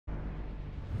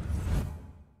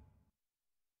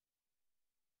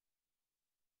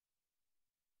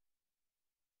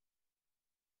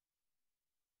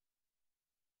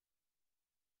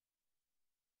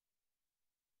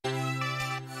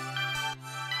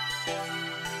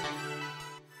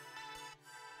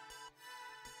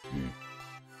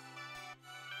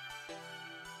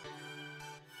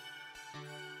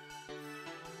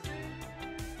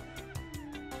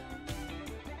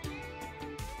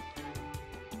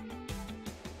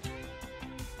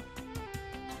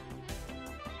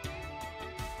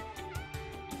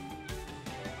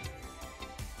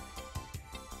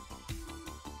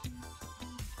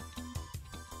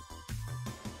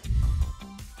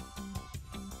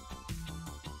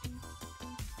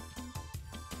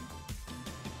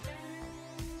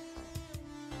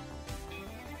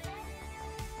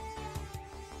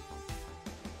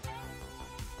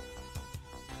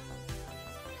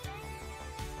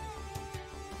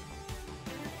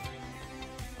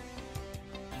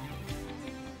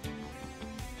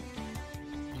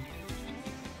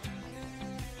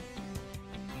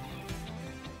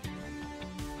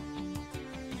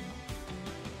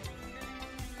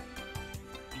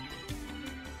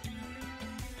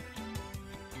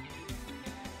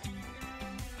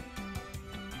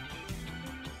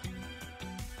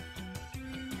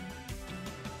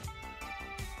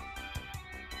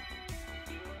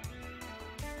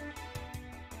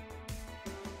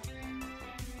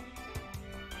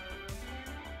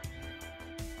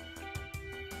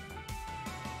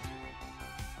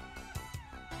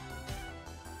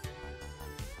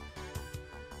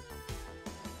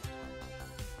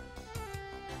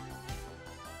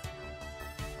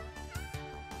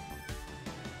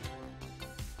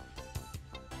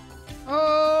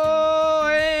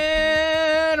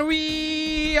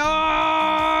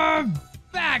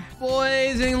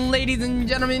ladies and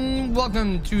gentlemen,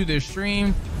 welcome to the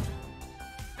stream.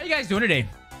 How you guys doing today?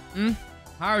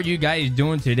 How are you guys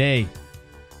doing today?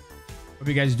 Hope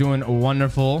you guys doing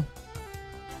wonderful.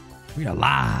 We are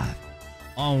live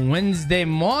on Wednesday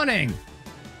morning.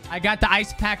 I got the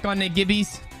ice pack on the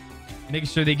gibbies. Make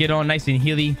sure they get all nice and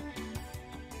healy.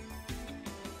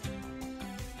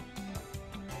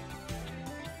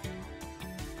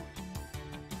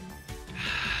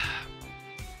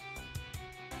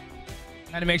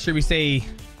 Gotta make sure we stay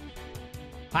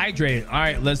hydrated. All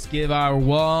right, let's give our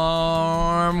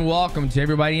warm welcome to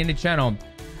everybody in the channel.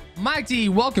 Mighty,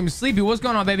 welcome. Sleepy, what's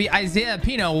going on, baby? Isaiah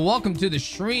Pino, welcome to the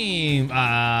stream.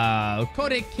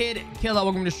 Kodak Kid Killer,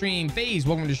 welcome to the stream. FaZe,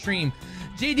 welcome to the stream.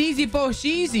 JDZ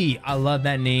Foshizi, I love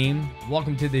that name.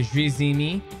 Welcome to the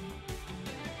Drizzy.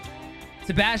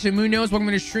 Sebastian Munoz, welcome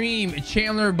to the stream.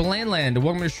 Chandler Blandland,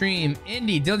 welcome to the stream.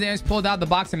 Indy, Dylan Dance pulled out the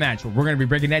boxing match. We're going to be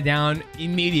breaking that down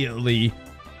immediately.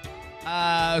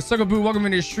 Circle Boo, welcome to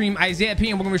the stream. Isaiah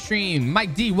P, welcome to the stream.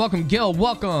 Mike D, welcome. Gil,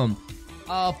 welcome.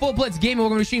 Full Blitz Gaming,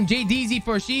 welcome to the stream. JDZ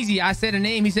for Sheezy, I said a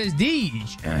name, he says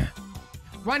Deej.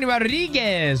 Ronnie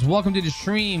Rodriguez, welcome to the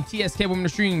stream. TSK, welcome to the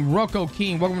stream. Rocco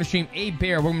King, welcome to the stream. A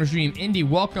Bear, welcome to the stream. Indy,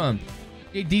 welcome.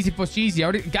 JDZ for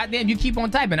Sheezy, goddamn, you keep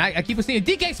on typing. I keep on saying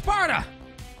DK Sparta.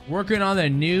 Working on the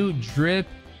new drip.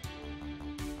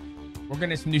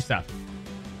 Working on some new stuff.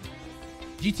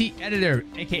 GT Editor,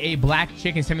 aka Black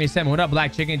Chicken 77. What up,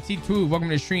 Black Chicken? T2, welcome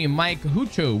to the stream. Mike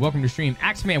Hucho, welcome to the stream.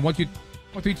 Axeman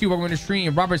 132, welcome to the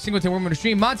stream. Robert Singleton, welcome to the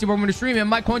stream. Monty, welcome to the stream. And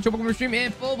Mike Concho, welcome to the stream.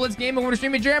 And Full Blitz Gaming, welcome to the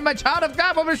stream. And Jeremiah, Child of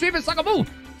God, welcome to the stream. And Sakaboo,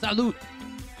 salute.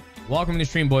 Welcome to the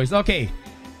stream, boys. Okay.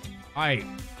 All right.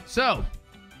 So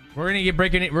we're gonna get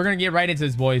breaking it. We're gonna get right into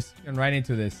this, boys. Getting right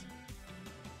into this.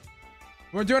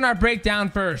 We're doing our breakdown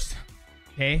first,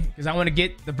 okay? Because I want to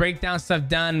get the breakdown stuff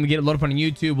done. We get it loaded up on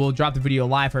YouTube. We'll drop the video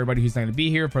live for everybody who's not going to be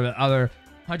here. For the other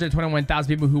 121,000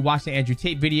 people who watched the Andrew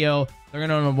Tate video, they're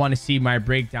going to want to see my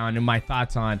breakdown and my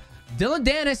thoughts on Dylan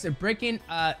Dennis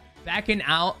backing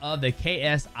out of the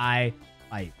KSI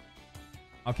fight.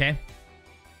 Okay?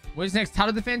 What's next?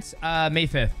 Title defense? May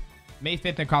 5th. May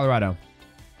 5th in Colorado.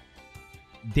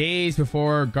 Days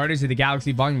before Guardians of the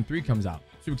Galaxy Volume 3 comes out.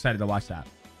 Super excited to watch that.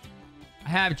 I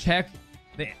have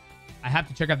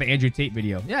to check out the Andrew Tate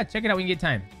video. Yeah, check it out when you get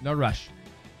time. No rush.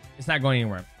 It's not going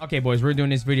anywhere. Okay, boys, we're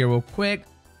doing this video real quick.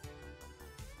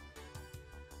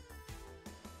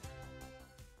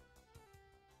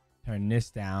 Turn this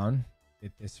down.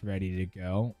 Get this ready to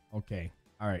go. Okay.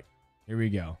 All right. Here we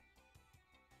go.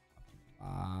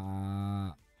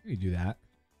 Let me do that.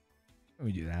 Let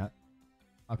me do that.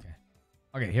 Okay.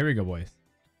 Okay, here we go, boys.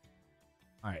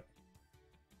 All right.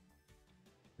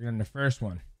 We're on the first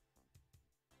one.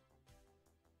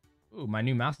 Ooh, my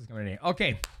new mouse is coming in.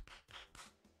 Okay.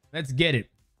 Let's get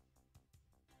it.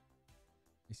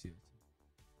 Let me see.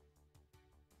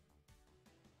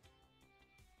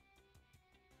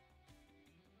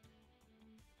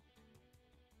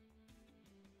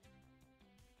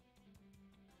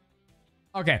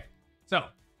 Okay. So.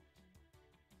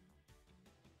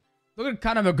 Look at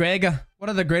Conor McGregor. One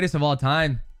of the greatest of all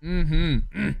time.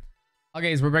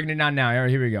 Okay, so we're breaking it down now. All right,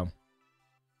 here we go.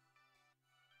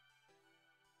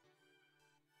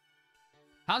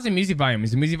 How's the music volume?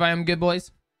 Is the music volume good, boys?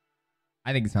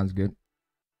 I think it sounds good.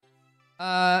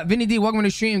 Vinny D, welcome to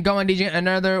the stream. Go on, DJ.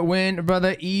 Another win,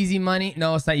 brother. Easy money.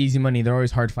 No, it's not easy money. They're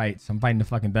always hard fights. I'm fighting the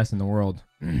fucking best in the world.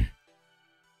 Yep.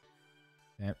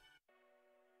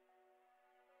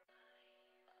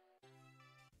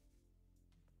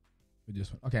 We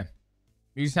just okay.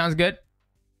 Music sounds good.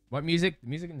 What music? The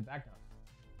music in the background.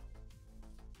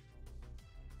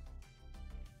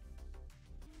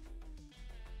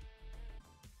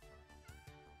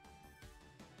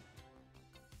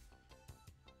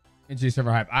 Into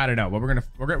server hype. I don't know, but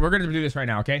we're gonna do this right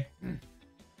now, okay? All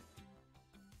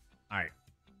right.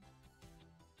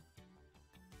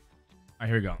 All right,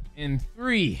 here we go. In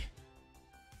 3,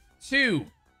 2,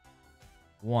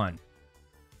 1.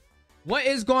 What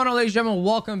is going on, ladies and gentlemen?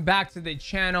 Welcome back to the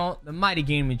channel, the Mighty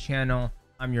Gaming channel.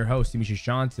 I'm your host, Demetrius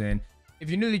Johnson. If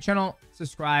you're new to the channel,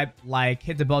 subscribe, like,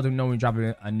 hit the bell to know when we drop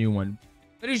a new one.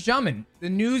 Ladies and gentlemen, the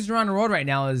news around the world right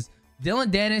now is Dylan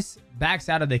Dennis backs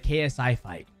out of the KSI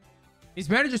fight. His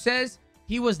manager says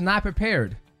he was not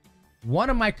prepared. One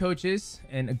of my coaches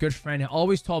and a good friend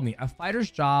always told me a fighter's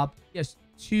job, he has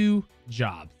two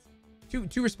jobs,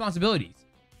 two responsibilities.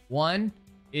 One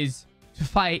is to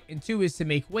fight and two is to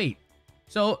make weight.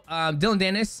 So Dylan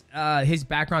Dennis, his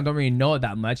background, don't really know it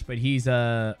that much, but he's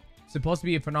supposed to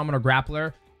be a phenomenal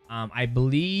grappler. I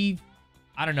believe,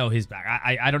 I don't know his back.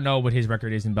 I don't know what his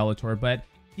record is in Bellator, but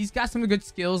he's got some good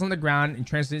skills on the ground and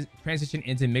transition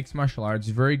into mixed martial arts.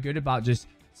 Very good about just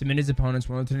submitting his opponents,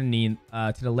 rolling to the knee,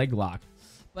 to the leg lock.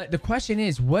 But the question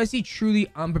is, was he truly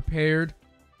unprepared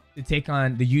to take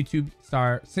on the YouTube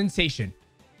star sensation,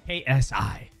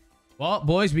 KSI? Well,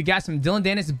 boys, we got some Dillon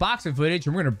Danis boxing footage,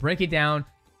 and we're gonna break it down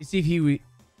to see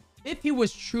if he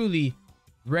was truly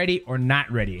ready or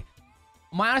not ready.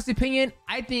 My honest opinion,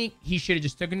 I think he should have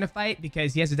just taken the fight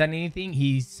because he hasn't done anything.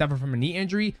 He suffered from a knee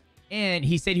injury, and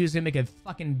he said he was gonna make a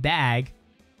fucking bag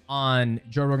on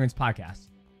Joe Rogan's podcast.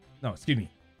 No, excuse me,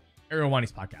 Ariel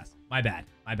Wani's podcast. My bad.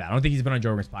 I don't think he's been on Joe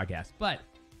Rogan's podcast. But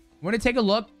we're gonna take a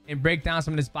look and break down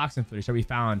some of this boxing footage that we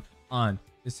found on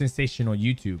the sensational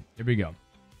YouTube. Here we go.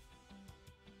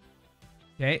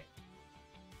 Okay.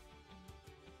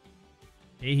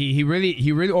 He really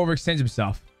overextends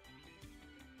himself.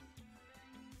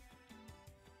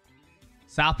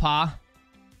 Southpaw.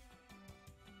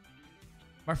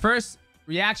 My first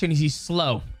reaction is he's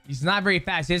slow. He's not very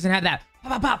fast. He doesn't have that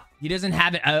pop, pop, pop. He doesn't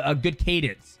have a good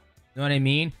cadence. You know what I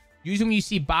mean? Usually when you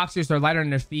see boxers, they're lighter on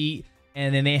their feet,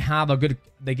 and then they have a good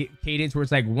cadence where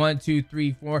it's like 1, 2,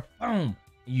 3, 4, boom.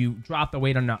 You drop the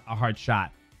weight on a hard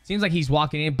shot. Seems like he's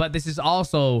walking in, but this is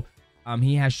also,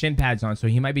 he has shin pads on, so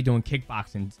he might be doing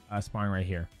kickboxing sparring right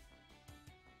here.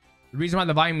 The reason why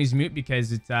the volume is mute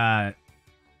because it's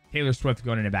Taylor Swift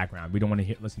going in the background. We don't want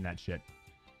to listen to that shit.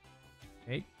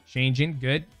 Okay, changing,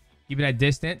 good. Keeping that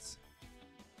distance.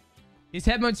 His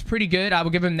headbutt's pretty good. I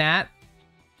will give him that.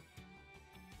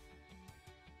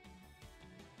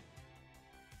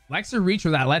 Likes to reach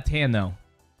with that left hand, though.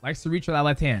 Likes to reach with that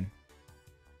left hand.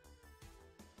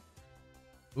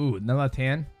 Ooh, no left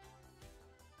hand.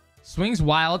 Swings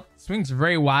wild. Swings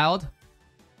very wild.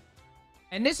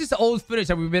 And this is the old footage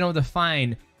that we've been able to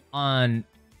find on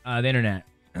the internet.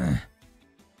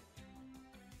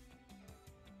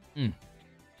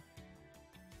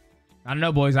 I don't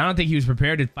know, boys. I don't think he was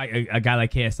prepared to fight a guy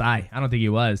like KSI. I don't think he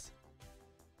was.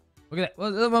 Look at that.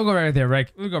 We'll go right there, right?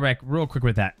 We'll go back real quick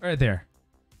with that. Right there.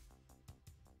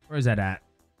 Where is that at?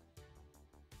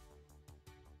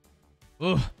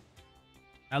 Ooh.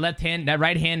 That left hand, that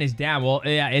right hand is down. Well,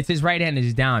 yeah, it's his right hand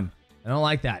is down. I don't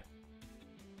like that.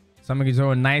 Someone can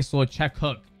throw a nice little check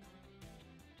hook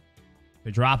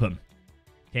to drop him.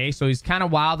 Okay, so he's kind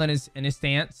of wild in his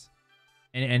stance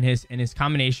and his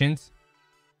combinations.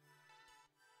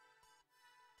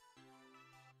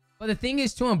 But the thing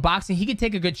is, too, in boxing, he could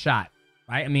take a good shot,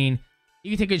 right? I mean,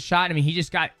 he could take a good shot. I mean, he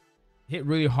just got hit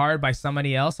really hard by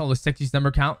somebody else. All the 60s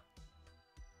number count.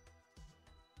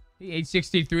 He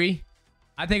 863.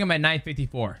 I think I'm at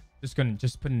 954.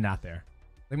 Just putting it out there.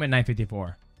 I think I'm at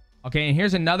 954. Okay, and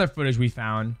here's another footage we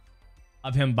found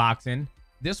of him boxing.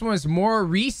 This one is more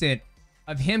recent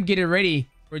of him getting ready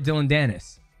for Dillon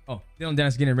Danis. Oh, Dillon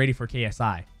Danis getting ready for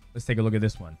KSI. Let's take a look at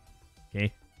this one.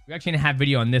 Okay, we actually didn't have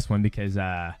video on this one because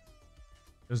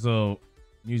there's a little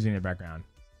music in the background.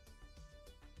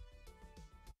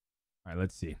 All right,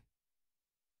 let's see.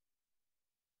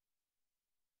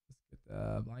 Let's get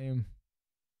the volume.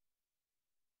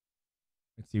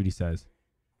 Let's see what he says.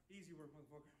 Easy work,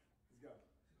 motherfucker.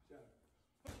 Let's go.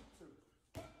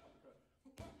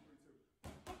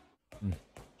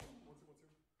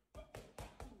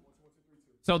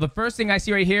 So the first thing I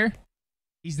see right here,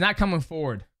 he's not coming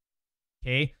forward.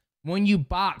 Okay. When you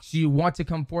box, you want to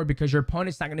come forward because your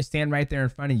opponent's not going to stand right there in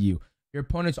front of you. Your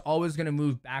opponent's always going to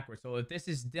move backwards. So if this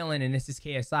is Dillon and this is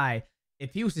KSI,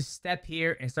 if he was to step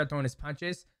here and start throwing his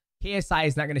punches, KSI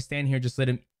is not going to stand here, just let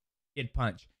him get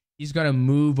punched. He's going to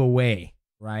move away,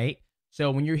 right? So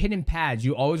when you're hitting pads,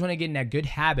 you always want to get in that good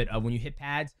habit of when you hit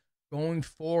pads, going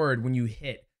forward when you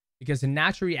hit. Because the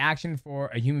natural reaction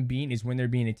for a human being is when they're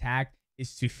being attacked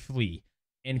is to flee.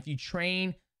 And if you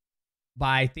train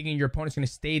by thinking your opponent's going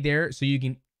to stay there so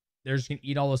they're just going to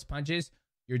eat all those punches,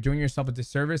 you're doing yourself a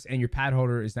disservice and your pad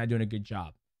holder is not doing a good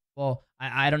job. Well,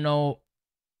 I don't know.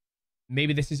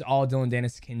 Maybe this is all Dillon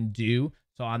Danis can do.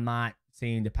 So I'm not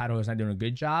saying the pad holder is not doing a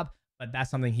good job, but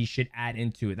that's something he should add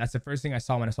into it. That's the first thing I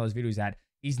saw when I saw this video, is that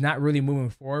he's not really moving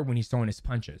forward when he's throwing his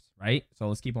punches, right? So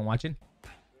let's keep on watching.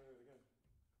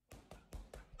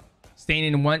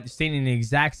 Staying in the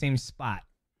exact same spot,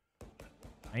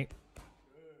 right?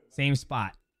 Same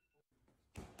spot.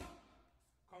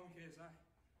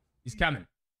 He's coming.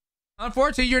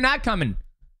 Unfortunately, you're not coming.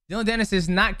 Dillon Danis is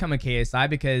not coming KSI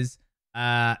because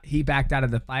he backed out of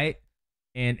the fight.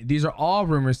 And these are all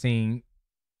rumors saying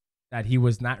that he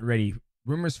was not ready.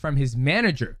 Rumors from his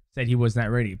manager said he was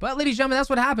not ready. But ladies and gentlemen, that's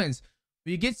what happens.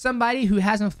 When you get somebody who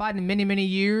hasn't fought in many, many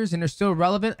years and they're still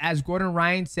relevant, as Gordon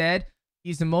Ryan said,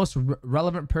 he's the most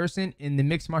relevant person in the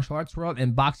mixed martial arts world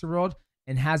and boxing world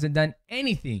and hasn't done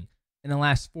anything in the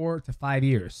last 4 to 5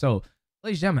 years. So,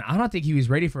 ladies and gentlemen, I don't think he was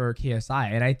ready for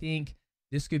KSI. And I think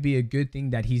this could be a good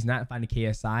thing that he's not finding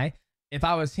KSI. If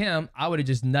I was him, I would have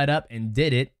just nut up and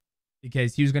did it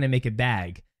because he was going to make a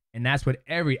bag. And that's what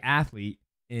every athlete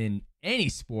in any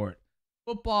sport,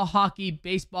 football, hockey,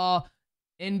 baseball,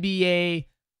 NBA,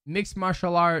 mixed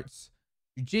martial arts,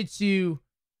 jiu-jitsu,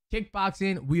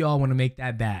 kickboxing, we all want to make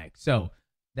that bag. So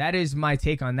that is my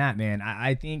take on that, man.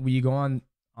 I think when you go on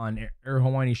Air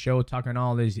Hawaii's show talking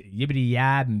all this yibbity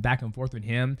yab and back and forth with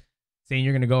him, saying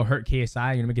you're going to go hurt KSI,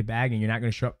 you're going to make a bag, and you're not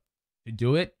going to show up to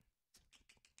do it,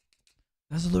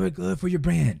 that's a little bit good for your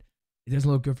brand. It doesn't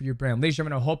look good for your brand. Ladies and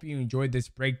gentlemen, I hope you enjoyed this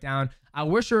breakdown. I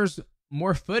wish there was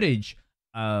more footage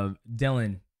of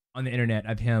Dylan on the internet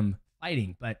of him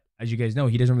fighting, but as you guys know,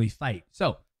 he doesn't really fight. So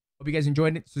hope you guys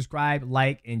enjoyed it. Subscribe,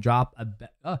 like, and drop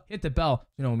hit the bell so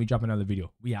you know when we drop another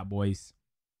video. We out, boys.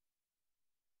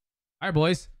 All right,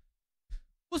 boys.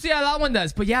 We'll see how that one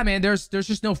does. But yeah, man, there's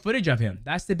just no footage of him.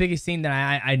 That's the biggest thing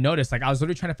that I noticed. Like, I was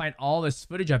literally trying to find all this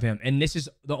footage of him, and this is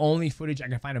the only footage I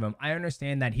can find of him. I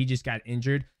understand that he just got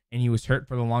injured and he was hurt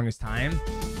for the longest time,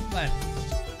 but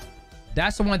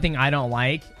that's the one thing I don't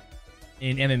like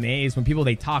in MMA is when people,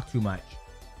 they talk too much,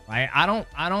 right? I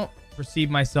don't perceive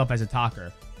myself as a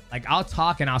talker. Like, I'll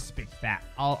talk and I'll spit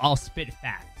I'll spit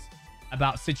facts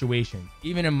about situations.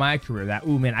 Even in my career, that,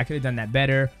 ooh, man, I could have done that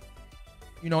better.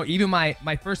 You know, even my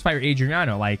first fight with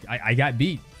Adriano, like, I got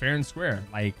beat fair and square.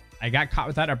 Like, I got caught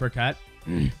with that uppercut.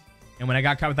 And when I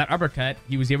got caught with that uppercut,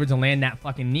 he was able to land that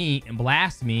fucking knee and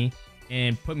blast me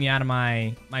and put me out of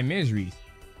my misery.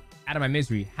 Have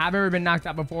I ever been knocked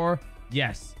out before?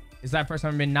 Yes. Is that the first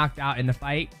time I've been knocked out in the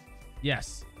fight?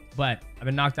 Yes. But I've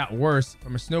been knocked out worse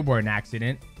from a snowboarding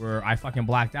accident where I fucking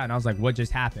blacked out and I was like, what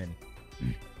just happened?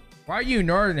 Why are you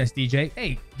ignoring this, DJ?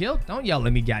 Hey, Gil, don't yell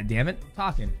at me, goddammit. I'm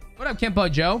talking. What up,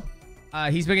 Kempo Joe?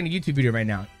 He's making a YouTube video right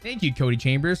now. Thank you, Cody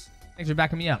Chambers. Thanks for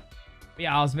backing me up. But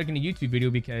yeah, I was making a YouTube video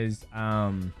because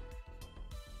the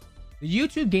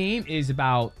YouTube game is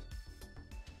about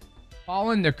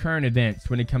following the current events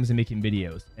when it comes to making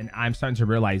videos. And I'm starting to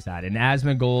realize that. And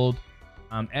Asmongold,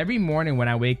 every morning when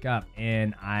I wake up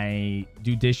and I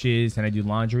do dishes and I do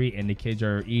laundry and the kids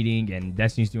are eating and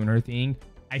Destiny's doing her thing,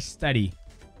 I study,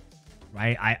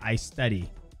 right? I study.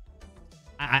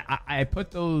 I put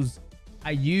those,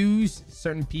 I use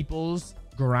certain people's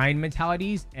grind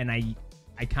mentalities and I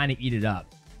kind of eat it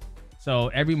up. So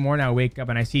every morning I wake up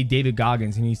and I see David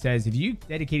Goggins and he says, if you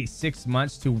dedicated 6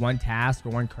 months to one task or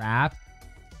one craft,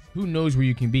 who knows where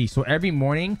you can be? So every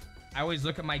morning I always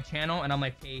look at my channel and I'm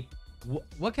like, hey,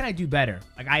 what can I do better?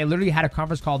 Like, I literally had a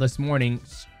conference call this morning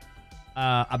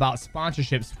about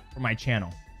sponsorships for my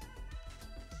channel,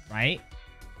 right?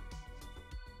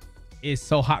 It's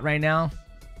so hot right now.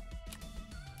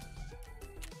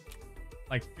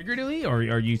 Like, figuratively, or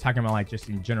are you talking about like just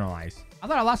in generalized? I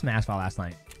thought I lost my asphalt last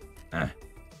night.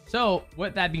 So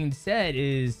what that being said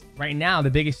is right now the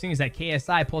biggest thing is that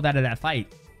KSI pulled out of that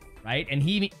fight, right? And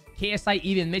KSI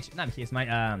even mentioned, not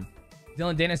KSI,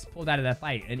 Dylan Dennis pulled out of that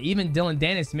fight, and even Dylan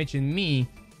Dennis mentioned me,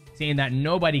 saying that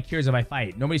nobody cares if I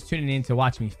fight. Nobody's tuning in to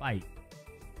watch me fight,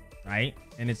 right?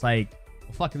 And it's like,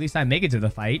 well, fuck, at least I make it to the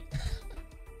fight.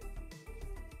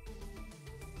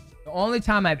 The only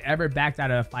time I've ever backed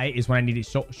out of a fight is when I needed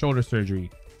shoulder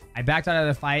surgery. I backed out of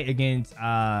the fight against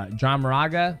John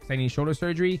Moraga because I needed shoulder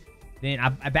surgery. Then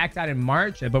I backed out in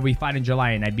March, but we fought in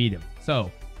July and I beat him.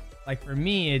 So, like, for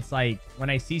me, it's like when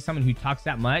I see someone who talks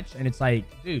that much and it's like,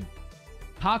 dude,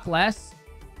 talk less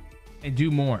and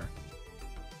do more,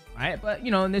 right? But,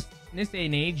 you know, in this day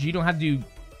and age, you don't have to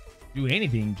do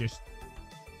anything. Just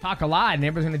talk a lot and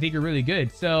everyone's going to think you're really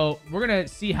good. So we're going to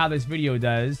see how this video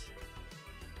does.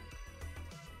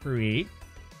 Create.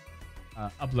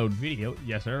 Upload video.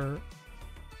 Yes, sir.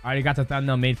 Already got the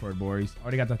thumbnail made for it, boys.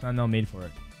 Already got the thumbnail made for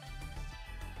it.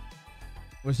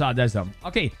 We'll see how it does, though.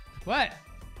 Okay, but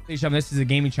ladies and gentlemen, this is a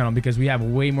gaming channel because we have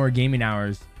way more gaming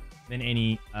hours than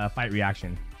any fight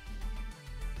reaction.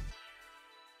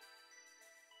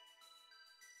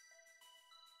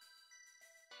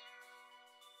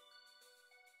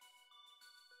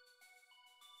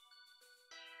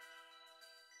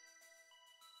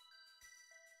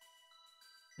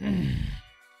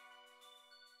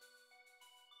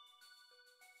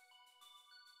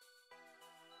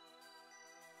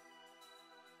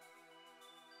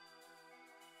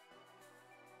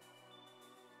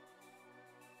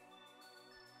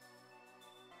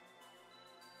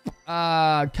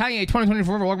 Kanye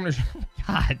 2024, welcome to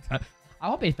God. I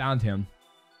hope they found him.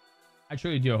 I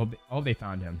truly do. I hope they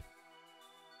found him.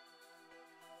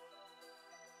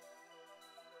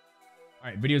 All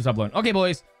right, video's uploading. Okay,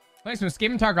 boys. Thanks for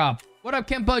escaping Tarkov. What up,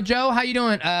 Kempo Joe? How you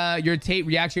doing? Your Tate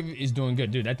reaction is doing good,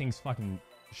 dude. That thing's fucking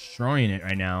destroying it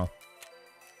right now.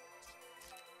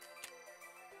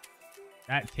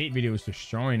 That Tate video was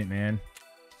destroying it, man.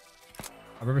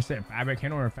 I've ever said fabric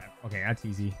handle or okay, that's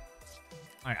easy.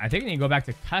 All right, I think we need to go back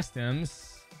to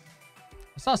customs.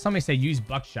 I saw somebody say use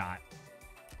buckshot.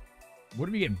 Where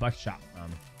do we get buckshot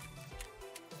from?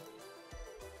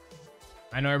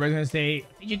 I know everybody's gonna say,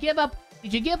 did you give up?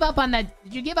 Did you give up on that?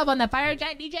 Did you give up on the fire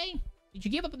giant, DJ? Did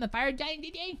you give up on the fire giant,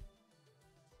 DJ?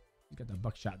 You got the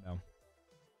buckshot though.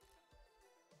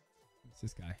 What's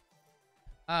this guy?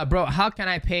 Bro, how can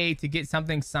I pay to get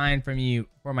something signed from you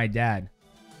for my dad?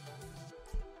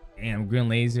 Damn, green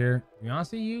laser. To be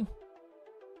honest with you,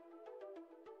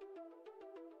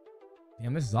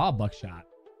 damn, this is all buckshot.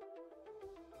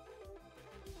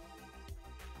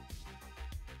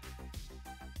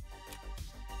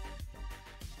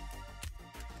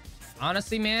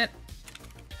 Honestly, man,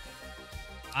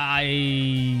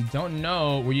 I don't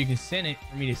know where you can send it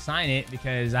for me to sign it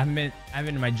because I haven't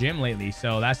been in my gym lately,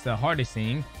 so that's the hardest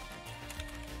thing.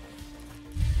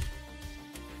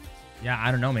 Yeah, I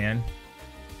don't know, man.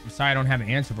 I'm sorry I don't have an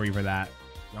answer for you for that,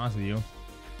 to be honest with you.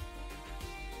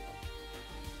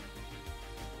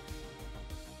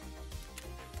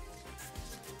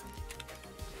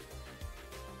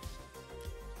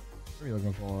 What are you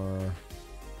looking for?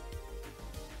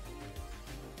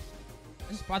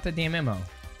 I just bought the damn ammo.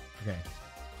 Okay.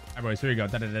 All right, boys, here we go.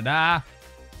 Da-da-da-da.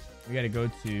 We got to go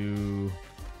to...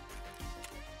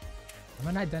 Have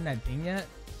I not done that thing yet?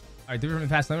 All right, different from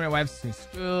the past. Limited wipes to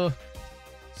school.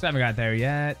 Still haven't got there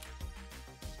yet.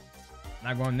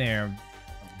 Not going there,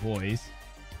 boys.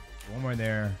 One more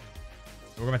there.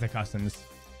 We're going back to customs.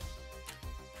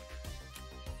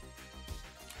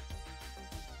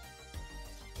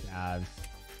 Jabs.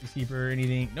 Keeper,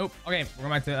 anything? Nope. Okay, we're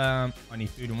going back to I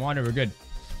need food and water. We're good.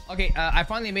 Okay, I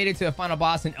finally made it to the final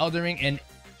boss in Elden Ring, and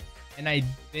I've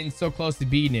been so close to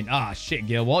beating it. Ah, shit,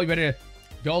 Gil. Well, you better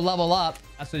go level up.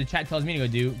 That's what the chat tells me to go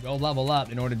do. Go level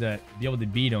up in order to be able to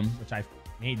beat him, which I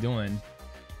hate doing.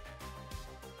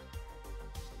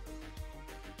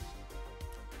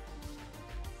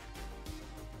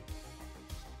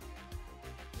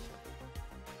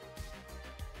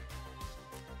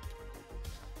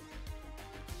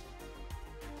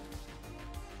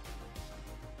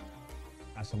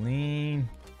 Gasoline,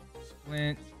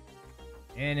 splint,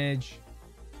 manage.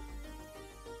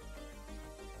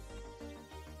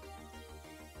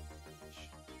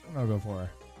 What am I gonna go for?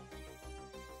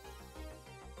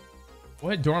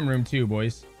 We'll hit dorm room too,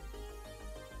 boys.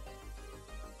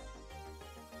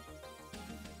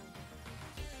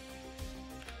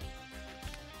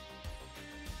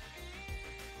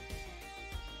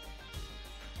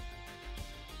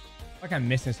 Like I'm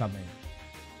missing something.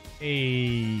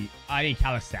 I need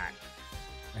Calistat.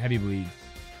 Heavy bleeds.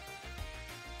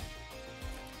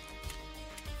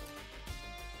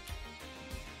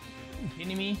 Are you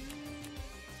kidding me?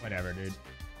 Whatever, dude.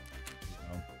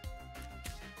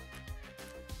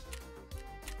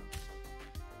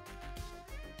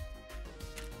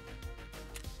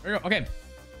 There we go. Okay.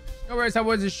 No worries. I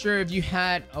wasn't sure if you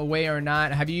had a way or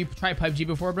not. Have you tried PUBG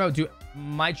before, bro? Dude,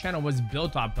 my channel was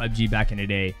built off PUBG back in the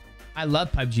day. I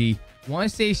love PUBG.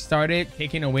 Once they started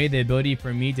taking away the ability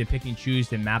for me to pick and choose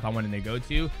the map I wanted to go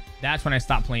to, that's when I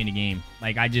stopped playing the game.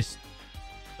 Like,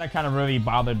 that kind of really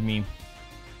bothered me.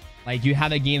 Like, you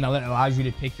have a game that allows you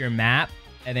to pick your map,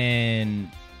 and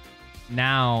then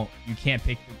now you can't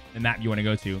pick the map you want to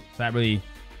go to. So that really...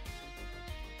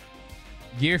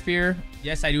 Gear fear?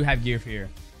 Yes, I do have gear fear.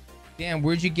 Damn,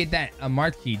 where'd you get that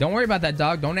marked key? Don't worry about that,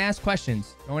 dog. Don't ask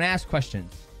questions. Don't ask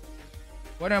questions.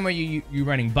 What armor are you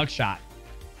running? Buckshot.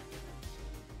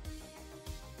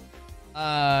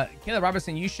 Caleb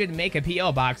Robertson, you should make a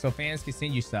PO box so fans can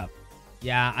send you stuff.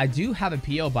 Yeah, I do have a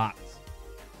PO box.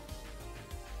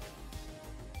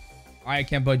 All right,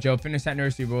 Kempo Joe, finish that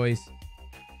nursery, boys.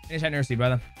 Finish that nursery,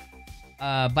 brother.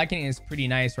 Viking is pretty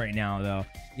nice right now, though.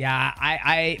 Yeah,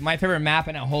 my favorite map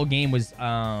in that whole game was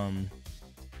God,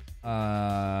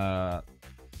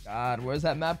 where's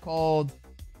that map called?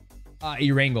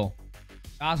 Erangel.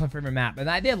 That's my favorite map, and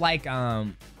I did like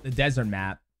the desert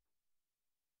map.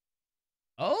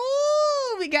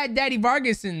 Oh, we got Daddy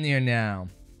Vargas in there now.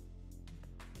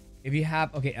 If you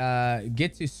have, okay,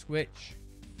 get to switch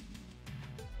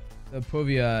the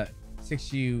Povia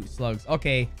 6U slugs.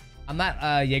 Okay, I'm not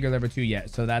Jaeger level 2 yet,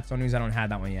 so that's the only reason I don't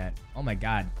have that one yet. Oh my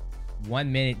God,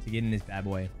 1 minute to get in this bad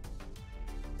boy.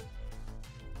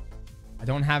 I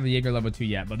don't have a Jaeger level 2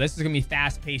 yet, but this is gonna be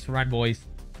fast-paced run, boys.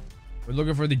 We're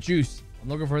looking for the juice. I'm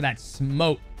looking for that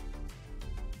smoke.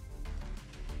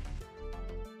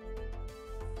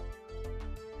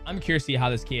 I'm curious to see how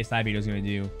this KSI video is going to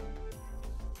do.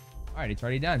 All right, it's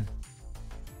already done.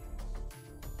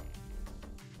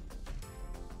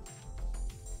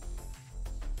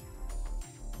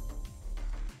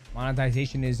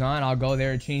 Monetization is on. I'll go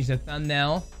there and change the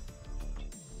thumbnail.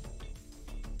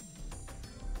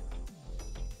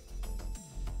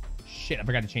 Shit, I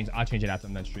forgot to change. I'll change it after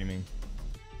I'm done streaming.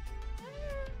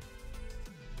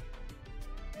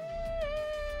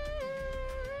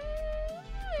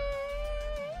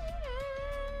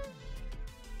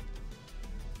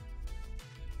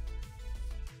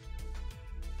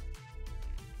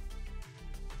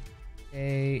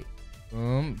 Okay,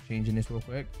 boom, changing this real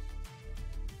quick.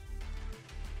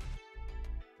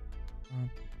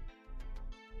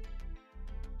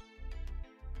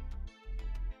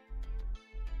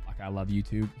 Fuck, I love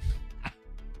YouTube.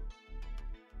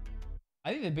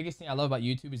 I think the biggest thing I love about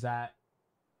YouTube is that,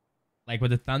 like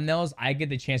with the thumbnails, I get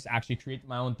the chance to actually create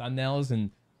my own thumbnails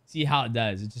and see how it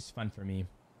does. It's just fun for me. All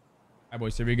right,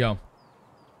 boys, here we go.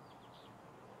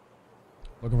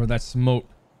 Looking for that smoke.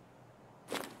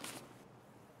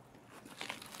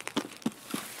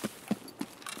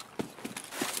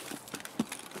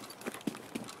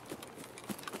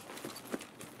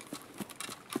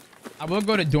 I will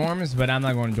go to dorms, but I'm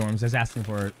not going to dorms. That's asking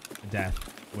for a death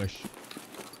wish.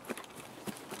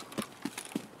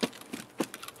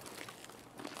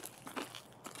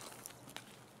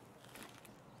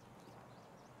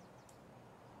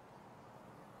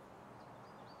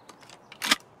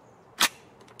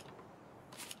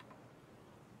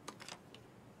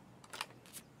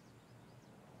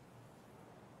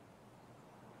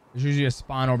 There's usually a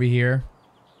spawn over here.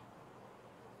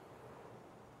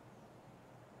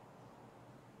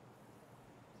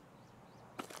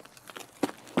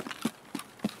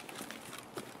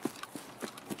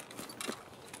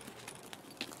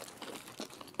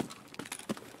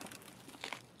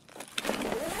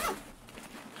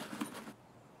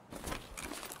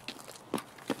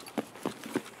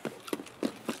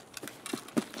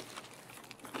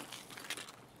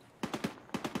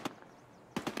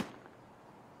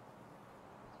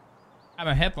 I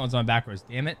have my headphones on backwards,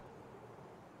 damn it.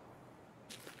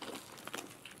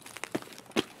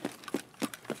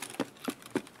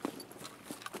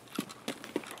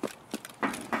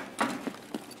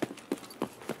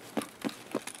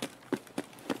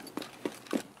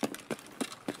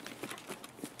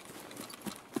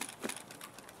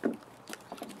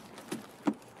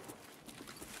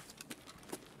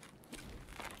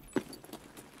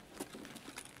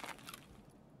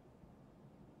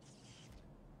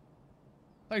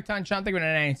 Like Ton Chomp, thank you for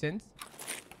 99 cents.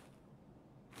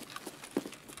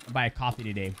 I'll buy a coffee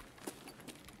today.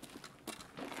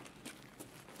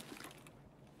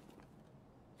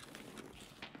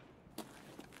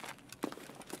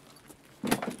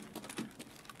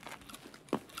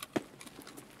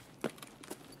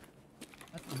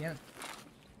 That's again.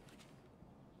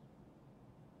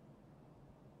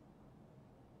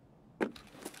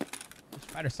 This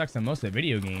fighter sucks in most of the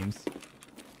video games.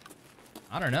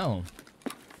 I don't know.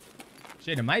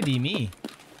 Shit, it might be me.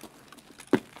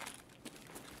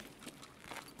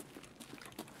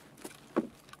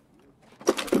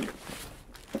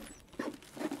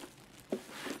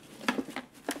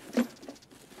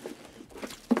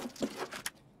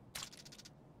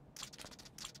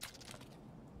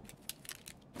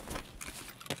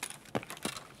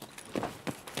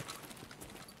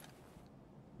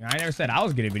 Yeah, I never said I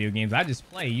was good at video games. I just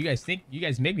play. You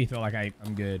guys make me feel like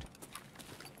I'm good.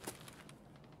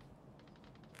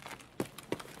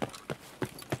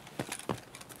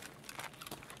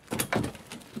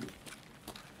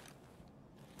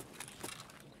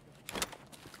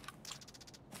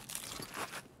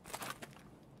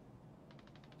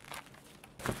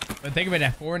 But think of it,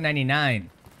 at $4.99,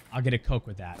 I'll get a Coke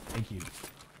with that. Thank you.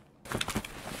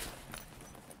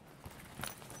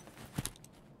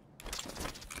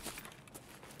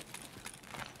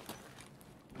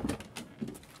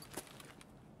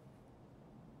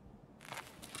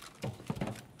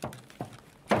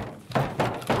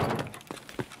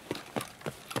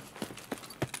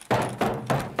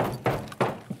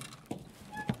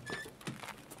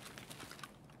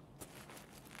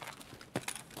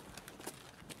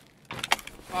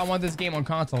 I want this game on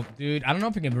console. Dude, I don't know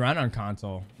if it can run on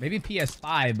console. Maybe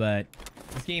PS5, but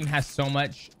this game has so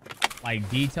much like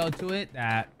detail to it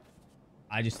that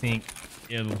I just think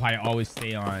it'll probably always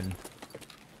stay on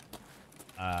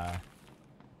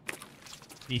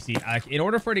PC. Like, in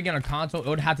order for it to get on console, it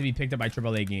would have to be picked up by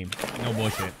AAA game. No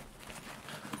bullshit.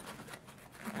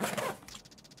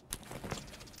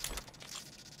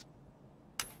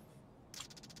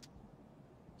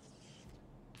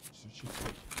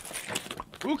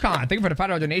 Wukong, thank you for the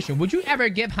 $5 donation. Would you ever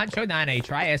give Hunt Showdown a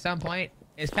try at some point?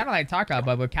 It's kind of like Tarkov,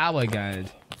 but with cowboy guns.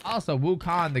 Also,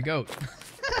 Wukong the goat.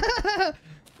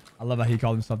 I love how he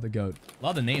called himself the goat.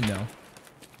 Love the name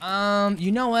though.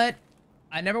 You know what?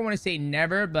 I never want to say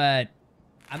never, but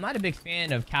I'm not a big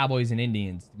fan of cowboys and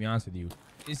Indians, to be honest with you.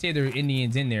 They say there are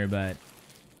Indians in there, but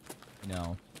you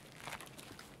know.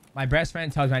 My best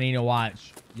friend tells me I need to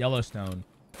watch Yellowstone.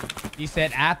 He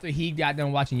said after he got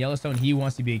done watching Yellowstone, he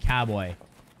wants to be a cowboy.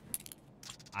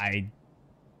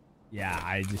 Yeah,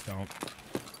 I just don't.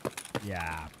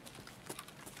 Yeah.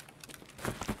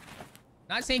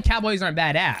 Not saying cowboys aren't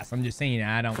badass. I'm just saying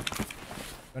I don't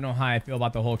know how I feel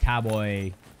about the whole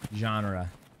cowboy genre.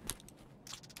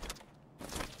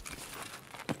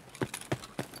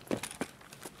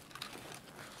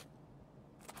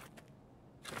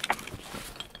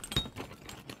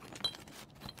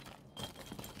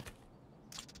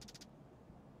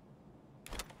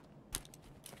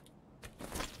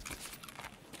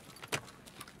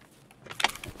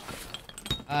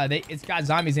 It's got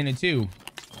zombies in it too.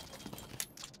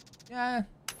 Yeah.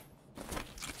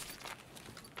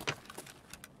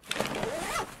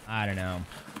 I don't know.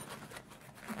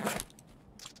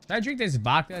 Should I drink this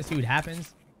vodka? See what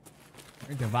happens.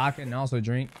 Drink the vodka and also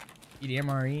drink. Eat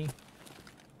MRE.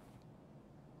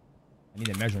 I need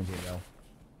a measuring tape though.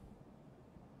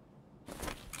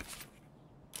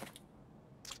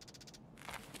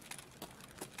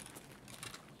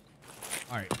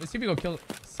 All right, let's see if we go kill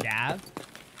Scav.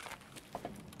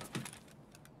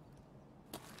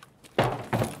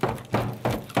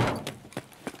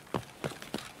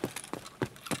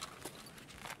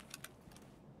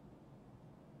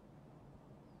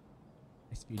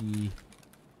 SPD.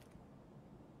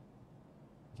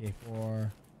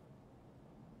 K4.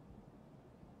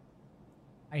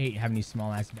 I hate having these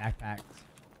small ass backpacks.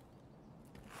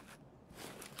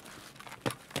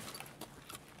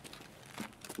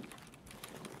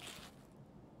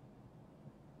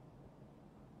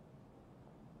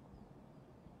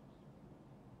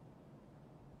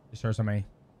 Just heard somebody.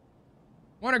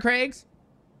 Warner Craigs.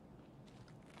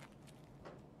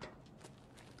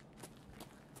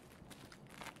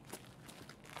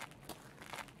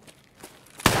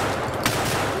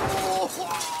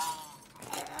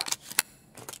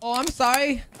 Oh, I'm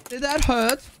sorry. Did that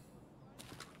hurt?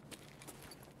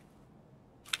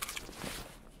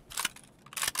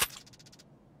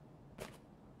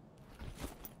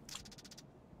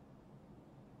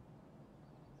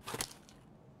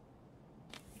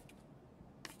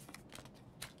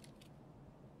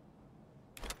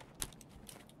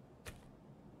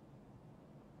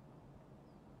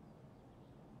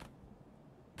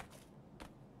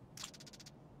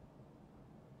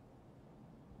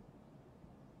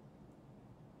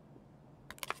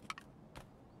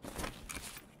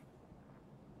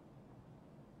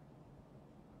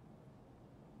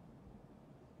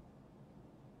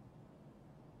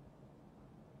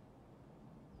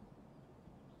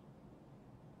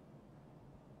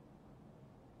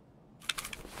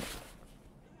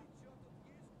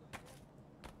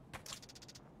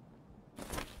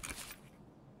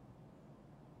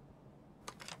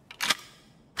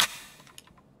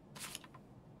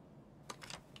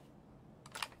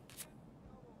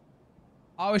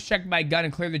 Always check my gun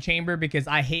and clear the chamber because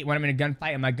I hate when I'm in a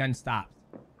gunfight and my gun stops.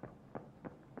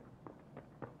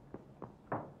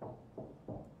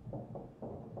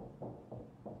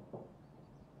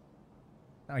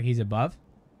 Not like he's above.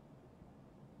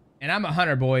 And I'm a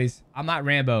hunter, boys. I'm not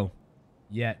Rambo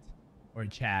yet. Or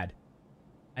Chad.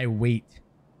 I wait.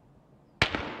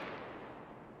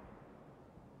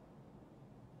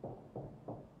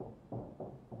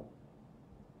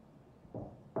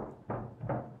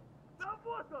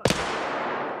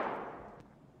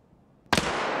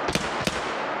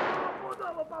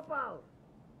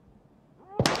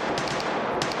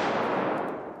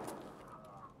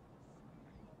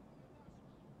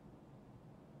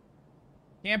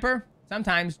 Camper?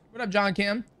 Sometimes. What up, John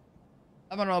Kim?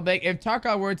 I don't know, big. If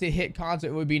Tarkov were to hit console,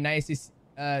 it would be nice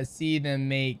to see them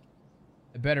make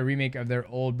a better remake of their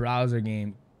old browser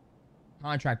game,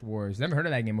 Contract Wars. Never heard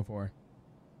of that game before.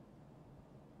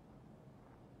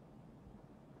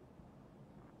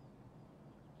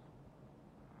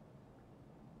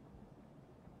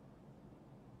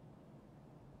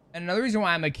 And another reason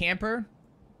why I'm a camper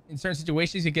in certain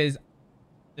situations is because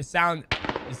the sound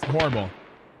is horrible.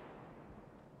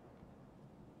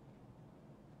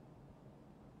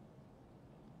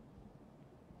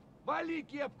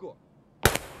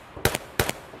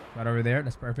 Right over there.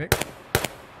 That's perfect.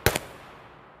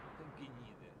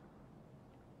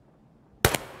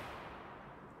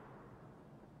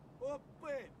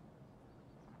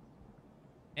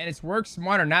 And it's work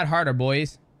smarter, not harder,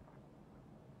 boys.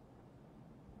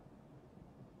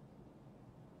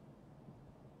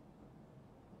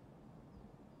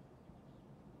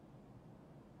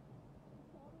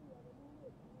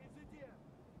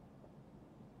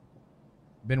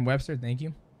 Ben Webster, thank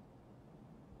you.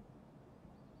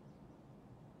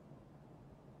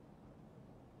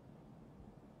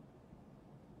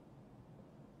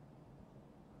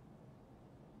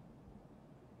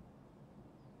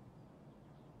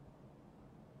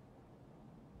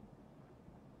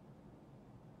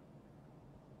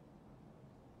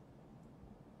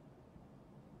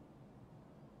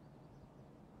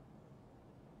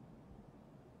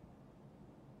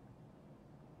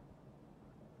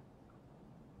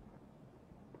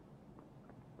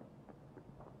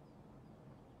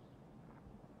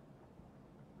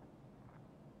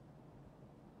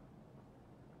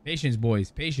 Patience,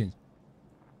 boys. Patience.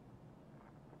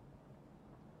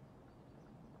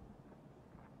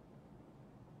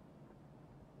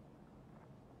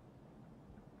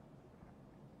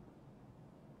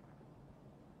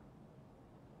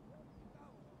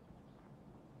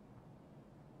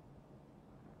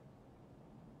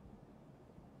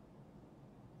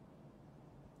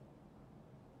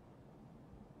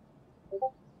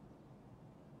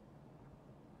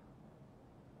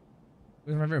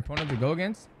 Who's my favorite opponent to go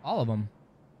against? All of them.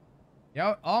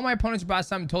 Yeah, all my opponents brought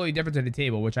something totally different to the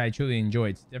table, which I truly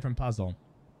enjoyed. It's a different puzzle.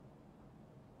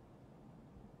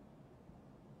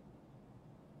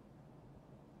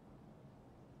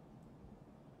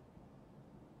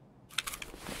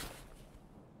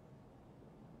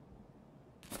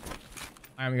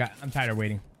 Alright, I'm tired of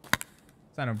waiting.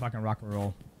 It's not a fucking rock and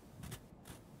roll.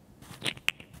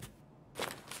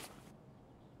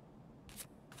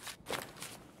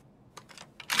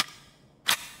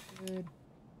 Good.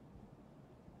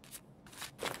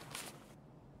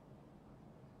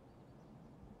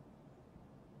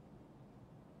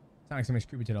 Sounds like somebody's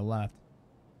creeping to the left.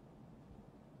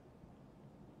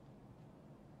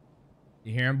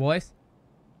 You hear him, boys?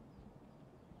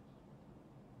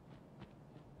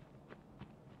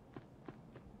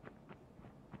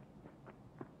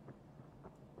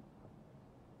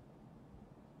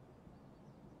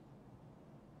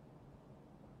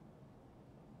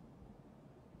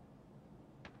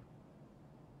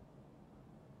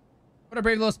 What a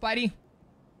brave little Spidey.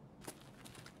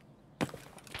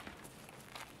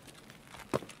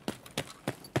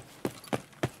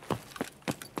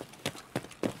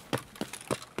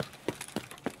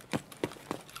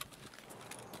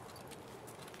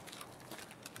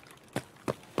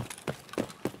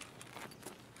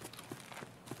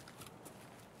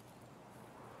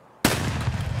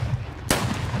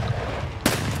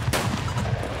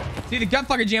 See the gun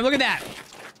fucking jam. Look at that.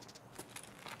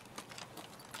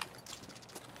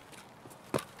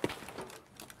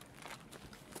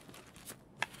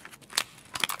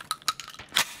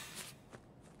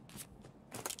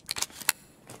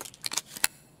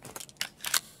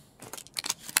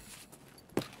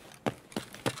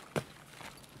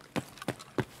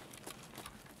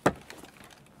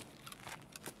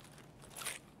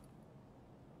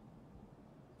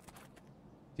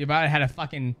 See, if I had a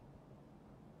fucking...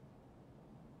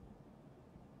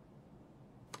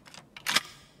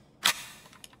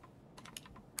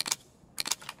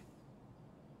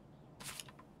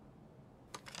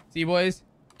 See, boys?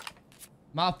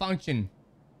 Malfunction.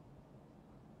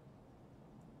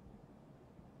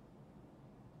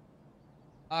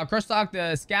 Crosstalk,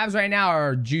 the scabs right now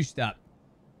are juiced up.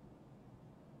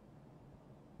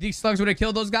 These slugs would have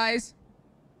killed those guys?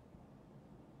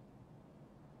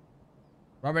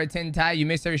 Robert 10 tie, you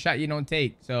miss every shot you don't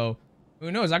take. So, who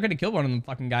knows? I could have killed one of them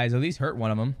fucking guys. At least hurt one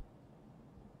of them.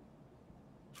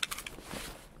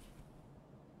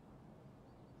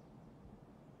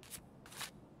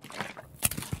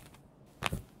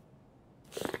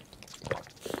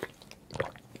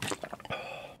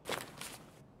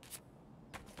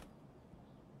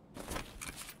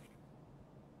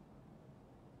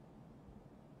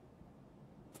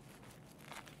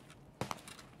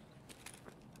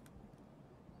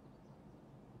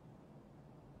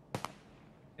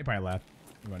 They probably left.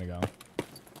 You want to go?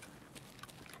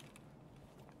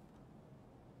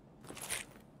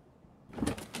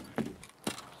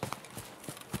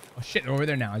 Oh shit, they're over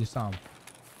there now. I just saw them.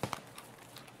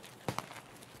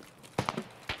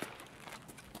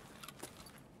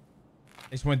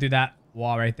 They just went through that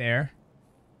wall right there.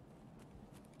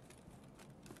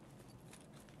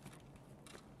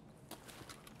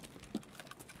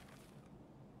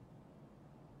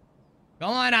 Go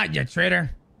on out, you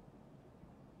traitor.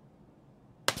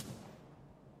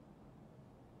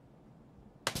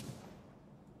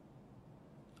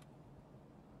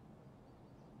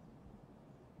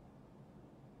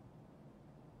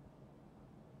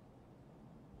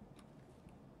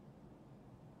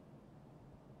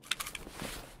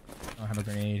 have a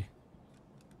grenade.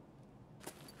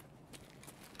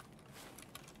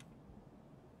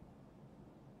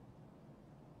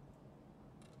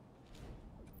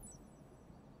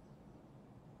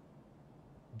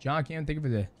 John Cam, thank you for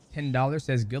the $10.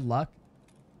 Says good luck.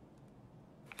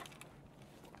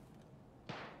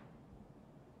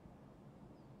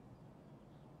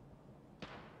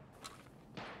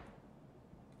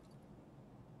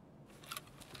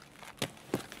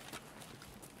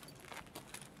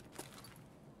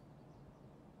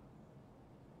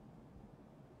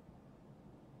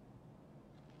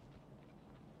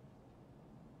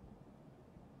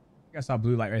 I saw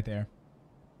blue light right there.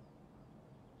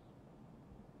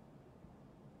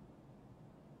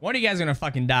 One of you guys are gonna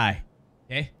fucking die.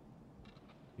 Okay?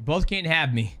 You both can't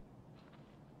have me.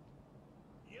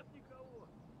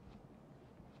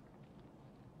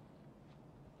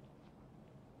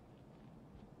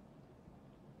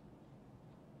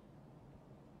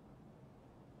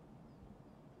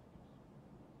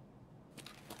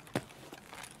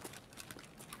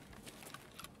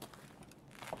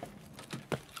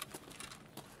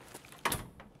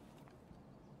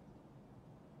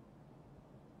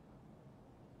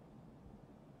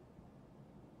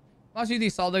 Also, the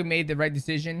Solid made the right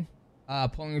decision,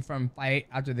 pulling from fight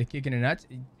after the kick in the nuts.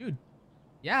 Dude,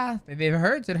 yeah, if it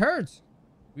hurts, it hurts.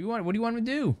 What do you want him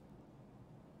to do?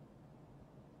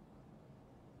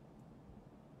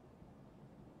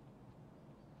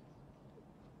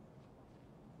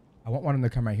 I want him to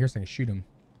come right here so I can shoot him.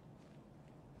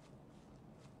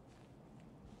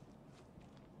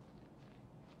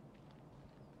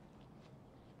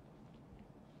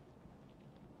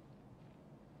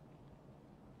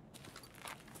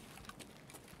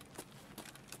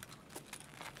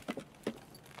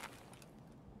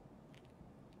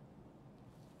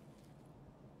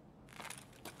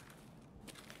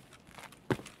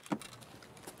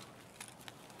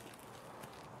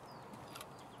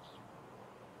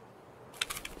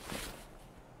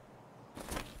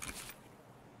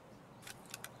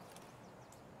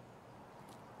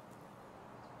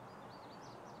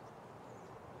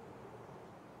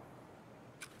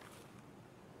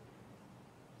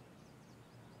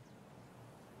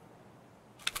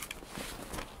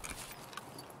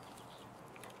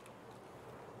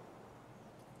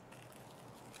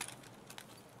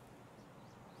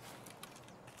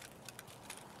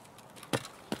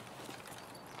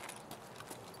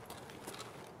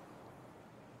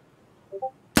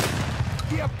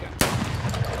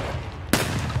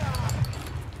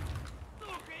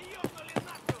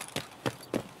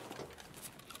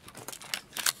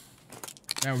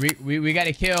 Man, we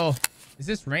gotta kill. Is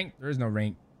this rank? There is no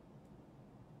rank.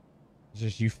 It's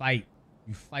just you fight.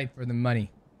 You fight for the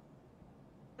money.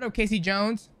 What up, Casey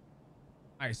Jones?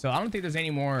 All right, so I don't think there's any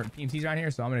more PMCs around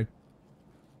here, so I'm gonna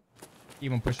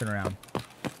keep them pushing around.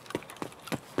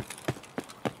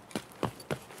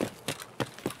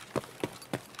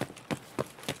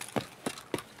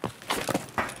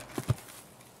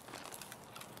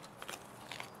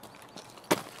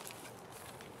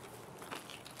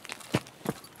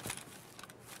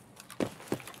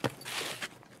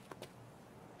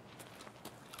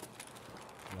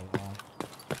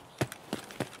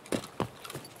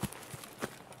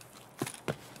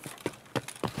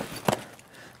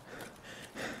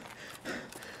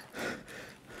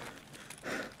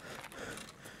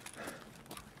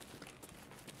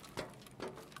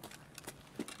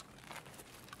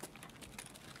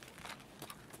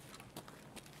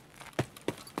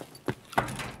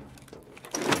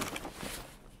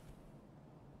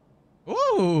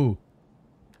 Ooh.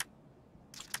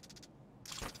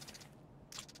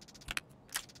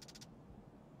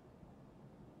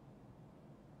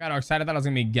 Got all excited. I thought it was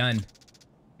gonna be a gun.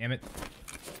 Damn it.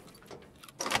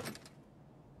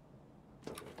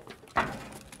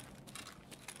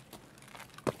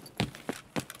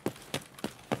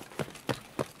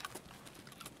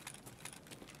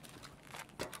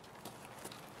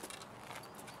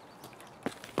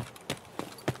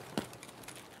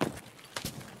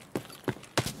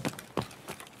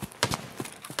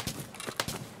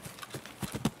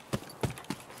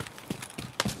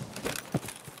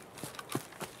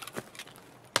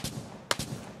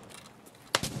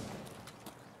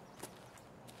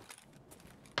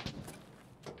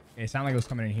 It sounded like it was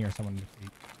coming in here. Someone to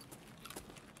defeat.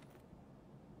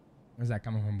 Where's that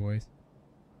coming from, boys?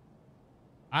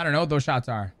 I don't know what those shots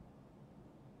are.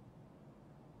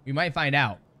 We might find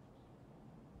out.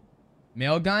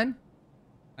 Mail gun?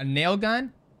 A nail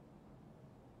gun?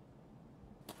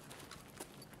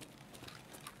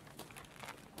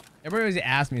 Everybody always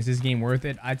asks me, is this game worth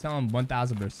it? I tell them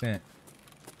 1000%.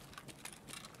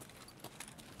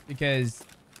 because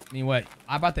I mean, what?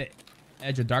 I bought the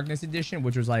Edge of Darkness edition,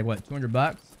 which was like what,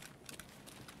 $200.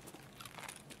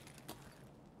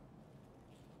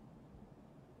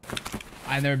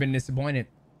 I've never been disappointed.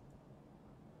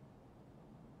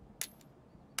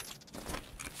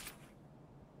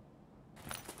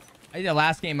 I think the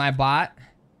last game I bought.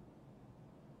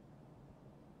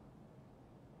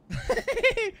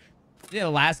 The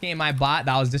last game I bought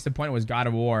that I was disappointed was God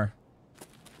of War.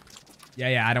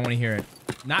 Yeah, I don't want to hear it.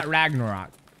 Not Ragnarok.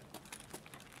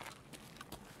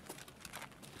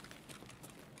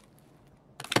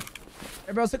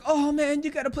 Everybody's like, oh man,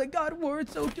 you gotta play God of War,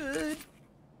 it's so good.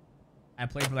 I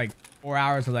played for like 4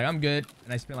 hours. I was like, I'm good.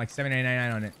 And I spent like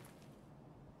 $7.99 on it.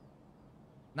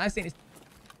 Not saying it's...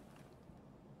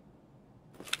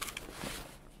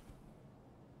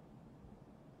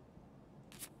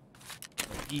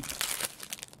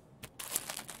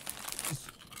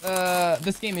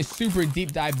 This game is super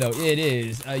deep dive though. It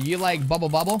is. You like Bubble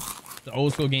Bubble? The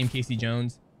old school game, Casey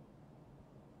Jones.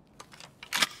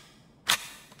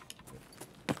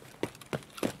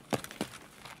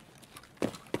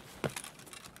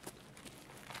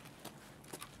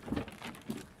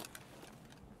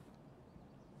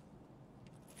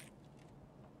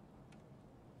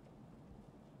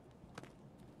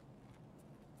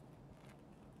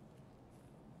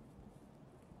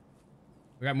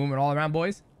 We got movement all around,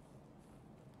 boys.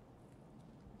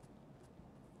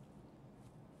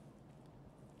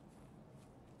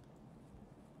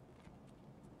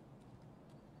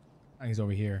 I think he's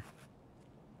over here.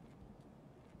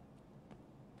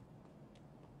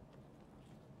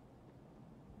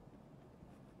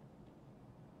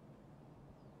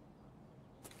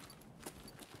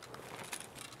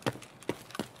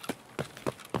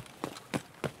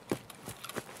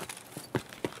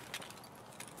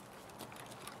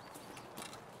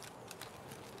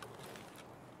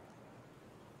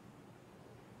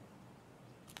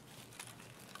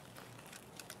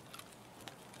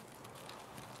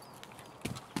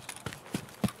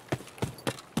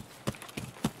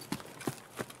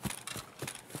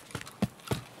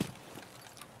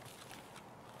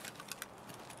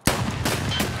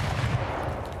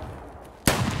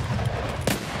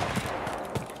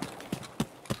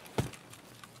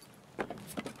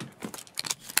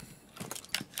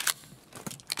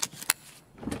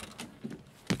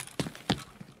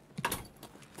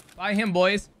 By him,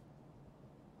 boys.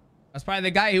 That's probably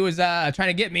the guy who was trying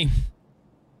to get me.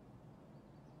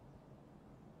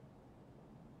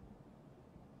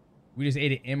 We just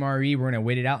ate an MRE. We're gonna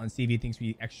wait it out and see if he thinks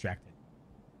we extracted.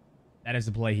 That is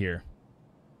the play here.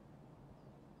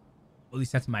 At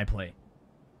least that's my play.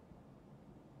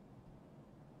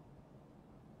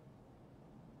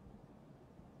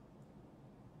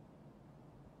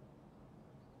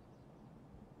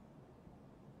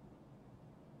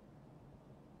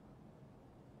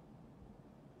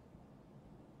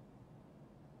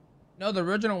 No, the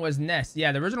original was NES.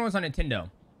 Yeah, the original was on Nintendo.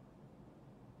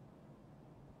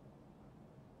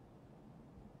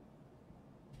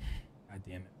 God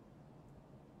damn it.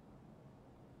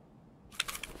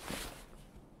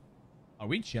 Are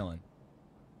we chilling?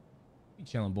 We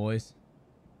chilling, boys.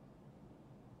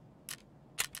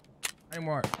 Any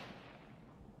more?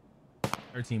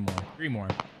 13 more. 3 more.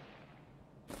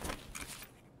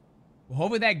 Well,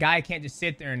 hopefully that guy can't just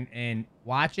sit there and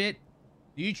watch it.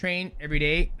 Do you train every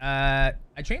day? I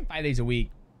train 5 days a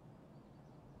week.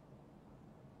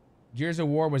 Gears of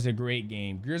War was a great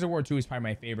game. Gears of War 2 is probably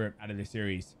my favorite out of the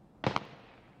series. Man,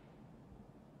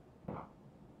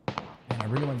 I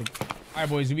really want to... All right,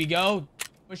 boys, do we go?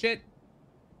 Push it.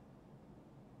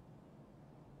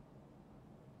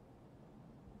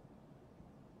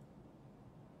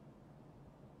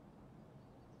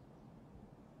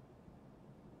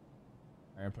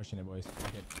 All right, pushing it, boys.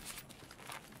 Okay.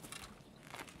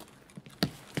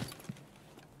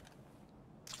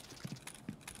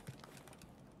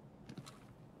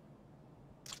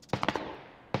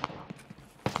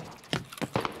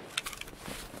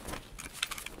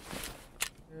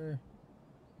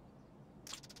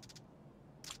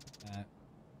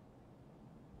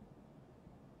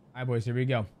 All right, boys, here we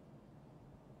go.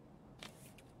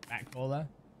 Rat Cola.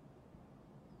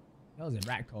 What is it?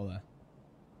 Rat Cola.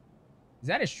 Is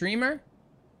that a streamer?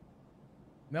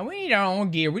 Man, we need our own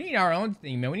gear. We need our own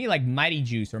thing, man. We need like Mighty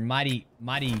Juice or Mighty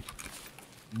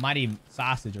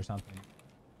Sausage or something.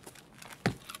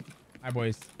 All right,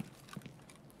 boys.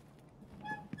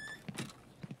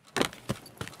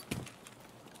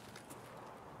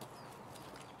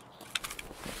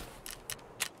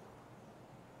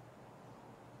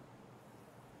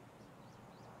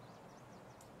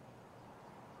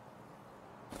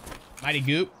 Mighty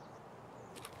Goop.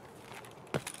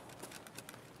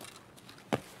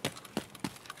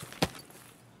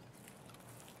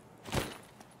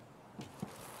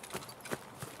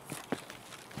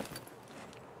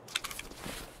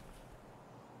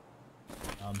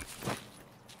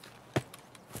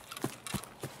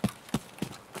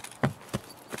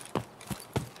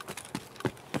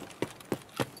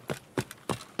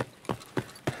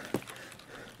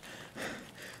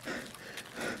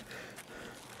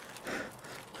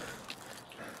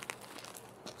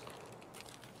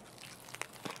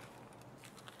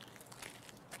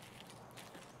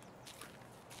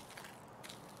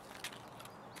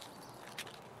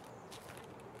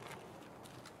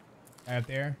 Right up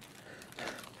there.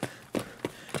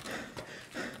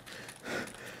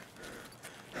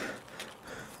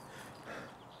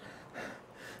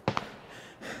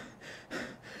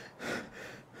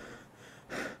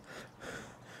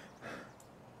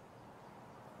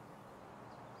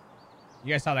 You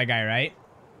guys saw that guy, right?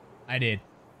 I did.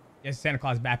 Yes, Santa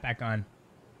Claus backpack on.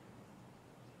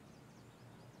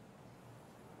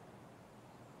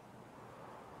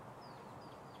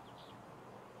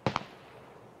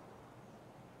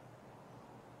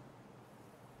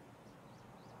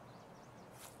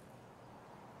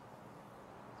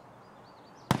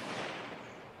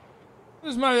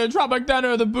 This money to drop back down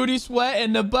there, the booty sweat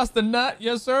and the bust the nut.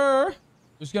 Yes, sir.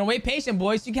 Just gonna wait patient,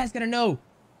 boys. You guys gotta know.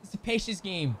 It's a patience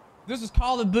game. This is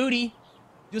Call of Booty.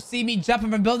 You'll see me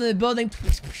jumping from building to building.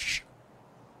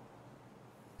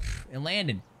 And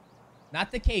landing.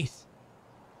 Not the case.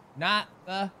 Not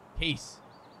the case.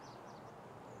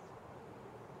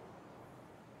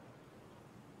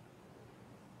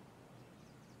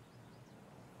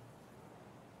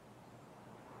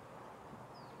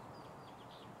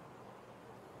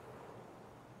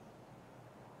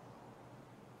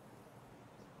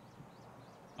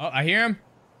 Oh, I hear him.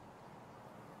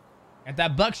 Got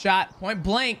that buckshot. Point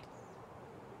blank.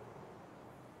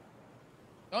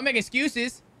 Don't make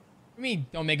excuses. What do you mean,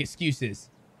 don't make excuses?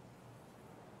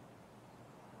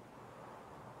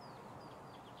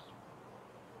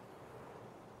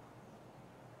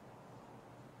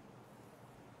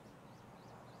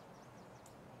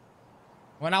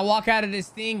 When I walk out of this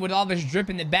thing with all this drip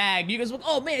in the bag, you guys like,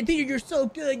 oh man, dude, you're so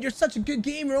good. You're such a good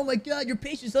gamer. Oh my God, your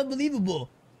patience is unbelievable.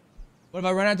 What if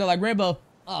I run out there like Rambo?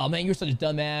 Oh man, you're such a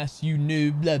dumbass. You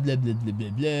noob. Blah, blah, blah, blah, blah,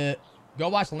 blah. Go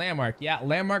watch Landmark. Yeah,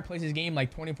 Landmark plays his game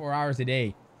like 24 hours a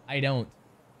day. I don't.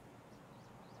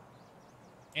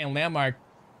 And Landmark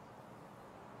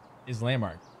is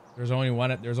Landmark. There's only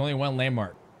one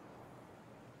Landmark.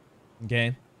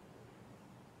 Okay?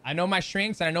 I know my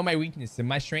strengths and I know my weaknesses. And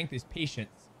my strength is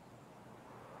patience.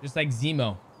 Just like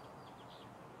Zemo.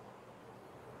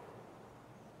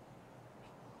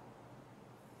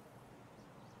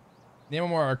 Name a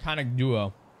more iconic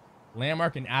duo.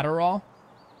 Landmark and Adderall.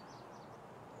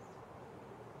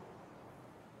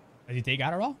 Does he take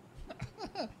Adderall?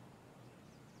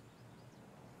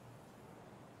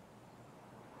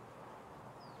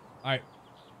 Alright.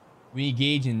 We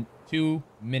engage in 2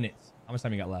 minutes. How much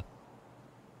time you got left?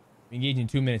 We engage in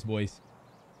 2 minutes, boys.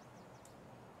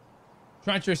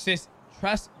 Trust your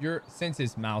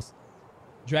senses, mouse.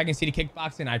 Dragon City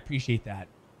Kickboxing, I appreciate that.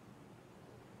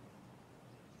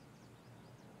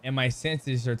 And my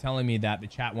senses are telling me that the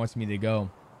chat wants me to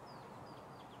go.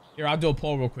 Here, I'll do a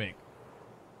poll real quick.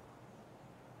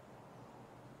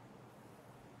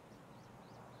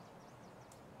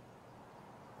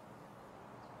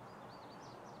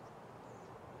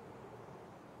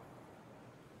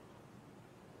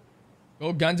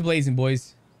 Go guns blazing,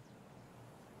 boys.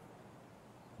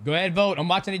 Go ahead, vote. I'm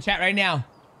watching the chat right now.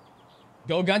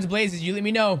 Go guns blazing. You let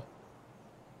me know.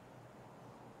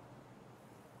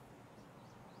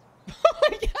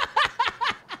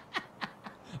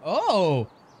 Oh.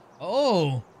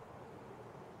 Oh.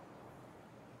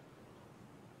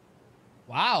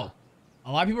 Wow.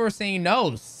 A lot of people are saying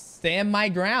no. Stand my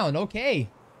ground. Okay.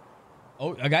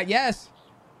 Oh, I got yes.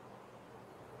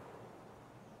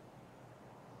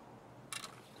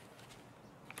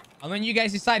 I'll let you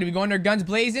guys decide. Do we go under guns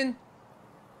blazing?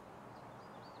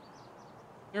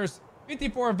 There's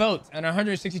 54 votes and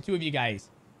 162 of you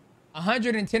guys.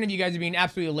 110 of you guys are being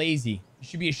absolutely lazy. You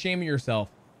should be ashamed of yourself.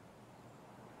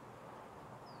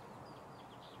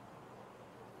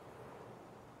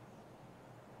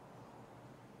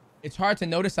 It's hard to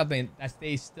notice something that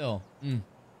stays still. All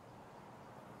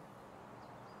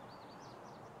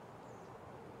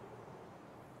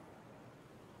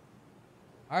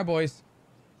right, boys.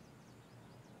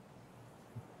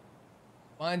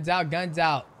 Guns out, guns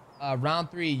out.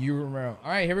 Round 3, you remember. All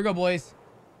right, here we go, boys.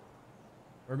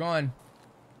 We're going.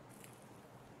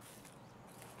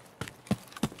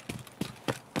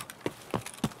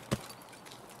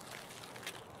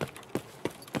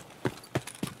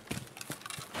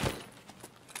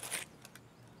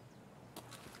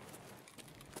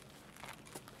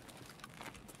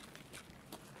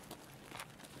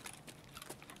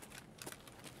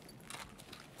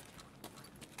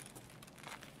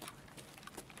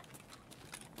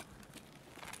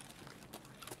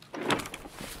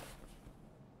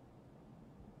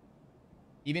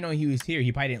 Even though he was here,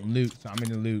 he probably didn't loot, so I'm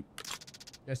gonna loot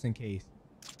just in case.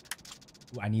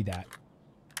 Ooh, I need that.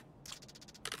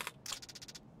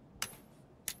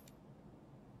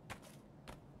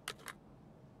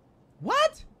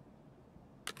 What?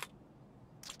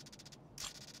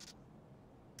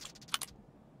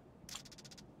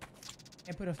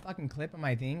 put a fucking clip on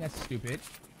my thing? That's stupid.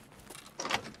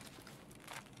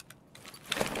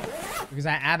 Because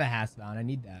I have a hasp on. I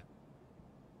need that.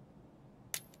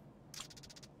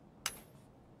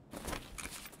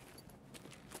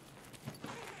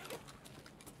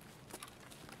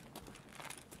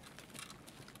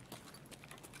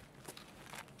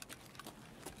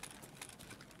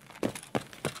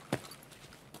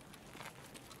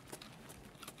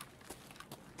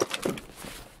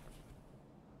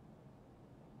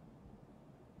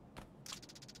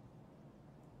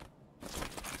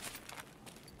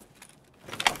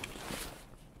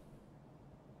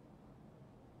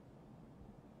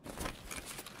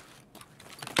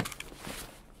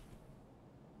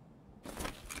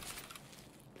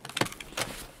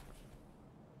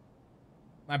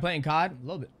 Am I playing COD? A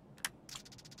little bit.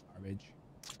 Garbage.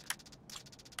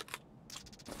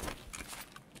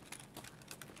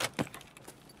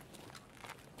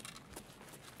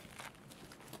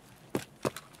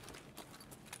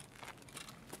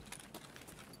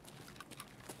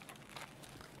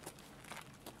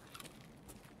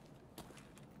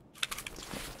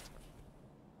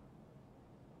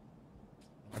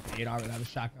 I paid out without a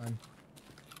shotgun.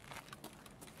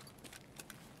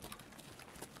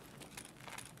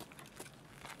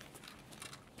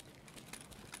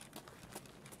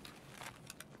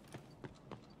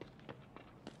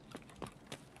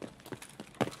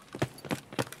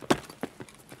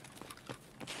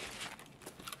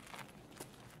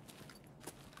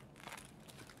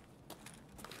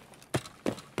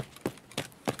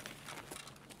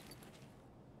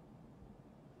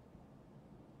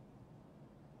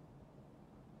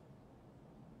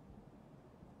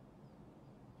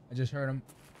 I just heard him.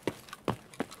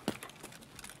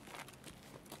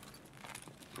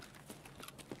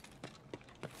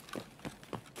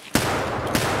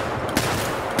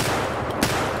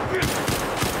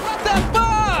 What the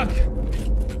fuck?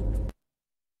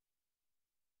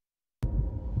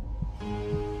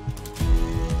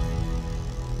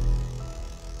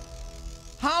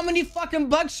 How many fucking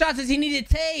bug shots does he need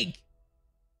to take?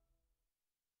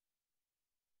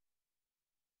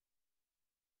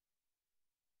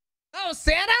 Oh,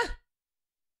 Santa?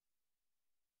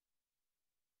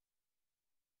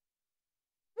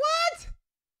 What?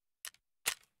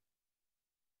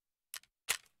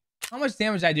 How much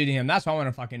damage did I do to him? That's what I want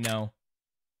to fucking know.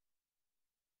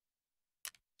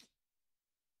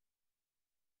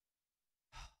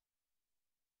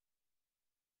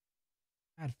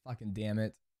 God fucking damn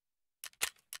it.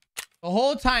 The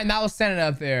whole time that was Santa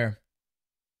up there.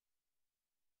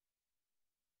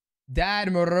 Dad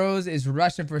Moroz is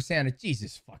rushing for Santa.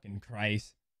 Jesus fucking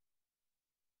Christ.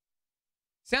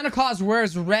 Santa Claus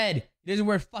wears red. He doesn't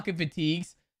wear fucking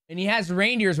fatigues. And he has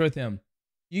reindeers with him.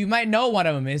 You might know one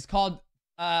of them. It's called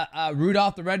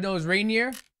Rudolph the Red-Nosed Reindeer.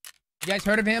 You guys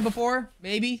heard of him before?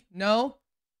 Maybe? No?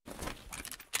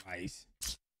 Christ.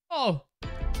 Oh.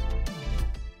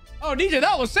 Oh, DJ,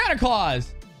 that was Santa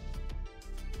Claus.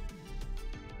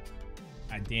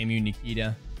 God damn you,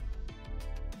 Nikita.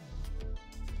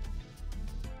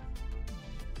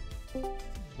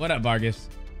 What up, Vargas?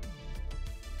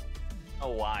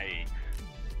 Oh, why?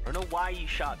 I don't know why you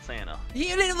shot Santa. He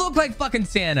didn't look like fucking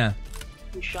Santa.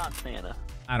 You shot Santa.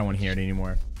 I don't want to hear it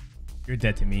anymore. You're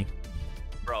dead to me.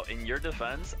 Bro, in your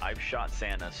defense, I've shot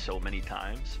Santa so many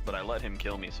times, but I let him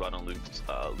kill me so I don't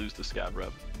lose the scab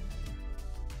rep.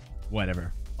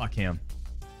 Whatever. Fuck him.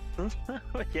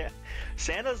 Yeah,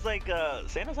 Santa's like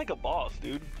a boss,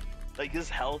 dude. Like his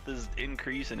health is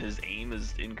increased and his aim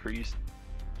is increased.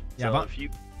 Yeah, so but if you,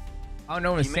 I don't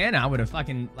know, with Santa, I would have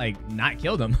fucking like not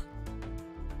killed him.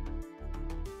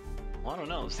 well, I don't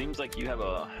know. Seems like you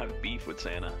have beef with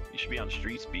Santa. You should be on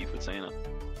streets beef with Santa.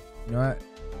 You know what?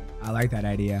 I like that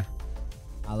idea.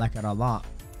 I like it a lot.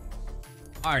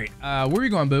 All right, where are you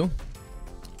going, Boo?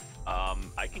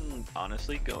 I can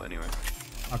honestly go anywhere.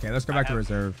 Okay, let's go back to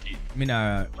reserve. I mean,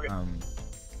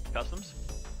 Customs?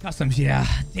 Customs, yeah.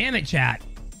 Damn it, chat.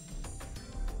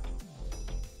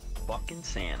 Fucking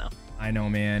Santa. I know,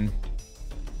 man.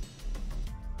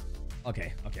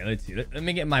 Okay, let's see. Let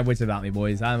me get my wits about me,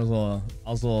 boys. I was a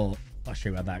little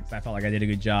frustrated about that because I felt like I did a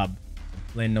good job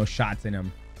landing those shots in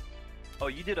him. Oh,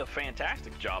 you did a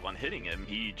fantastic job on hitting him.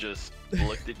 He just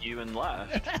looked at you and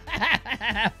laughed.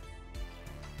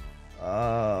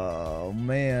 Oh,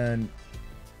 man.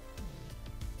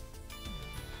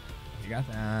 You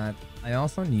got that. I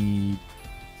also need...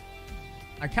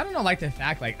 I kind of don't like the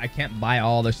fact like I can't buy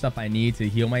all the stuff I need to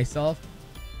heal myself.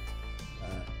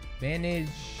 Bandage...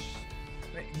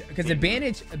 Because a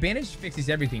bandage fixes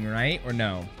everything, right? Or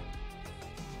no?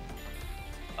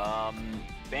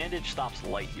 Bandage stops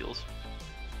light heals.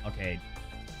 Okay.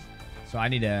 So I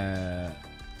need other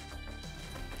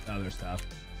stuff.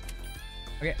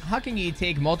 Okay, how can you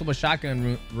take multiple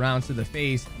shotgun rounds to the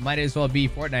face? Might as well be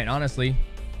Fortnite, honestly.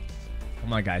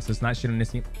 Come on, guys. Let's not shit on this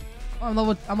team. Oh,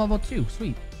 I'm level 2.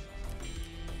 Sweet.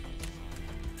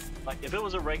 Like, if it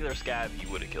was a regular scab, you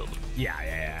would have killed him.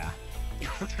 Yeah.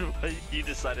 But you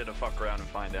decided to fuck around and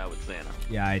find out with Santa.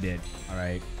 Yeah, I did. All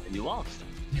right. And you lost.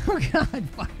 Oh, God.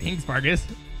 Fuck. Thanks, Marcus.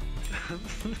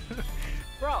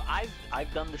 Bro,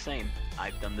 I've done the same.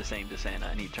 I've done the same to Santa,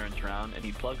 and he turns around and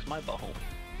he plugs my butthole.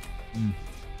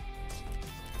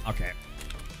 Okay.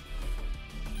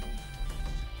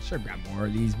 Sure, grab more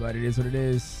of these, but it is what it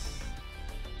is.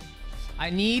 I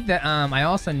need the I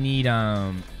also need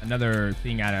another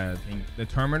thing out of the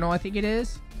terminal. I think it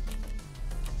is.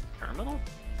 Terminal?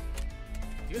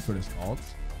 I think that's what it's called.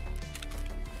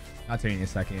 I'll tell you in a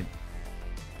second.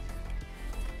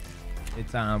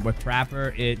 It's with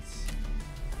Frapper. It's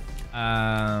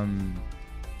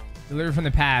delivered from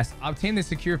the past. Obtain the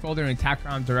secure folder in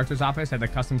TACCOM director's office at the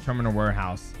custom terminal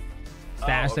warehouse.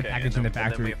 Stash the package in the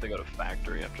factory. Then we have to go to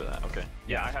factory after that. Okay.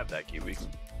 Yeah, I have that key. We can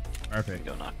perfect.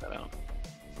 Go knock that out.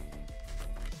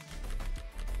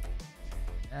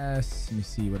 Yes. Let me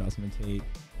see what else I'm gonna take.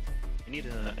 I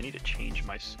need to change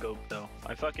my scope though.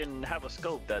 I fucking have a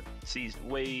scope that sees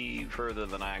way further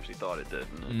than I actually thought it did,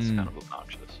 and it's kind of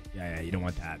obnoxious. Yeah, you don't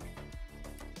want that.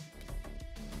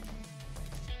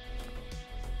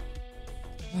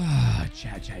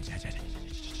 Chat.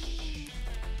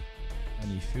 I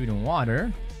need food and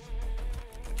water.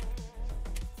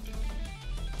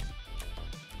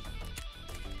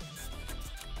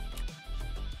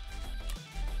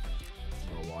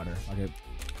 More water. Okay.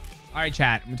 All right,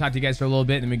 chat. I'm gonna talk to you guys for a little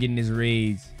bit, and then we get in his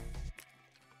raids.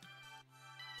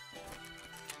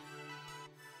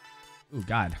 Oh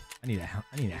God, I need a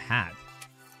hat.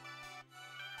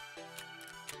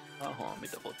 Oh, hold on, let me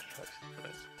double check.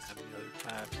 Have any other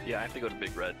tabs? Yeah, I have to go to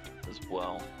Big Red as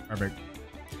well. Perfect.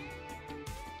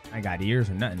 I got ears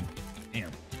or nothing. Damn.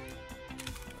 And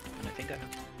I think I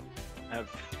have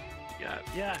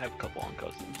I have a couple on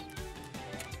customs.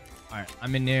 All right,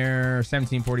 I'm in there.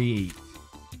 1748.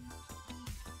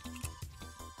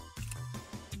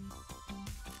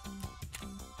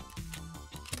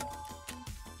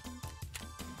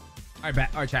 All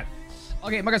right, chat.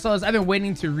 Okay, Marcus, I've been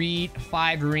waiting to read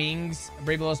 5 rings.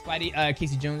 Brave Little Spidey,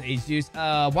 Casey Jones, H Juice.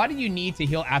 Why do you need to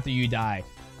heal after you die?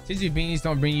 Since your beanies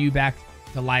don't bring you back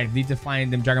to life, need to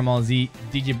find them Dragon Ball Z,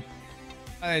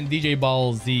 DJ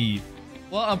Ball Z.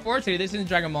 Well, unfortunately, this isn't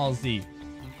Dragon Ball Z.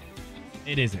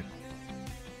 It isn't.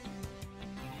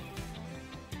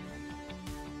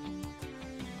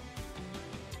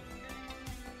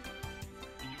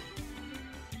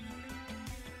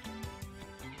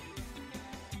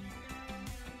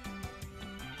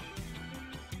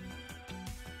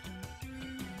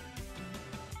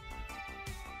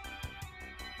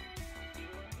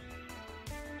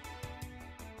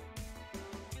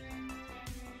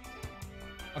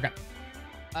 Okay.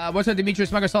 What's up, Demetrius?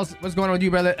 What's going on with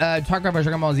you, brother? Tarkov or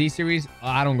Dragon Ball Z series?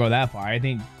 I don't go that far. I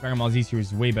think Dragon Ball Z series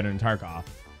is way better than Tarkov.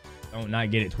 Don't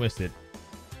not get it twisted.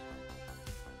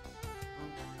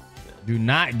 Do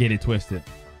not get it twisted.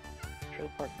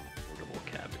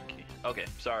 Okay,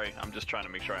 sorry. I'm just trying to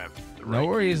make sure I have the right. No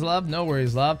worries, love. No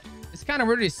worries, love. It's kind of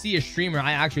weird to see a streamer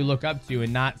I actually look up to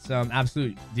and not some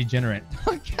absolute degenerate.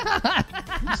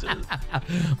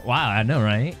 Wow, I know,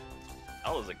 right?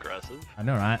 That was aggressive. I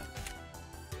know, right?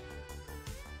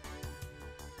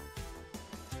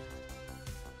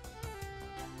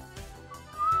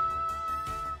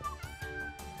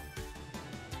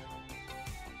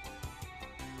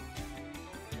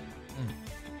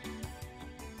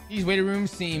 These waiting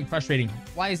rooms seem frustrating.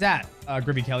 Why is that,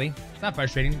 Grippy Kelly? It's not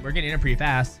frustrating. We're getting in pretty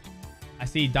fast. I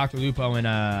see Dr. Lupo and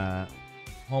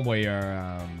Homeboy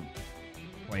are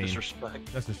playing.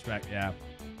 Disrespect, yeah.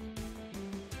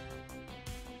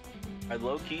 I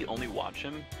low-key only watch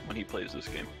him when he plays this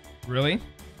game. Really?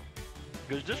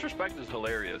 Because Disrespect is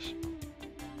hilarious.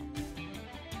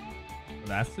 Well,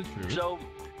 that's the truth. So,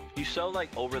 he's so,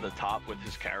 like, over the top with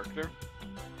his character.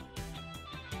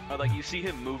 Or, like, you see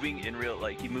him moving in real,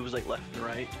 like, he moves, like, left and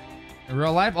right. In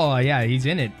real life? Oh, yeah, he's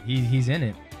in it. He's in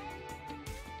it.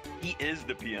 He is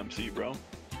the PMC, bro.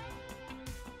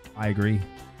 I agree.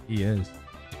 He is.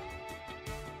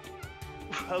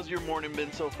 How's your morning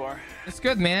been so far? It's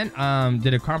good, man.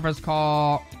 Did a conference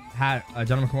call. Had a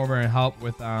gentleman come over and help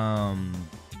with your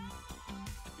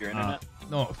internet?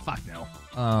 No, fuck no.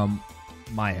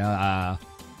 My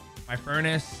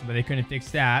furnace, but they couldn't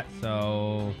fix that.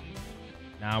 So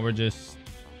now we're just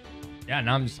now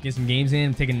I'm just getting some games in.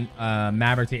 I'm taking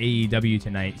Maverick to AEW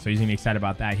tonight, so he's gonna be excited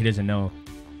about that. He doesn't know.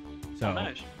 So, oh,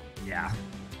 nice. Yeah.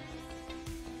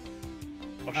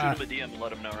 I'll shoot him a DM and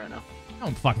let him know right now.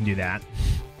 Don't fucking do that.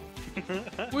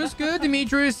 What's good,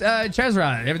 Demetrius?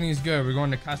 Chezra, everything's good. We're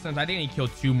going to customs. I think I need to kill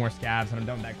 2 more scabs and I'm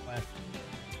done with that quest.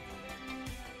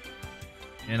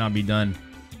 And I'll be done.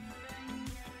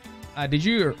 Did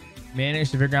you manage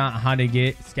to figure out how to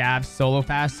get scabs solo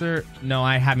faster? No,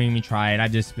 I haven't even tried.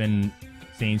 I've just been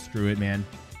saying screw it, man.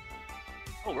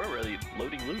 Oh, we're really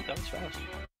loading loot. That was fast.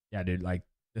 Yeah, dude. Like,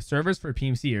 the servers for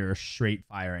PMC are straight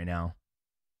fire right now.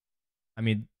 I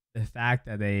mean, the fact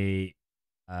that they,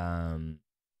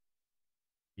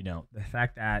 you know, the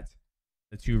fact that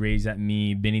the 2 raids that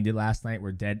Benny did last night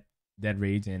were dead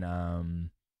raids in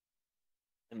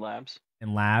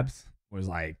labs was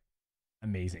like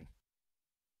amazing.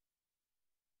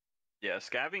 Yeah,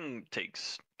 scabbing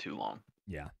takes too long.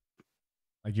 Yeah,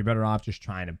 like you're better off just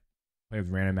trying to play with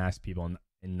random ass people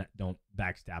and don't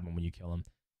backstab them when you kill them.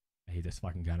 I hate this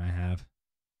fucking gun I have.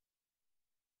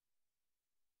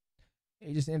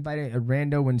 You just invited a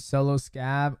rando when solo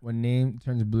scab when name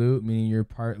turns blue, meaning you're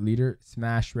part leader.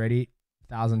 Smash ready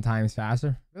 1,000 times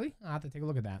faster. Really? I'll have to take a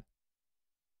look at that.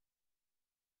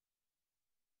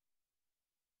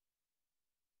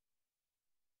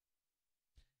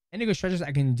 Any good stretches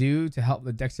I can do to help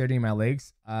the dexterity in my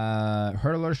legs?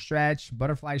 Hurdler stretch,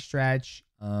 butterfly stretch.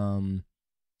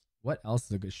 What else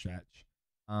is a good stretch?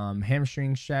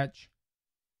 Hamstring stretch.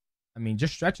 I mean,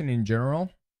 just stretching in general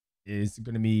is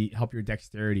going to be help your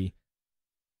dexterity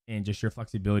and just your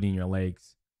flexibility in your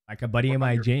legs. Like a buddy of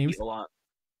mine, James. A lot.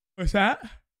 What's that?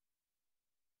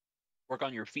 Work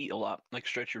on your feet a lot. Like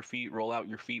stretch your feet, roll out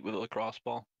your feet with a lacrosse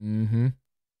ball. Mm-hmm.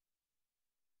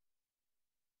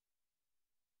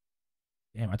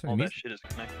 Damn, I turned All the that music. shit is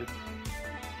connected.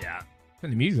 Yeah. Turn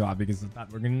the music off because I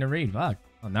thought we're getting the raid. Fuck.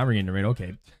 Oh, now we're getting the raid.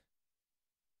 Okay.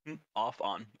 Off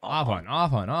on.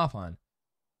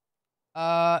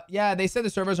 Yeah, they said the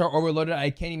servers are overloaded. I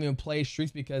can't even play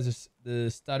streets because of the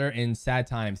stutter and sad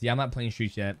times. Yeah, I'm not playing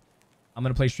streets yet. I'm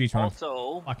gonna play streets when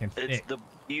Also, I'm fucking thick. do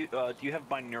you have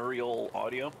binaural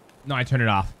audio? No, I turned it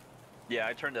off. Yeah,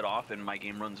 I turned it off and my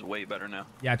game runs way better now.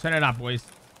 Yeah, turn it off, boys.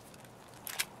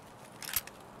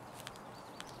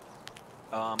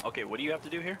 Okay, what do you have to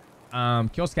do here?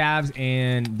 Kill scabs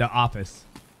and the office.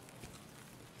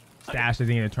 Stash, I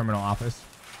think, in the terminal office.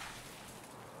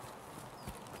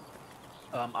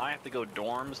 I have to go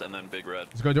dorms and then Big Red.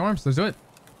 Let's go dorms. Let's do it.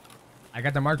 I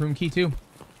got the marked room key too.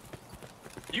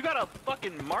 You got a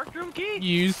fucking marked room key?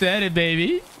 You said it,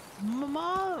 baby.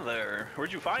 Mother.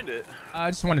 Where'd you find it?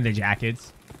 Just one of the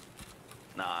jackets.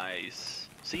 Nice.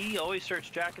 See, always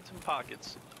search jackets and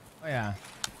pockets. Oh yeah.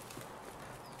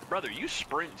 Brother, you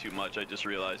sprint too much, I just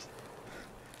realized.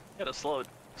 You gotta slow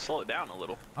it down a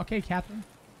little. Okay, Captain.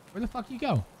 Where the fuck you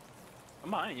go? I'm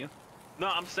behind you. No,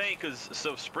 I'm saying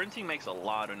so sprinting makes a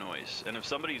lot of noise. And if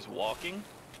somebody's walking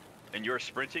and you're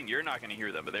sprinting, you're not gonna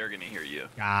hear them, but they're gonna hear you.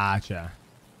 Gotcha.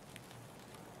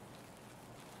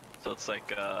 So it's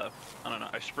like, I don't know,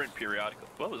 I sprint periodically.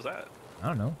 What was that? I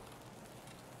don't know.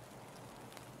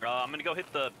 I'm gonna go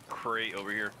hit the crate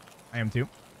over here. I am too.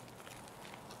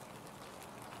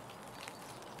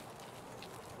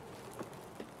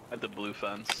 At the blue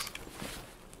fence.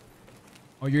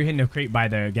 Oh, you're hitting the crate by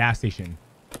the gas station.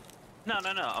 No,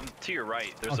 I'm to your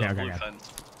right. There's a blue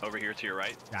fence over here to your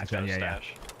right. Gotcha, yeah.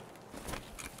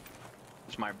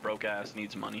 It's my broke ass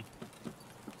needs money.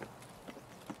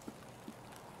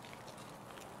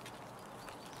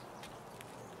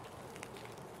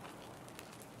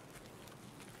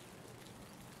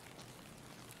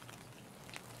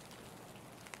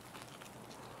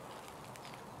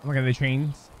 Look at the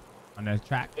trains on the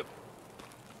track. Yep.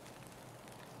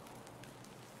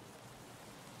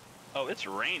 Oh, it's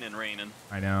raining.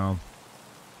 I know.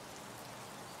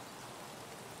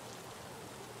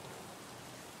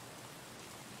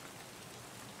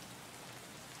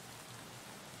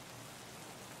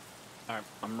 Alright,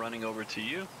 I'm running over to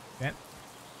you. Okay.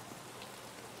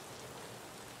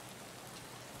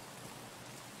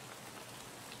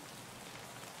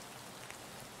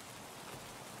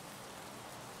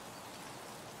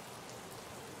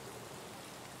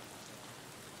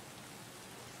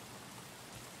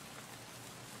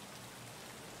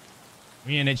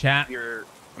 We in the chat.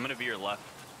 I'm gonna be your left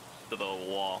to the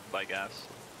wall by gas.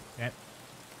 Okay.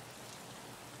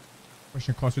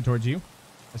 Pushing closer towards you.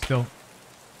 But still.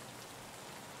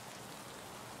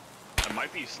 It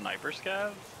might be sniper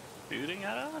scav shooting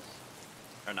at us.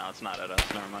 Or no, it's not at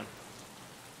us. Never mind.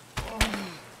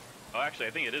 Oh, actually,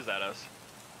 I think it is at us.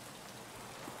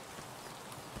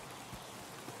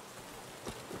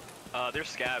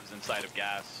 There's scavs inside of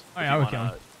gas. Oh yeah, I would kill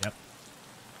him. Yep.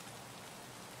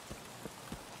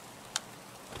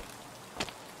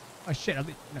 Oh shit! No,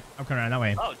 I'm coming around that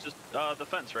way. Oh, just the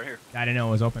fence right here. I didn't know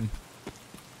it was open.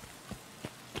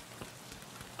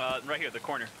 Right here, the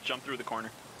corner. Jump through the corner.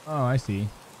 Oh, I see.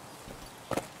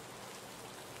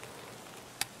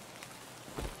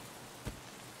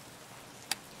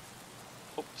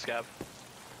 Oh, scab.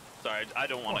 Sorry, I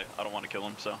don't want to. I don't want to kill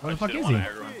him. So Where I the fuck just is didn't he?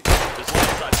 want to aggro him. There's one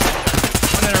inside.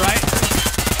 One to the right.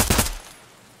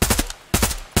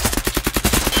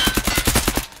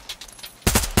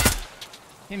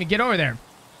 Can't even get over there.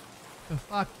 The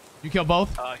fuck? You kill both?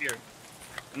 Here.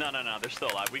 No, they're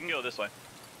still alive. We can go this way.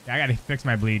 Yeah, I gotta fix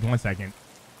my bleed. 1 second.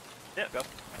 Yeah, go.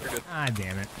 You're good. Ah,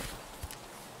 damn it.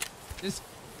 This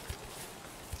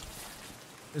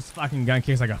fucking gun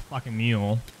kicks like a fucking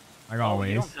mule. Like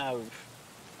always. You don't have...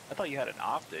 I thought you had an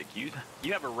optic. You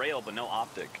have a rail, but no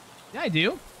optic. Yeah, I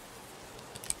do.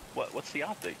 What's the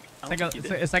optic?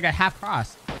 It's like a half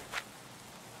cross.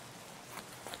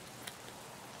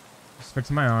 Just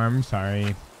fixing my arm.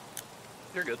 Sorry.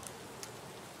 You're good.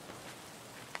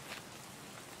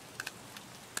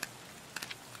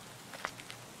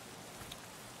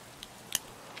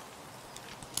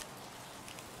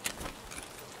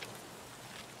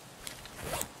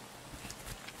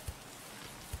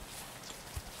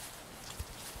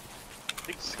 I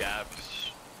think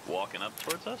Scab's walking up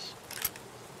towards us.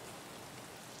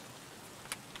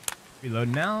 Reload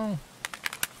now.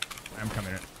 I'm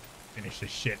coming to finish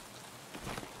this shit.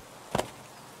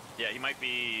 Yeah, he might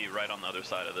be right on the other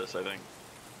side of this, I think.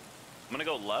 I'm gonna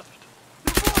go left.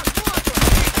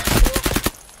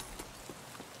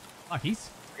 Fuck, he's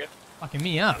Okay. fucking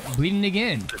me up. I'm bleeding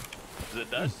again. Is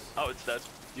it dead? Oh, it's dead.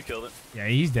 You killed it. Yeah,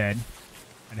 he's dead.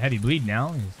 Had a heavy bleed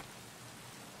now.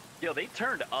 Yo, they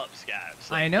turned up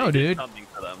Scabs. I know, they did dude. Something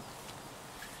for them.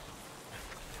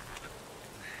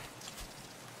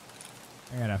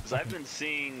 I gotta. Because I've been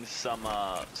seeing some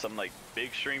like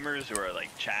big streamers who are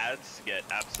like Chads get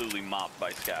absolutely mopped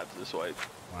by Scabs this wipe.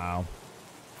 Wow.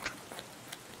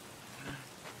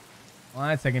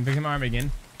 1 second. Fixing my arm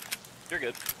again. You're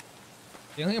good.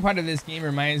 The only part of this game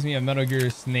reminds me of Metal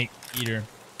Gear Snake Eater.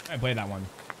 I played that one.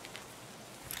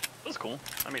 It was cool.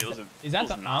 I mean, it was a. Is that it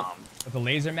was the nom. with the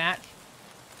laser match?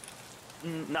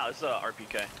 No, it's a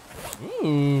RPK.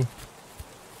 Ooh.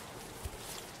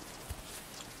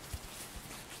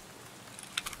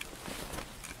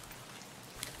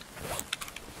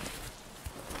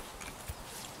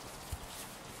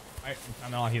 Alright,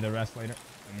 I'll heal the rest later.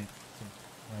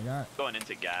 What I got? Going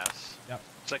into gas. Yep.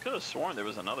 So I could have sworn there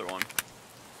was another one.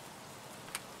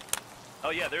 Oh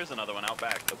yeah, there's another one out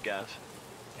back of gas.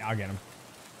 Yeah, I'll get him.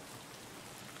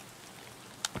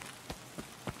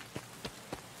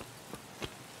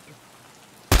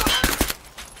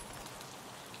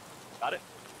 Got it?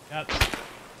 Yep.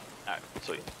 Alright,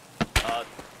 sweet.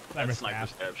 Sniper Sniper stab.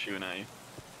 stab shooting at you.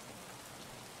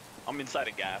 I'm inside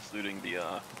of gas looting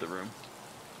the room.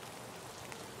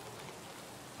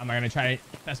 Am I gonna try to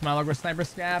test my luck with sniper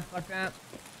scab? Fuck that.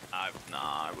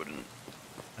 Nah, I wouldn't.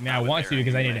 I mean, I want to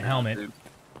because I need a helmet. Dude.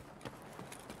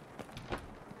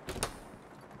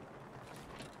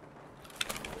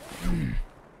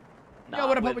 Yo,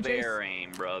 what up, Not Papa with Chase? their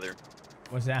aim, brother.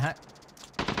 What's that?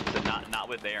 So not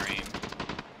with their aim.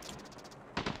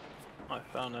 Oh, I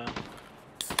found a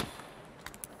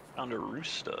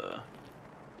rooster.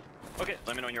 Okay,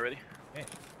 let me know when you're ready. Okay.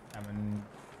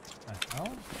 Oh.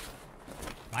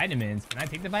 Vitamins. Can I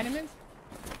take the vitamins?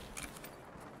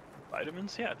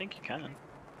 Vitamins? Yeah, I think you can.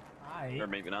 Or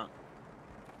maybe not.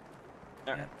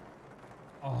 Alright.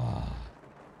 Oh.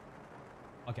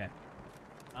 Okay.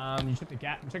 You check the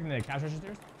I'm checking the cash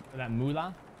registers for that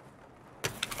moolah.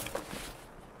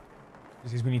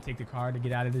 This is when you take the car to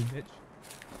get out of this bitch.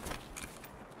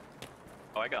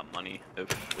 Oh, I got money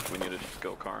if we need to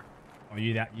go car. Oh,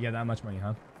 you got that much money,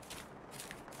 huh?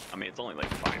 I mean, it's only like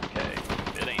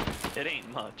 5K. It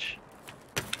ain't much.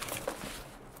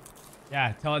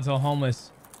 Yeah, tell it to a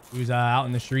homeless who's out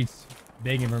in the streets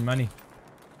begging for money.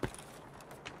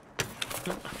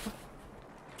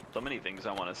 So many things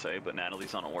I want to say, but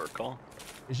Natalie's on a work call.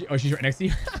 Is she? Oh, she's right next to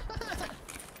you.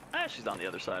 She's on the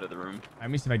other side of the room. Let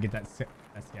me see if I get that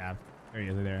scab. There he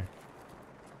is, right there.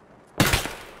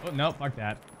 Oh no, fuck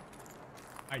that. All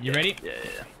right, you ready?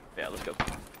 Yeah, let's go.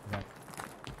 Okay.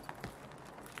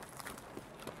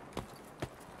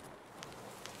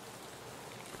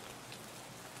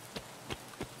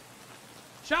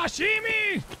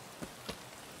 Sashimi!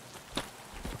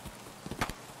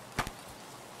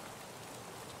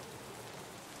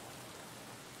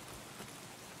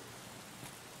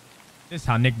 This is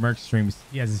how Nick Merck streams.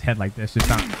 He has his head like this. Just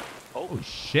not. Oh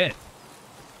shit!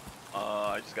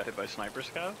 I just got hit by sniper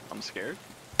scav. I'm scared.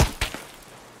 I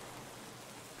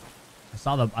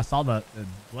I saw the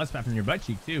blood spot from your butt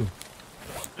cheek too.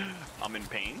 I'm in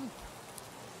pain.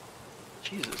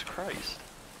 Jesus Christ.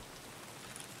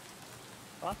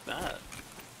 Fuck that.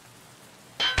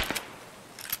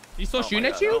 You still shooting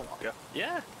at you? Oh,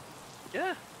 yeah.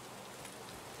 Yeah.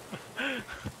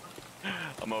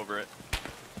 I'm over it.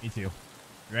 Me too. You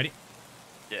ready?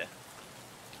 Yeah.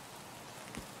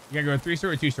 You gotta go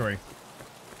 3-story or 2-story?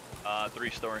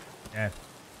 3-story. Yeah.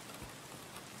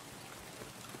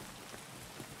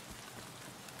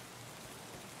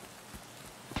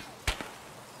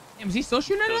 Damn, is he still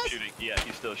shooting at us? Shooting. Yeah,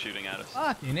 he's still shooting at us.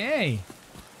 Fucking A.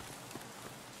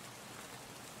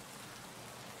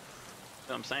 That's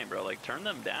what I'm saying, bro. Like, turn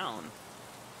them down.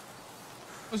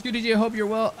 What's good, DJ? Hope you're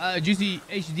well. Juicy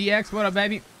HDX, what up,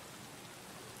 baby?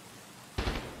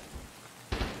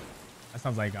 That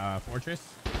sounds like Fortress.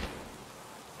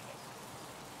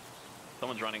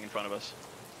 Someone's running in front of us.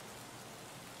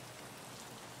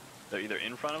 They're either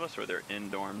in front of us or they're in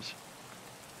dorms.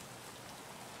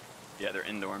 Yeah, they're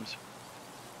in dorms.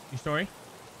 2-story?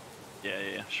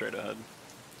 Yeah, straight ahead.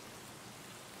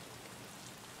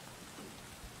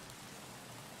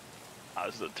 Ah,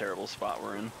 this is a terrible spot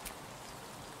we're in.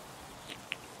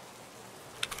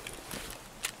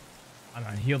 I'm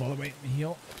not healed all the way. Let me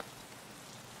heal.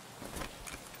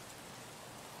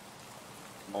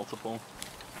 Multiple.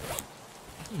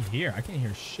 I can't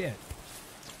hear shit.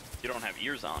 You don't have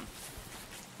ears on.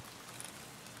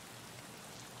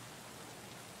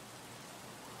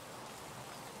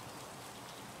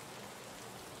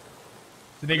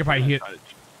 So they could probably hear.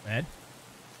 Ed?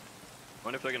 I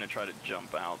wonder if they're gonna try to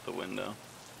jump out the window.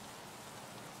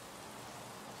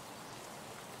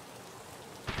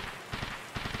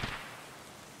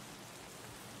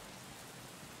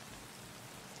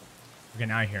 Okay,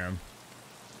 now I hear him.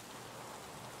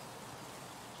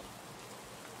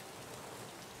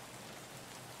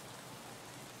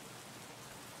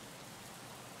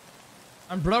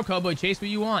 I'm broke, Cowboy Chase. What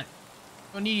you want?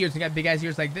 Don't need ears. I got big ass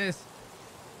ears like this.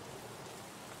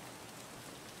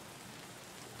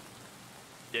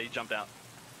 Yeah, he jumped out.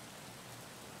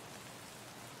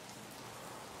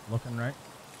 Looking right.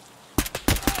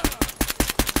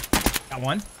 Got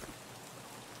one.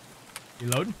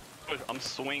 Reload. I'm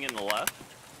swinging left.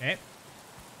 Okay.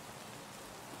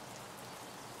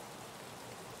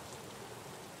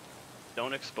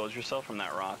 Don't expose yourself from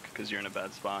that rock because you're in a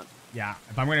bad spot. Yeah,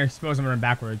 if I'm gonna expose, I'm gonna run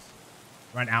backwards.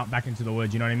 Run out back into the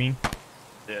woods, you know what I mean?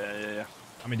 Yeah.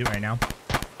 I'm gonna do it right now.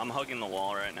 I'm hugging the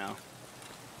wall right now.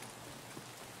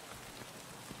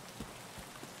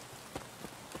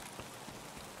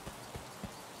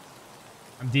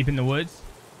 I'm deep in the woods.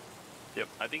 Yep,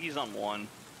 I think he's on one.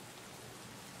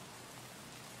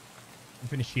 I'm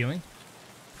finished healing.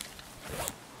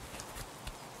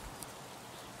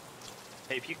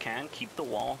 Hey, if you can, keep the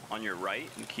wall on your right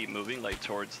and keep moving, like,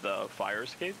 towards the fire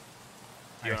escape.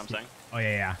 You know what I'm saying? Oh,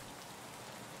 yeah.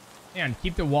 And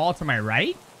keep the wall to my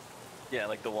right? Yeah,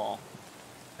 like the wall.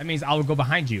 That means I'll go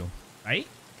behind you, right?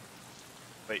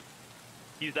 Wait.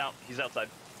 He's out. He's outside.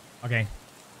 Okay.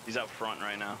 He's out front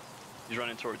right now. He's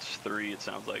running towards 3, it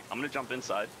sounds like. I'm gonna jump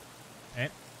inside. Okay.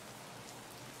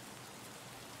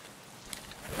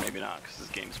 Maybe not, because this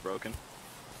game's broken.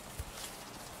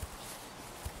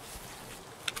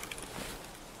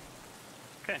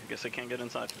 Okay, I guess I can't get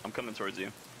inside. I'm coming towards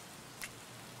you.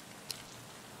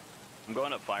 I'm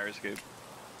going up fire escape.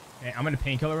 Okay, I'm gonna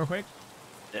painkiller real quick.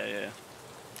 Yeah.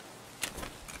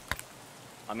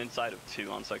 I'm inside of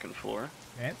 2 on 2nd floor.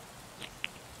 Okay.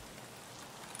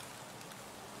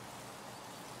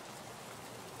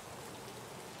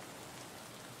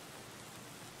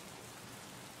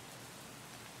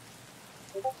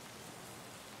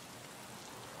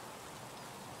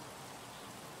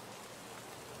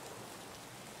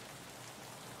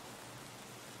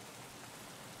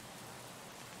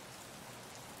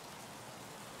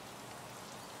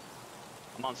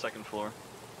 I'm on 2nd floor.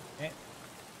 Okay.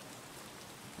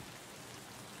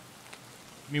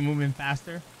 Me moving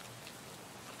faster.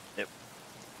 Yep.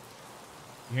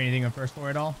 You hear anything on 1st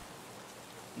floor at all?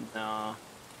 Nah. Okay,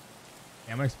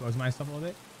 I'm gonna expose myself a little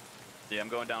bit. Yeah, I'm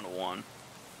going down to 1.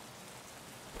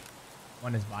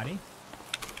 One is body.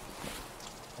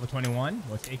 Level 21.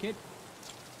 We'll take it.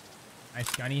 Nice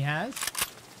gun he has.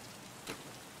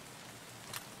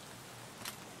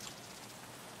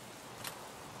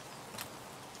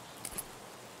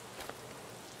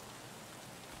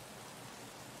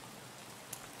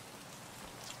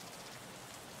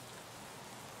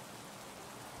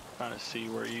 Trying to see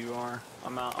where you are.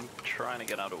 I'm out. I'm trying to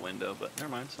get out a window, but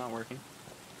never mind. It's not working.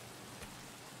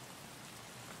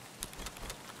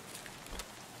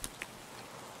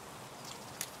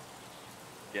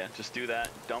 Yeah, just do that.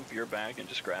 Dump your bag and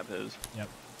just grab his. Yep.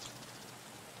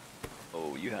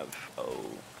 Oh, you have. Oh.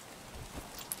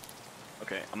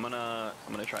 Okay, I'm gonna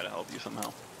try to help you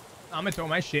somehow. I'm gonna throw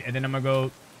my shit and then I'm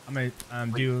gonna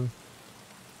do.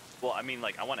 Well, I mean,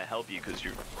 like, I want to help you because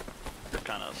you're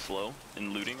kind of slow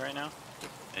in looting right now,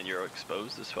 and you're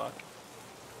exposed as fuck.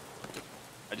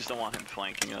 I just don't want him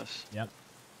flanking us. Yep.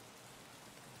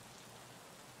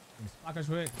 Fuck us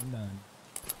quick. I'm done.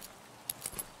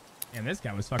 Damn, this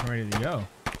guy was fucking ready to go.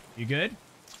 You good?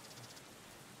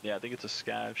 Yeah, I think it's a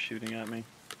scav shooting at me.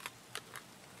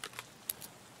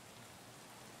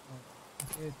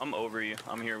 I'm over you.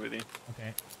 I'm here with you.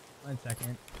 Okay. 1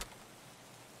 second.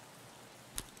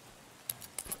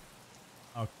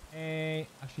 Okay.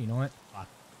 Actually, you know what? Fuck.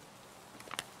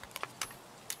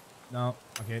 No.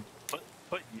 Okay.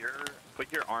 Put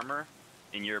your armor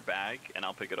in your bag, and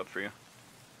I'll pick it up for you.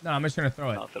 No, I'm just gonna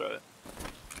throw it. I'll throw it.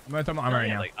 I'm gonna throw my armor right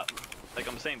now. Like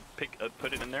I'm saying,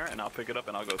 put it in there, and I'll pick it up,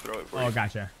 and I'll go throw it for you. Oh,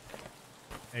 gotcha.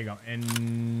 There you go.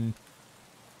 And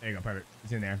there you go. Perfect.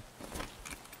 It's in there.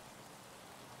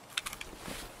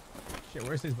 Shit,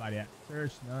 where's his body at?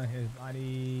 Search. No, his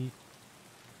body.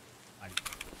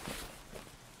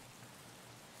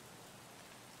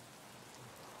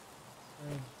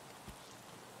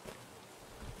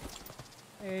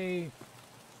 Hey.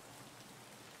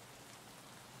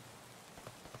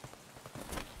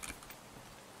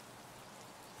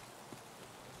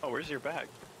 Oh, where's your bag?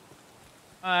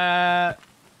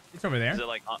 It's over there. Is it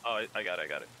like? Oh, I got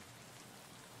it.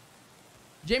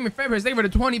 Jamie Favors, thank you for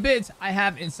the 20 bits. I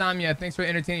have insomnia. Thanks for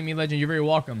entertaining me, legend. You're very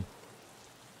welcome.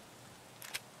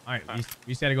 All right,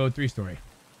 we said to go 3-story.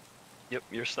 Yep,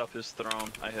 your stuff is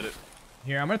thrown. I hit it.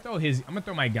 Here, I'm gonna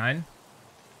throw my gun.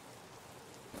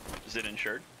 Is it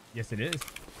insured? Yes, it is.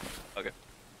 Okay.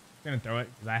 I'm gonna throw it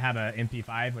because I have a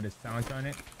MP5 with a silencer on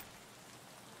it.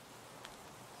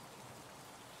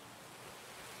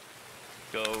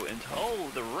 Go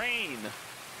into the rain.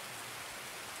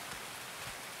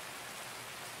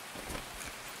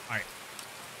 All right.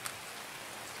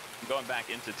 I'm going back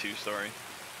into 2-story.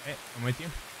 Okay, I'm with you.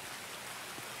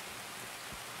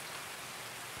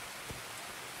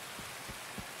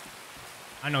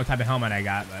 I don't know what type of helmet I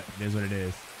got, but it is what it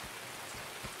is.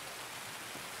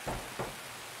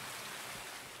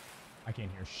 I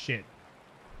can't hear shit.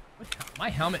 My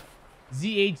helmet.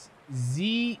 ZZH.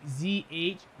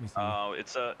 Oh,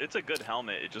 it's a good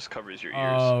helmet. It just covers your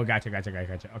ears. Oh, gotcha.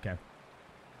 Okay.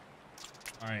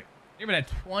 All right. Give it a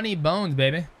 20 bones,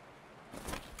 baby. All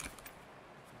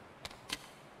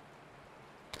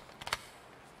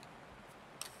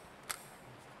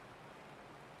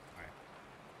right.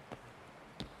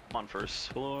 I'm on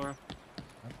first floor.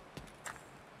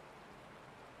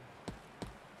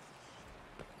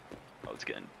 Oh, it's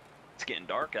getting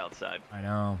dark outside. I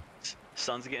know.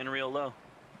 Sun's getting real low.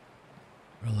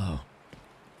 Real low.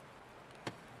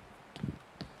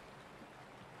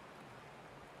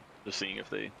 Just seeing if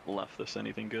they left us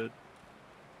anything good.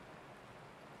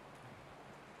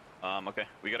 Okay,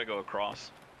 we gotta go across.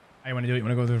 How you want to do it? You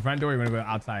want to go to the front door or you want to go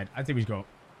outside? I'd say we should go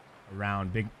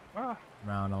around,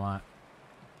 around a lot.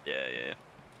 Yeah.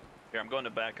 Here, I'm going to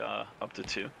back up to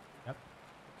 2. Yep.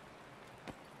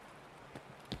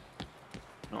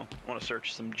 No, I want to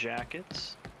search some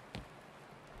jackets.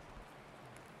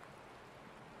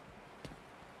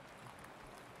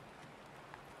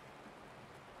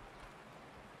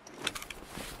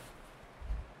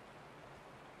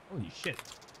 Holy shit.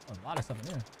 Oh, a lot of stuff in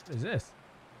there. What is this?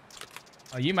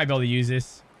 Oh, you might be able to use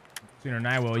this sooner than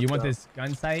I will. You want this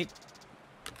gun sight?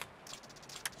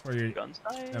 For your gun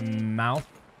sight? the mouth?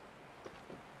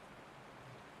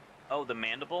 Oh, the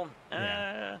mandible?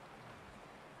 Yeah.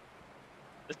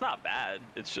 It's not bad.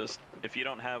 It's just, if you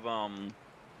don't have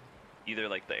either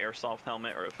like the airsoft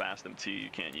helmet or a fast MT, you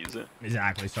can't use it.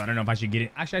 Exactly. So I don't know if I should get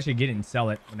it. Actually, I should get it and sell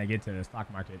it when I get to the stock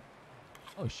market.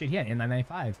 Oh shit, he had N995.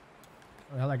 Where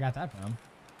the hell I got that from?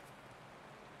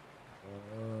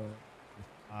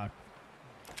 Fuck.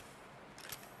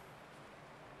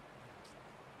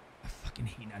 I fucking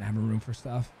hate not having room for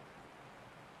stuff.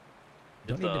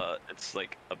 It's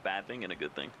like a bad thing and a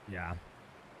good thing. Yeah.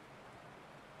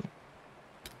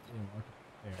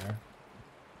 There.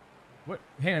 What?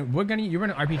 Hey, what gun? You're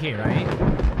running RPK, right?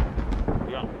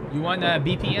 Yeah. You want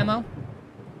BP ammo?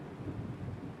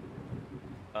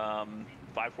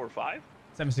 545?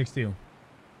 7.62.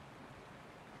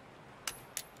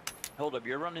 Hold up,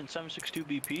 you're running 7.62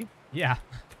 BP? Yeah.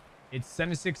 It's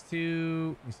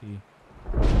 7.62. Let me see.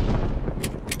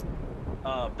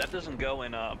 That doesn't go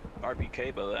in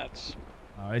RPK, but that's.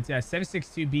 It's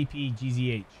 7.62 BP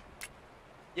GZH.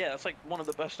 Yeah, that's like one of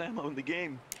the best ammo in the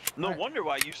game. No wonder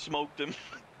why you smoked him.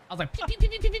 I was like, pew, pew, pew,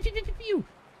 pew, pew, pew, pew, pew, pew.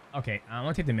 Okay, I'm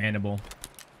gonna take the mandible.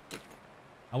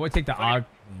 I would take the AUG,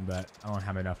 but I don't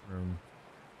have enough room.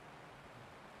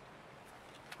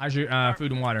 How's your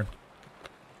food and water?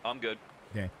 I'm good.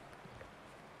 Okay.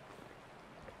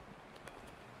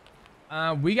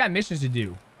 We got missions to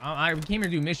do. I came here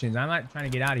to do missions. I'm not trying to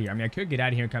get out of here. I mean, I could get out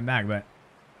of here and come back, but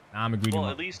I'm a greedy one.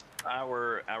 Well, at least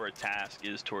our task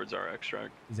is towards our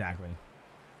extract. Exactly.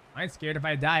 I ain't scared if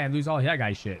I die and lose all that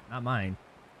guy's shit. Not mine.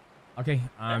 Okay.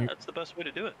 Yeah, that's the best way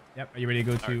to do it. Yep. Are you ready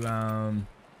to go to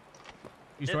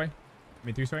two-story? Yep. I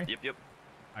mean, three-story? Yep.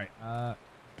 All right.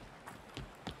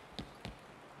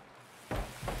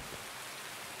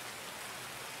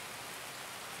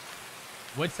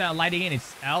 What's light again?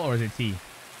 It's L or is it T?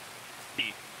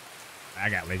 T. I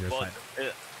got laser sight.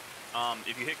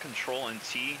 If you hit Control and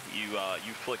T,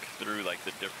 you flick through like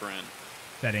the different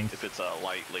settings. If it's a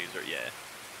light laser, yeah.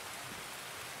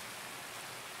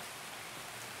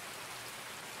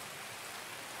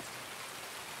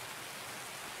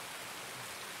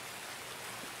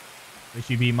 This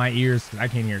should be my ears because I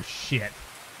can't hear shit.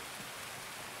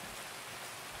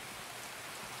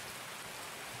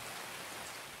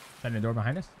 Shutting the door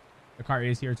behind us. The car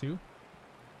is here too.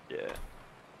 Yeah.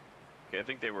 Okay, I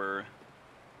think they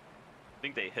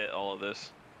hit all of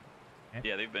this. Okay.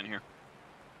 Yeah, they've been here.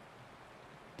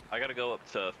 I gotta go up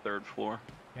to 3rd floor.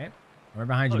 Okay. We're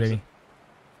behind you, baby.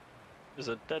 There's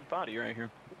a dead body right here.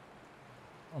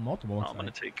 Oh, multiple. I'm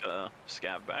gonna take a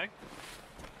scav bag.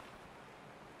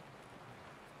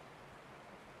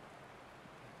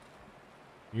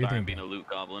 You're Sorry, being a loot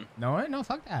goblin. No,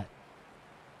 fuck that.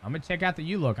 I'm gonna check out the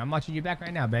U-look. I'm watching you back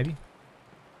right now, baby.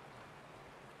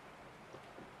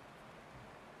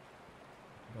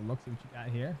 Take a look, see what you got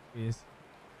here. Is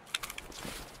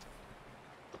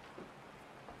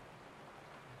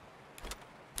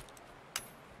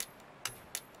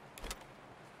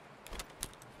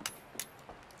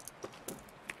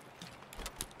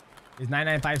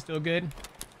 995 still good?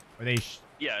 Or they?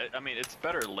 Yeah, I mean it's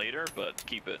better later, but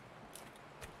keep it.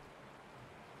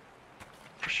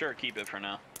 For sure, keep it for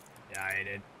now. Yeah, I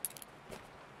did.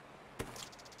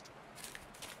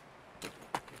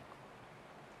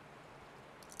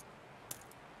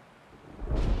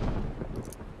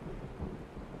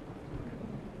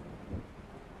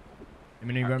 I'm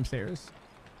gonna go upstairs.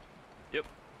 Yep.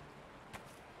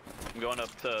 I'm going up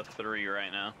to 3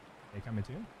 right now. They coming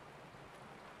too?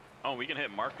 Oh, we can hit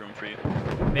mark room for you.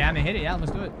 They haven't hit it. Yeah,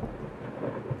 let's do it.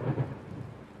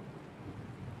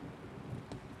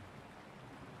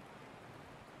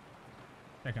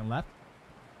 Second left.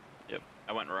 Yep,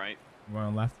 I went right. I'm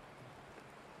going left.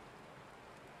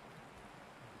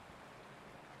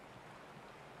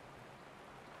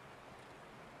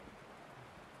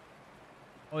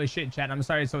 Holy shit, chat! I'm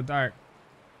sorry it's so dark.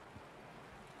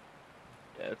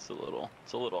 Yeah, it's a little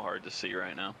hard to see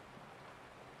right now.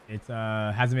 It's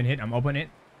hasn't been hit. I'm opening it.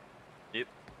 Yep.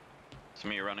 It's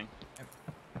me running. Yep.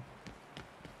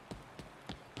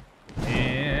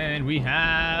 And we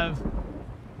have.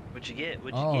 What'd you get?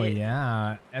 Oh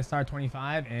yeah,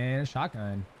 SR-25 and a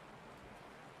shotgun.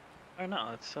 Oh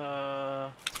no, it's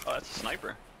oh, that's a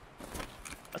sniper.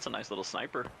 That's a nice little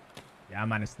sniper. Yeah, I'm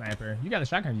not a sniper. You got a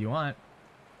shotgun if you want.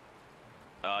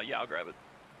 Yeah, I'll grab it.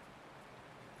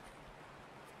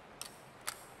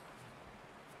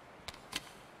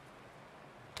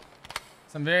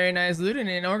 Some very nice looting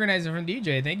and organizing from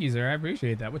DJ. Thank you, sir. I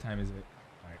appreciate that. What time is it?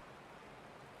 All right.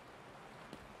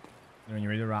 When you're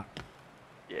ready to rock.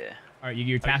 Yeah. All right, you get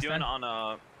your task done? On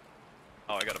oh,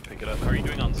 I gotta pick it up. Are you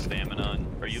doing on stamina?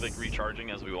 Are you like recharging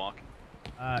as we walk?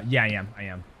 Yeah, I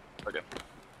am. Okay.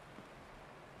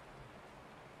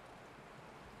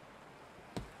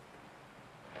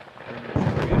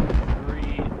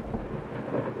 Three.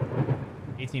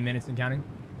 18 minutes and counting.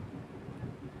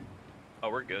 Oh,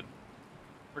 we're good.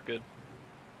 We're good.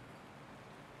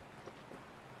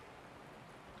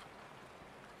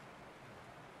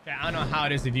 Okay, I don't know how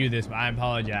it is to view this, but I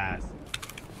apologize.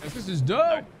 This is dope.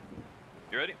 Right.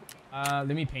 You ready? Let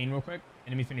me paint real quick,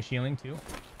 and let me finish healing too.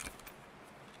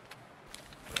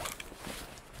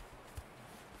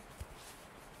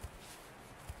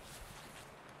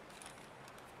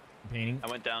 Painting.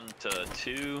 I went down to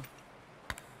 2.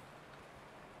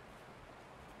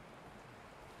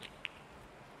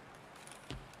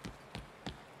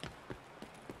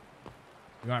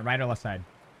 You want right or left side?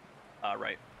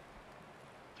 Right.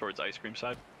 Towards ice cream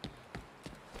side.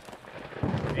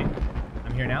 Okay.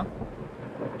 I'm here now.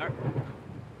 Alright.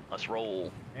 Let's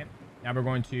roll. Okay. Now we're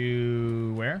going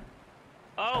to where?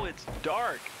 Oh, it's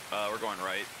dark. We're going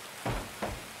right.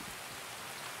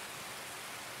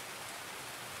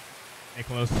 Stay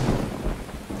close.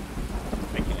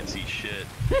 I can't see shit.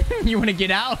 You want to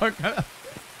get out? Or...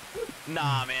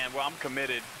 Nah, man. Well, I'm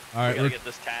committed. All right, we gotta get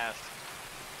this task.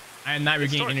 I am not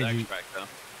regaining energy. Extract, though.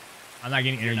 I'm not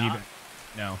getting You're energy, not?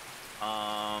 but no.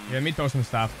 Yeah, let me throw some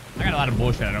stuff. I got a lot of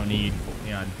bullshit I don't need.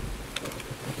 Hang on.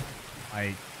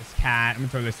 Like this cat. I'm gonna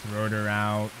throw this rotor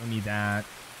out. Don't need that.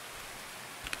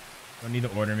 Don't need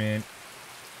the ornament.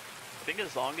 I think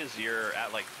as long as you're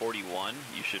at like 41,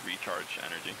 you should recharge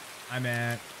energy. I'm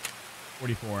at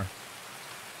 44.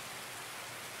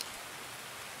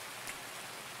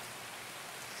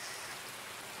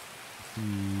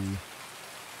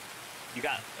 You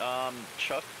got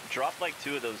Chuck, drop like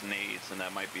 2 of those nades, and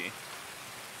that might be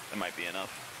enough.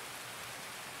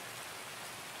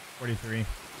 43.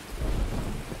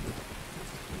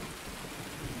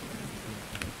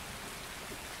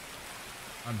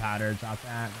 Unpowder, drop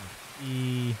that.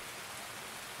 E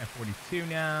at 42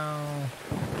 now.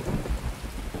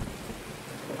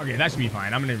 Okay, that should be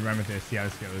fine. I'm gonna run with this. See how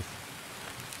this goes.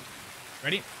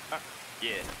 Ready?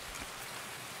 Yeah.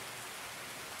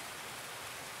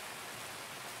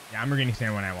 Yeah, I'm regaining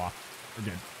stamina when I walk. We're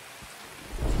good.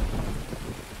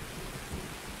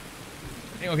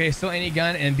 Hey, okay, still any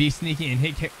gun and be sneaky and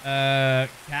hit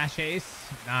caches.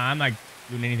 Nah, I'm not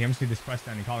doing anything. I'm just gonna do this quest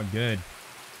done and call it good.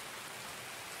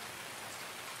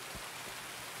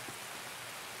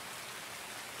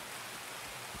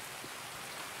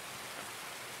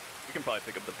 We can probably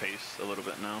pick up the pace a little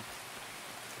bit now.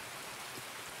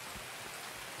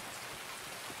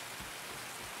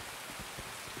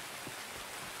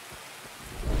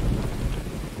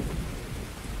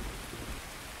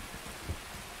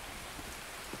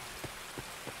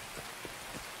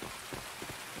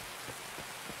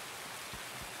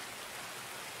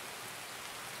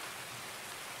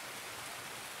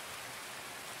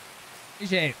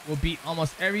 DJ will beat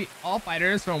almost all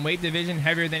fighters from weight division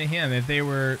heavier than him if they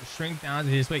were shrink down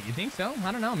to his weight. You think so?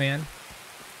 I don't know, man.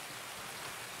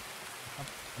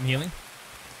 I'm healing.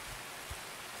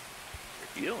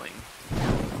 You're healing?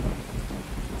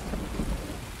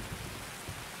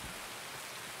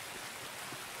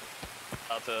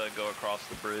 About to go across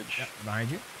the bridge. Yep,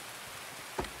 behind you.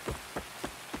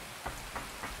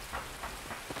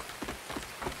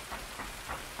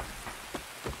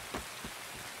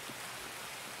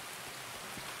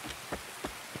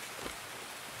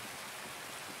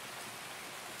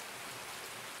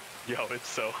 Yo, it's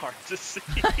so hard to see.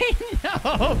 I know.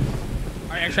 All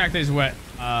right, extract is what?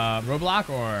 Roadblock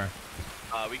or?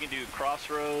 We can do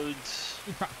Crossroads.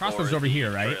 Crossroads over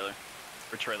here, right?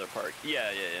 Or Trailer Park. Yeah.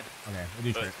 Okay, we'll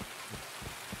do trailer.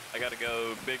 I gotta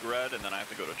go Big Red, and then I have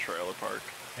to go to Trailer Park.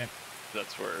 Yep.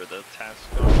 That's where the task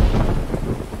goes.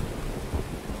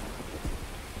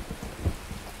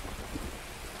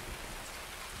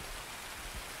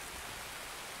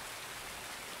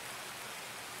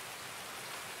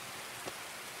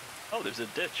 Oh, there's a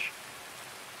ditch.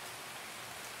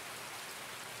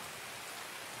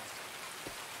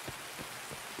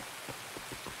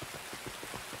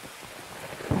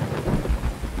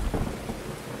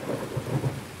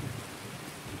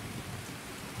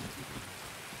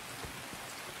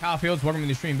 Kyle Fields, welcome to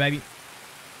the stream, baby.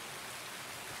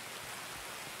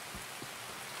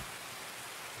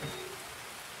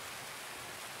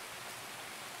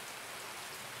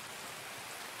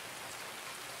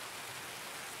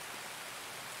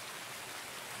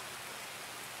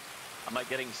 I'm like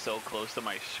getting so close to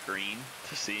my screen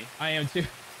to see. I am too.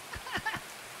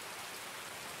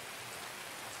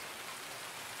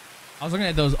 I was looking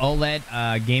at those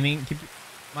OLED gaming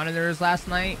monitors last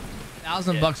night.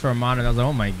 $1,000 for a monitor. I was like,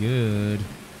 oh my god.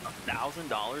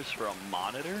 $1,000 for a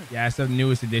monitor? Yeah, it's the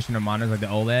newest edition of monitors, like the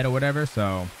OLED or whatever.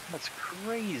 So that's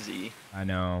crazy. I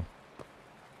know.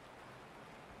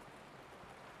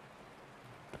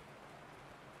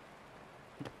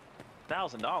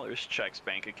 $1,000 checks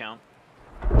bank account.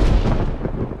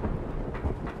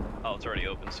 Oh, it's already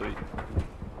open. Sweet.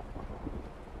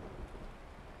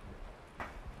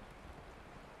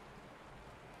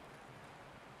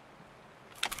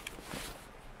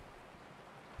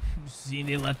 See,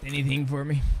 they left anything for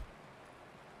me.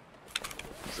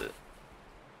 That's it.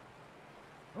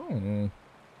 Oh.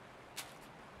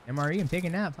 MRE, I'm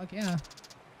taking that. Fuck yeah.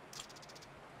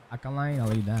 Alkaline, I'll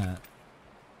leave that.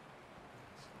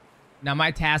 Now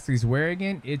my task is where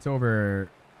again? It's over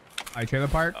by Trailer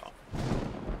Park. Oh.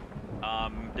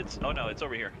 It's no, it's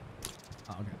over here.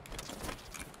 Oh, okay.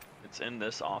 It's in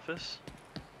this office.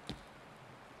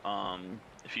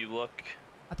 If you look,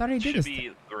 I thought I did this. this.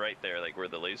 Should be right there, like where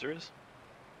the laser is.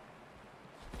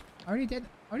 I already did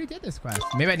this quest.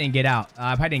 Maybe I didn't get out.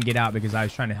 I probably didn't get out because I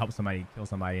was trying to help somebody kill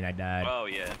somebody and I died. Oh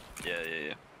yeah.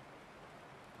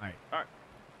 All right.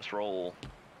 Let's roll.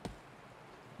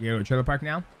 You go to trailer park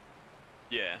now?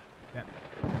 Yeah. Yep.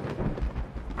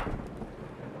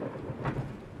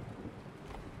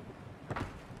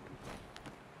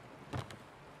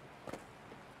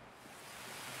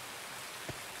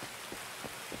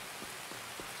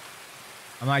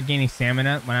 I'm not gaining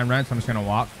stamina when I run, so I'm just gonna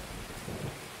walk.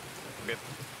 Okay.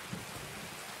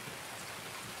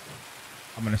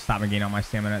 I'm gonna stop and gain all my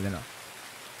stamina. Then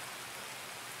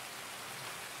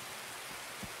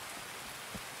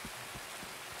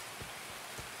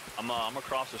I'm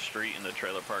across the street in the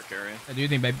trailer park area. what do you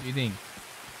think, babe? What do you think?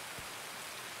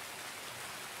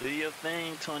 Do your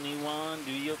thing, 21.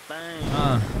 Do your thing.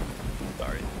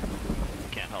 Sorry.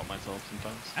 Can't help myself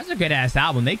sometimes. That's a good ass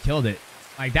album. They killed it.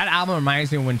 Like that album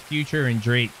reminds me of when Future and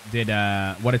Drake did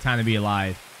 "What a Time to Be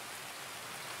Alive."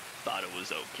 Thought it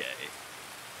was okay.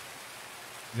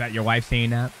 Is that your wife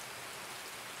saying that?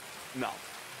 No.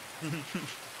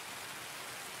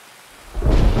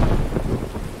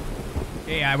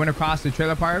 Hey, I went across the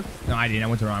trailer park. No, I didn't. I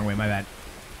went the wrong way. My bad.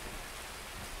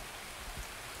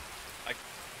 Like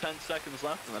 10 seconds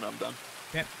left and then I'm done.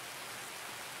 Yep.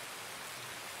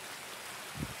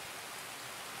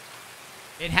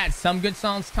 It had some good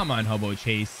songs. Come on, Hobo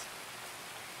Chase.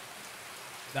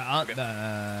 Now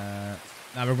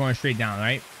we're going straight down,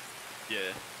 right?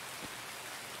 Yeah.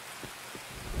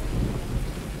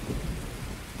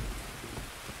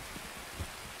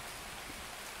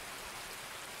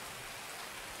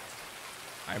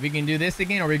 All right, we can do this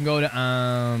again, or we can go to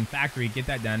factory. Get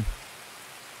that done.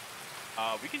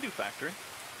 We can do factory.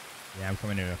 Yeah, I'm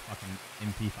coming to a fucking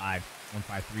MP5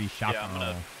 153 shotgun.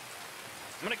 Yeah,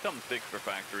 I'm gonna come thick for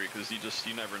factory because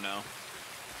you never know.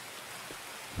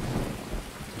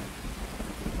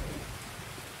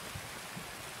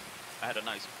 I had a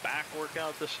nice back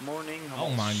workout this morning.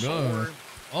 Oh my god.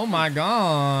 Oh my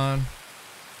god.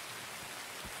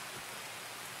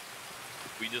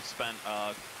 We just spent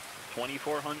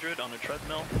 2,400 on a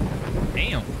treadmill.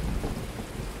 Damn.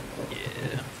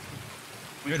 Yeah.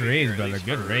 Good raid, brother.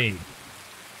 Good raid.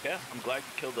 Yeah, I'm glad you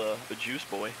killed a juice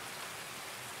boy.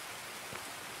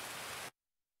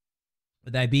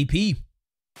 With that BP.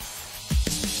 I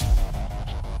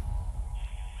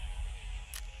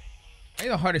think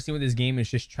the hardest thing with this game is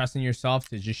just trusting yourself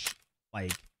to just,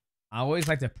 like, I always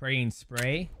like to pray and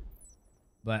spray,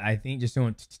 but I think just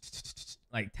doing,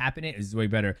 like, tapping it is way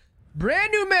better.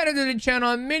 Brand new man to the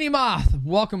channel, Mini Moth.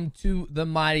 Welcome to the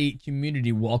mighty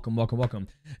community. Welcome, welcome, welcome.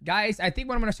 Guys, I think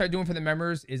what I'm going to start doing for the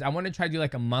members is I want to try to do,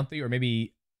 like, a monthly or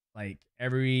maybe, like,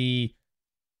 every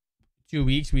 2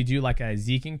 weeks we do, like, a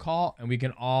Zeking call, and we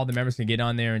can all, the members can get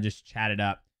on there and just chat it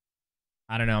up.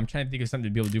 I don't know. I'm trying to think of something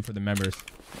to be able to do for the members.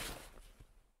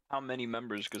 How many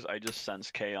members? Because I just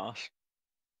sense chaos.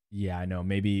 Yeah, I know.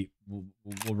 Maybe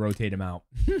we'll rotate them out.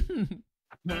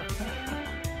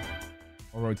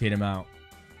 We'll rotate them out.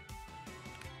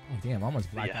 Oh, damn. I almost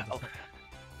blacked out.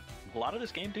 A lot of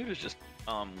this game, dude, is just,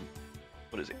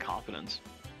 what is it? Confidence.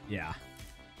 Yeah.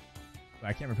 But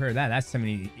I can't repair that. That's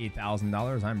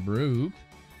 $78,000. I'm broke.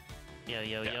 Yo.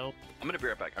 I'm going to be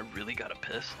right back. I really got to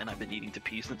piss, and I've been needing to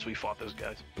pee since we fought those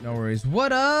guys. No worries.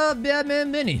 What up,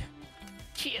 Batman Benny?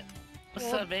 Shit.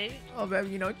 What's up, baby? Oh,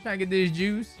 baby, you know, trying to get this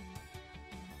juice.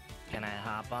 Can I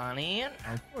hop on in?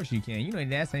 Of course you can. You know,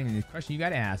 that's not even the question you got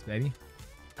to ask, baby.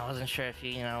 I wasn't sure if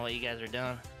you know what you guys are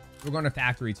doing. We're going to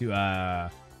factory to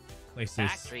place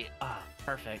this. Factory? Ah,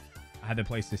 perfect. I had to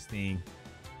place this thing.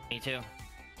 Me too.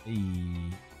 Hey.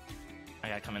 I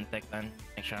gotta come in thick then.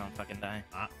 Make sure I don't fucking die.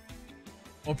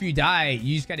 Well, if you die,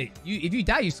 you just gotta. If you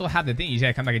die, you still have the thing. You just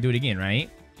gotta come back and do it again, right?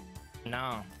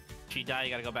 No. If you die, you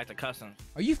gotta go back to customs.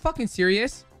 Are you fucking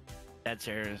serious? Dead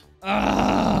serious.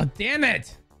 Oh, damn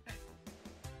it!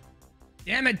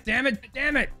 Damn it!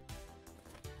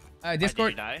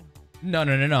 Discord. Did you die?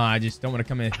 No. I just don't want to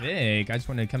come in thick. I just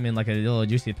want to come in like a little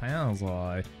juicy pounds.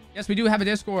 Yes, we do have a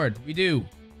Discord. We do.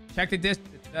 Check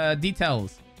the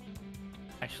details.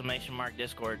 Exclamation mark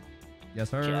Discord. Yes,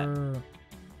 sir. Chat.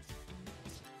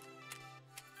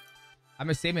 I've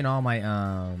been saving all my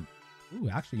Ooh,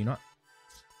 actually, you know what?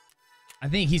 I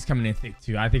think he's coming in thick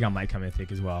too. I think I might come in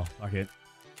thick as well. Fuck it.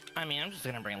 I mean, I'm just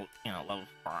gonna bring, level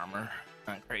 4 armor.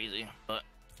 Not crazy, but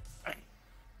Okay,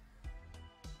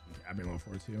 I've been level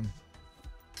 4 too.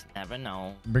 never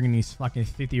know. I'm bringing these fucking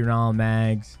 50-round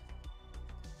mags.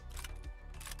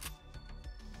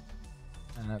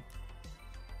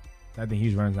 I think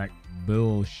he's running like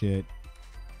bullshit.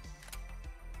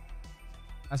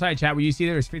 That's right, chat. What you see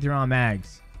there is 50-round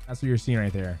mags. That's what you're seeing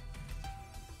right there.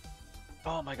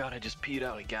 Oh my god, I just peed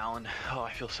out a gallon. Oh,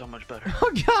 I feel so much better.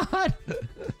 Oh god.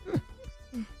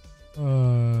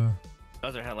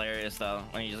 Those are hilarious though.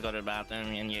 When you just go to the bathroom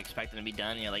and you expect it to be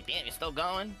done, and you're like, damn, it's still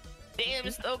going. Damn,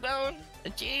 it's still going.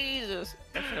 Jesus,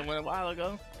 I should have went a while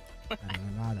ago.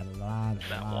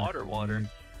 That water.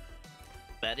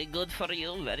 Very good for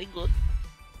you. Very good.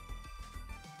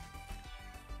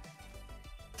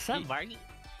 What's up, Margie?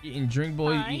 Eating drink,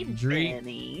 boy. Hi, Eating drink.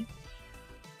 Benny.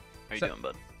 How you doing,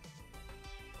 bud?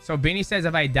 So Benny says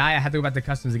if I die, I have to go back to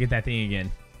customs to get that thing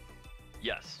again.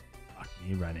 Yes. Fuck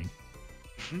me running.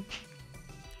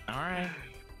 All right.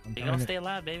 You're gonna stay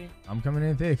alive, baby. I'm coming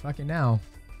in thick. Fucking now.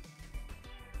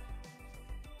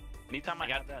 Anytime I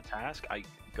got that task, I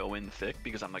go in thick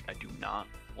because I'm like, I do not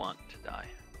want to die.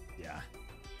 Yeah.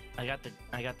 I got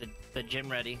the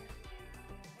gym ready.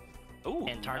 Ooh,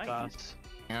 And Tarkov. nice.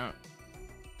 Yeah.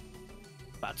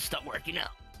 About to start working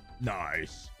out.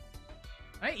 Nice.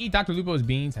 I eat Dr. Lupo's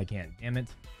beans. I can't. Damn it.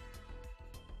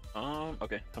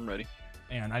 Okay, I'm ready.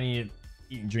 And I need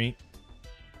to eat and drink.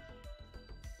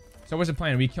 So what's the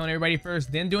plan? Are we killing everybody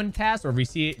first, then doing the task? Or if we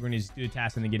see it, we're going to just do the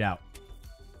task and then get out?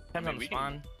 Depends on the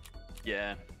spawn.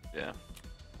 Yeah.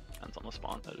 Depends on the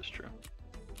spawn. That is true.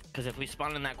 Because if we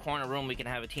spawn in that corner room, we can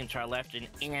have a team to our left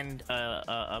and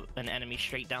an enemy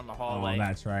straight down the hallway. Oh,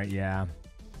 that's right. Yeah.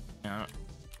 Yeah.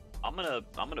 I'm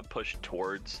gonna push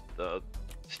towards the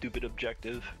stupid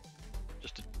objective,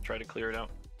 just to try to clear it out.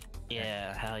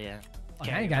 Yeah. Hell yeah. Oh,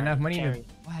 I ain't got enough money to.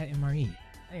 What MRE?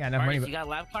 I ain't got enough money. You got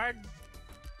lab card?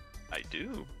 I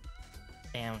do.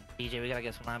 Damn, DJ, we gotta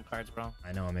get some lab cards, bro.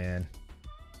 I know, man.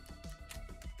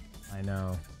 I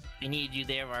know. We need you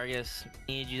there, Vargas.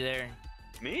 We need you there.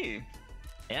 Me?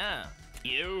 Yeah.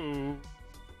 You.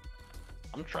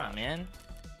 I'm trying, man.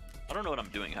 I don't know what I'm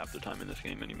doing half the time in this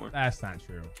game anymore. That's not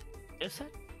true. Is that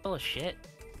full of shit?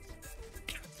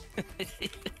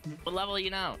 What level are you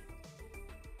now?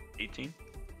 18.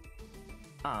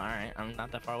 Oh, alright. I'm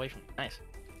not that far away from you. Nice.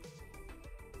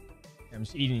 I'm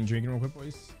just eating and drinking real quick,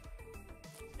 boys.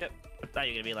 Yep. I thought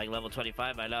you were gonna be like level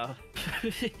 25 by now.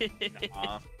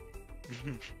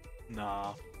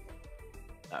 Nah.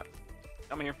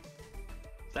 Come here.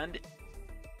 Send it.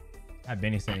 That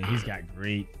Benny saying he's got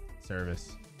great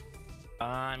service.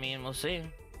 I mean, we'll see.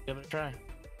 Give it a try.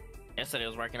 Yesterday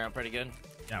was working out pretty good.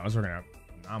 Yeah, it was working out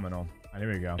phenomenal. Oh, there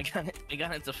we go. We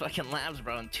got into fucking labs,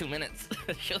 bro, in 2 minutes.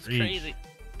 She was crazy.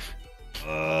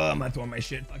 I'm not throwing my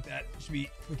shit. Fuck that. Should be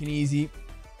quick and easy.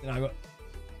 Then I go.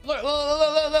 Look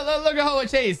at Hobo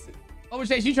Chase. Hobo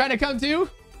Chase, you trying to come too?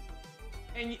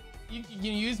 And you can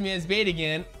use me as bait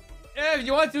again. Yeah, if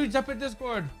you want to, jump in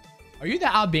Discord. Are you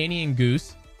the Albanian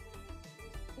Goose?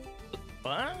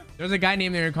 What? There's a guy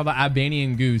named there called the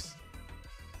Albanian Goose.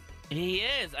 He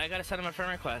is. I gotta send him a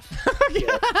friend request.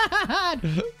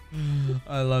 God.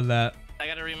 I love that. I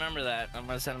gotta remember that. I'm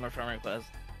gonna send him a friend request.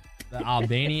 The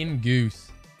Albanian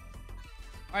Goose.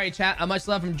 All right, chat. Much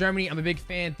love from Germany. I'm a big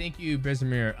fan. Thank you,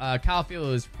 Brisamir. Kyle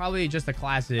Field is probably just a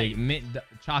classic mint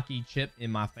chalky chip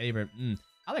in my favorite.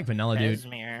 I like vanilla, dude.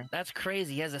 Brisamir. That's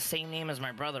crazy. He has the same name as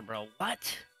my brother, bro.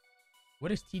 What?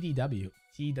 What is TDW?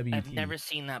 TWT. I've never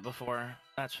seen that before.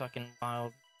 That's fucking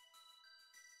wild.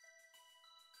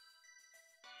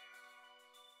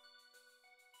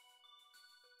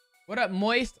 What up,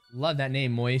 Moist? Love that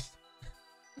name, Moist.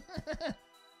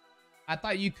 I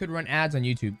thought you could run ads on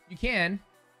YouTube. You can,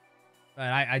 but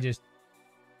I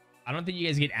don't think you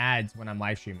guys get ads when I'm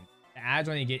live streaming. The ads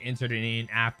only get inserted in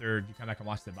after you come back and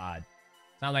watch the VOD.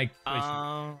 It's not like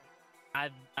Twitch.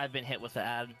 I've been hit with the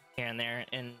ad here and there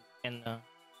in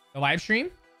The live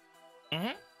stream?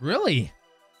 Mhm. Really?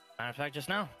 Matter of fact, just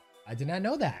now. I did not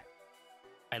know that.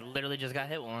 I literally just got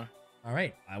hit with one. All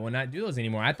right, I will not do those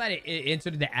anymore. I thought it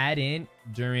inserted the ad in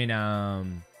during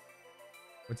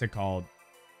what's it called?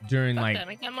 During Fuck like that,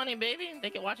 make that money, baby. They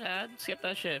can watch an ad, skip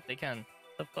that shit if they can.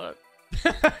 The fuck?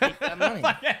 Make that money.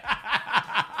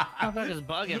 Motherfucker's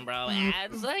bugging, bro.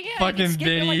 Ads, like, yeah, Fucking skip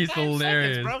it Benny's like 5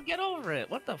 hilarious. seconds, bro. Get over it.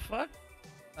 What the fuck?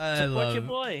 I Support your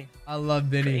boy. I love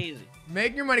Benny. Crazy.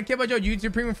 Make your money, Kibbo Joe.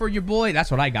 YouTube Premium for your boy.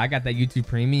 That's what I got. I got that YouTube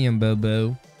Premium,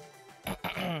 boo.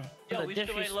 Yo, we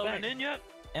still ain't loading in yet?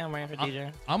 Yeah, I'm waiting for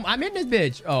DJ. I'm in this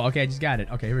bitch. Oh, okay. I just got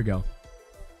it. Okay, here we go.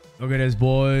 Look at this,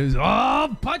 boys.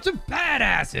 Oh, bunch of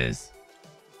badasses.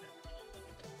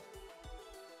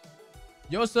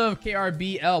 Joseph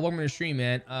KRBL, welcome to the stream,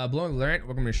 man. Blowing alert,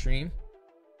 welcome to the stream.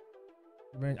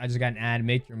 I just got an ad.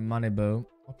 Make your money, boo.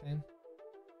 Okay.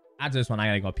 After this one, I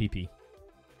gotta go pee.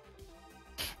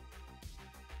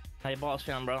 How your balls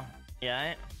feeling, bro?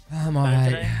 Yeah, I'm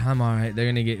alright. I'm alright.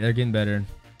 They're getting better.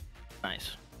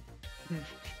 nice.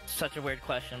 Such a weird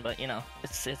question, but you know,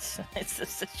 it's the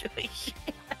situation.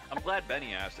 I'm glad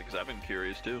Benny asked it because I've been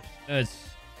curious too. It's,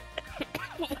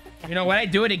 you know, when I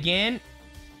do it again,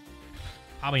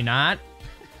 Probably not.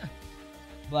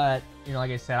 But, you know,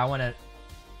 like I said, I want to,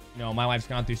 you know, my wife's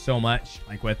gone through so much.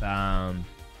 Like with,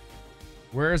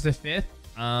 where's the 5th?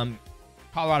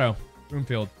 Colorado,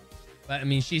 Broomfield. But, I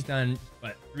mean, she's done,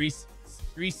 what, three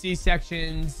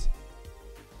C-sections.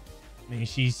 I mean,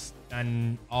 she's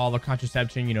done all the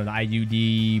contraception, you know, the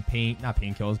IUD, not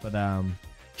painkillers, but,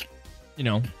 you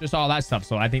know, just all that stuff.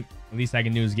 So I think the least I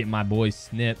can do is get my boys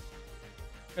snipped.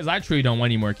 Because I truly don't want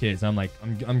any more kids. I'm like,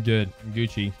 I'm good. I'm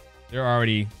Gucci. They're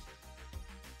already...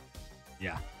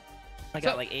 Yeah. I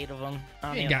got like 8 of them.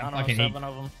 I You don't got know, fucking 7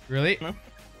 of them. Really? No.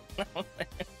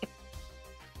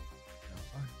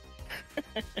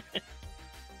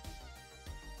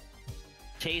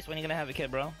 Chase, when are you gonna have a kid,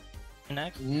 bro? You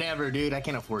next? Never, dude. I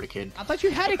can't afford a kid. I thought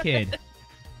you had a kid.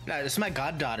 No, this is my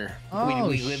goddaughter. Oh,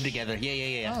 we live together.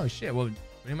 Yeah. Oh, shit. Well,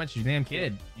 pretty much your damn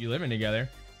kid. You living together.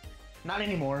 Not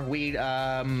anymore. We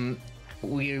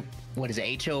what is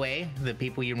it, HOA? The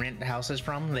people you rent houses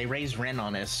from, they raised rent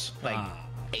on us like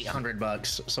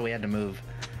 $800, so we had to move.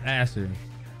 Bastard.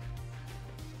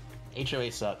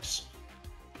 HOA sucks.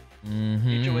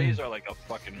 Mm-hmm. HOAs are like a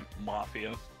fucking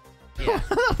mafia. Yeah.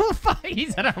 Fuck, he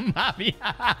said a mafia.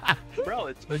 Bro,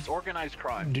 it's organized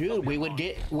crime. Dude, we would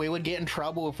get in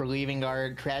trouble for leaving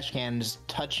our trash cans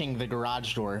touching the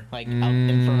garage door, like up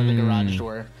in front of the garage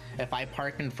door. If I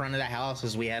parked in front of the house,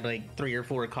 as we had like 3 or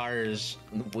 4 cars,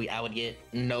 I would get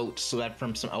notes left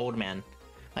from some old man.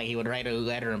 Like he would write a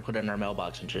letter and put it in our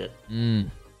mailbox and shit.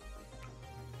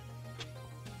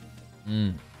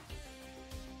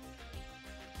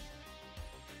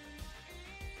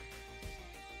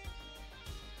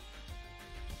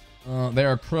 They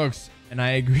are crooks, and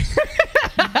I agree.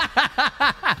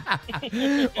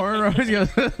 Or Rose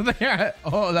goes,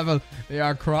 they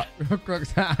are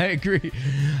crooks. I agree.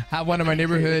 Have one in my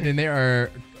neighborhood, and they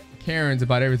are Karens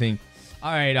about everything.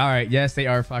 All right. Yes, they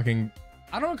are fucking.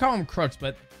 I don't call them crooks,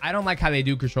 but I don't like how they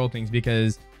do control things,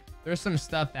 because there's some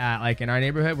stuff that, like, in our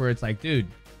neighborhood where it's like, dude,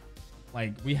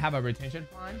 like, we have a retention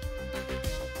pond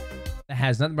that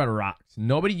has nothing but rocks.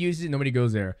 Nobody uses it. Nobody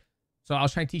goes there. So I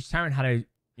was trying to teach Tyron how to,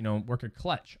 you know, work a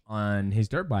clutch on his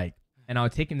dirt bike, and I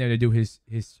would take him there to do his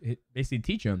basically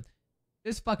teach him.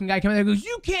 This fucking guy comes in and goes,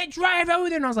 "You can't drive over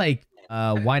there," and I was like,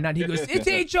 "Why not?" He goes,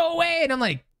 "It's HOA," and I'm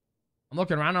like, I'm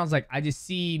looking around, and I was like, I just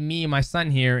see me and my son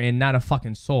here, and not a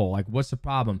fucking soul. Like, what's the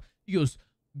problem? He goes,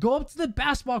 "Go up to the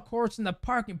basketball courts in the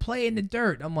park and play in the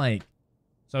dirt." I'm like,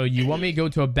 so you want me to go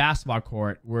to a basketball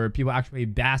court where people actually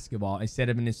play basketball instead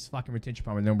of in this fucking retention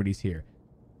pond where nobody's here?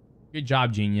 Good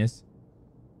job, genius.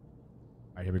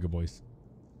 All right, here we go, boys.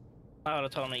 I would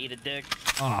have told him to eat a dick.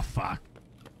 Oh, fuck.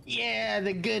 Yeah,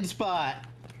 the good spot.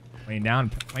 Laying down,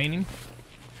 planing.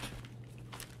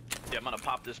 Yeah, I'm gonna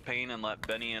pop this pane and let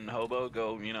Benny and Hobo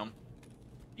go, you know,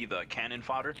 either cannon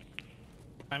fodder.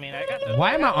 I mean, I got the...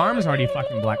 Why are my arms already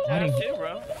fucking black? I too, didn't,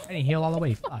 bro. I didn't heal all the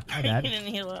way. Fuck, my bad. He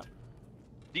didn't heal up.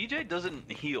 DJ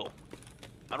doesn't heal.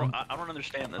 I don't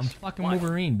understand this. I'm fucking Why?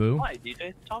 Wolverine, boo. Why,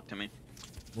 DJ? Talk to me.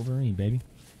 Wolverine, baby. Do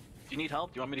you need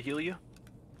help? Do you want me to heal you?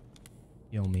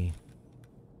 Heal me.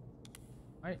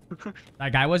 Alright.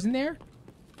 That guy wasn't there?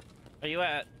 Where you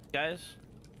at, guys?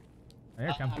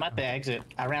 There, come. I'm at the exit.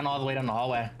 I ran all the way down the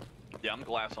hallway. Yeah, I'm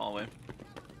glass all the way.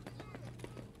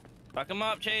 Fuck him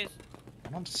up, Chase. I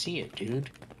don't see it, dude.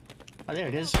 Oh, there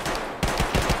it is.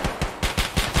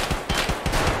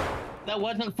 That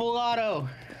wasn't full auto.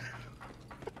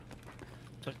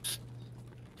 Nah,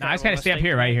 I just gotta stay up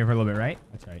here, right here for a little bit, right?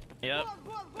 That's right. Yep.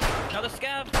 Another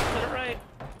scab to the right.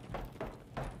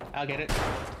 I'll get it.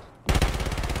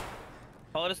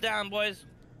 Hold us down, boys.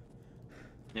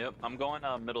 Yep, I'm going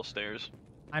middle stairs.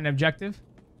 An objective?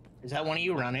 Is that one of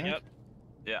you running? Yep.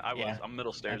 Yeah, I was. Yeah. I'm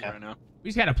middle stairs Okay. right now. We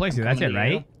just gotta place it, that's it,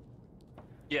 right?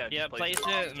 Yeah. Yeah, just place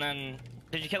it, and then...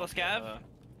 Did you kill a scab?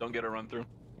 Don't get a run through.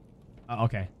 Oh,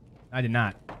 okay. I did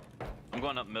not. I'm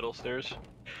going up middle stairs.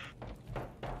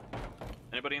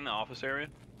 Anybody in the office area?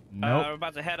 Nope. We're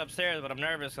about to head upstairs, but I'm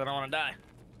nervous. I don't want to die.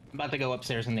 I'm about to go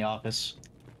upstairs in the office.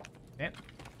 Yep.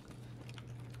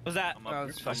 What's that? I'm up Oh, here.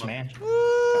 it's I'm Fuck, up. man.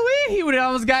 Ooh, he would have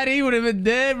almost got it. He would have been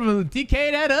dead.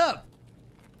 TK that up.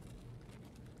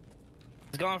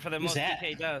 He's going for the Who's most that?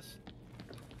 DK does.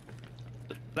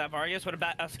 Is that Vargas with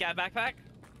a scab backpack?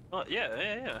 Oh,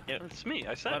 yeah. Yep. It's me.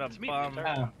 I said What a it's me. bum. the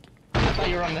entire time. Oh. I thought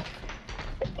you were on the...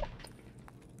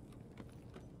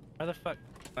 Where the fuck?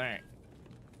 Alright.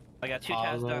 I got 2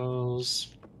 tabs done. Follows.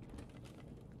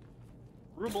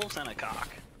 Rubles and a cock.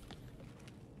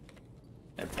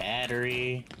 A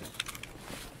battery.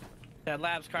 That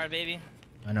labs card, baby.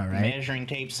 I know, right? Measuring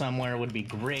tape somewhere would be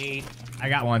great. I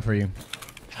got one for you.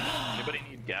 Anybody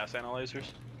need gas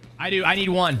analyzers? I do. I need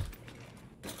one.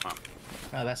 Huh.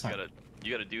 Oh, that's not... Got a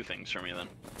You gotta do things for me then.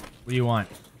 What do you want?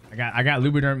 I got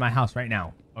lubricant in my house right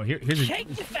now. Oh, here's a. Shake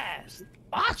it fast.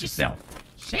 Watch yourself.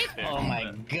 Shake. Oh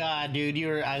my god,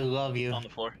 dude, I love you. On the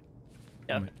floor.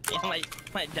 Yep. Yeah,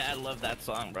 my dad loved that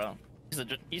song, bro.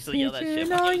 He used to yell that shit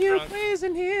when Are he was you drunk.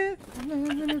 praising here?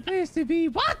 I'm in a place to be.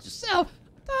 Watch yourself.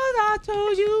 Thought I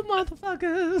told you,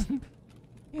 motherfuckers.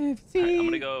 Alright, I'm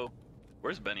gonna go.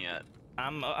 Where's Benny at?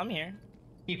 I'm here.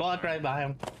 You walked right by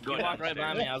him. I'm You going walked right by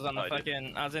downstairs. me. I was on the Oh, I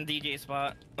did. I was in DJ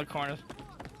spot, the corner.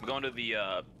 I'm going to the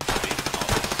basement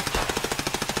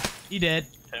office. He did.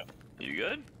 Yeah. You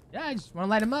good? Yeah, I just want to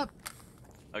light him up.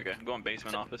 Okay, I'm going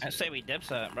basement office. I say we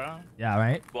dipset, bro. Yeah,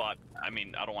 right. Well, I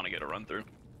mean, I don't want to get a run through.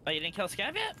 Oh, you didn't kill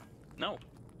Scav yet? No.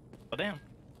 Oh, damn.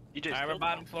 DJ Alright, we're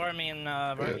bottom floor, me and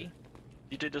Verdi.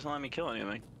 DJ doesn't let me kill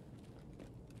anything.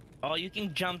 Oh, you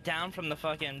can jump down from the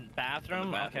fucking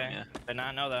bathroom? bathroom, Okay. yeah. Did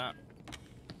not know that.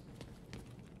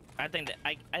 I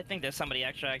think there's somebody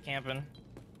extra camping.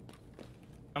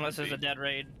 Unless there's a dead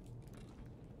raid.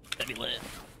 That'd be lit.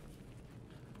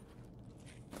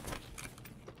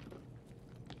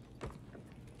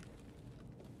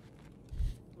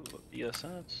 Ooh,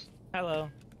 ESS. Hello.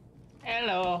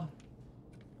 Hello.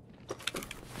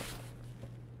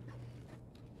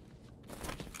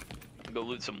 Go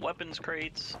loot some weapons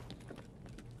crates.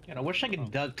 I wish I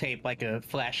could duct tape like a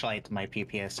flashlight to my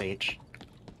PPSH.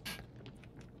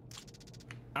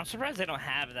 I'm surprised they don't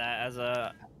have that as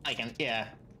a... Yeah.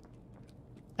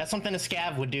 That's something a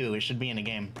scav would do. It should be in a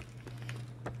game.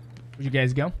 Where'd you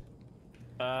guys go?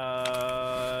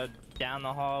 Down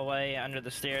the hallway, under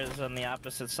the stairs on the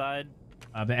opposite side.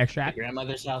 The extract.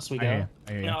 Grandmother's house we I hear go. you.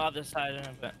 I hear you. No, other side,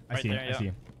 but I right see there, you. I see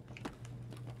you.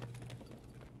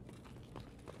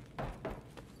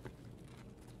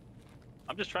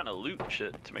 I'm just trying to loot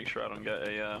shit to make sure I don't get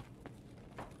a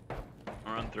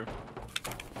run through.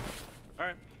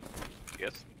 Alright.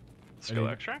 Yes. Let's go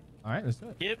Okay. extract. All right, let's do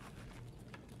it. Yep.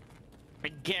 I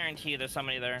guarantee you there's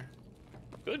somebody there.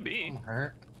 Could be. I'm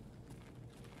hurt.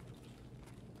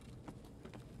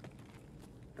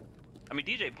 I mean,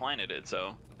 DJ planted it,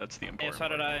 so that's the Yeah, important so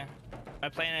did part. I. I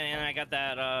planted it and I got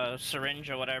that syringe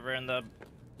or whatever in the room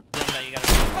that you gotta...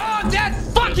 Oh, Dad!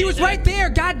 Fuck! He was right there.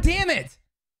 God damn it!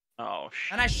 Oh,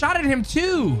 shit. And I shot at him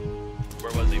too.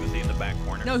 Where was he? Was he in the back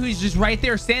corner? No, he's just right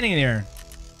there, standing there.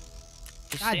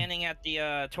 He's God. standing at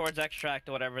the towards extract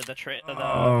or whatever, the Oh,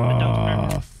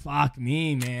 dumpster. fuck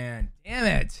me, man. Damn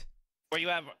it. Where you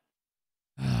have...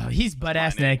 Oh, he's butt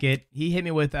ass Fine, eh? naked. He hit me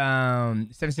with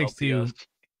 7.62 LPS.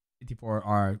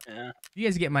 54R. Yeah. If you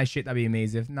guys get my shit, that'd be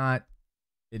amazing. If not,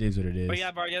 it is what it is. Where you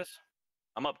have Vargas?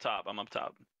 I'm up top. I'm up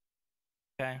top.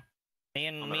 Okay. Me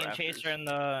On and the Chase rafters.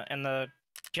 are in the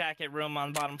jacket room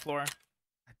on the bottom floor. God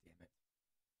damn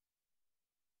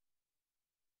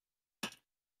it.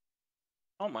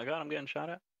 Oh my god, I'm getting shot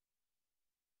at.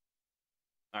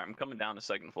 Alright, I'm coming down the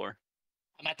second floor.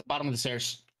 I'm at the bottom of the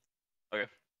stairs. Okay.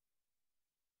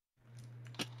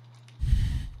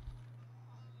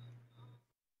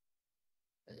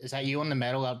 Is that you on the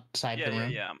metal outside Yeah, the yeah,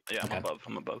 room? yeah. Yeah, I'm Okay. above.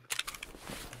 I'm above.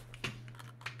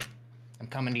 I'm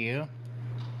coming to you.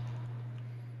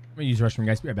 I'm gonna use restroom,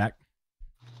 guys. Be right back.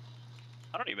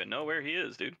 I don't even know where he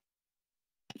is, dude.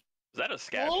 Is that a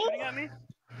scav shooting at me?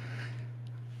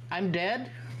 I'm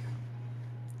dead.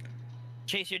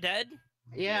 Chase, you're dead?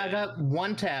 Yeah, I got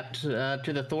one tapped to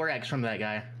the thorax from that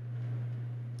guy.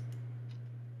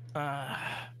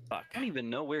 Fuck. I don't even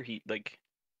know where he like.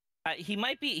 He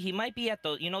might be at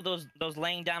the, you know, those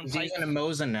laying down He's pipes. using a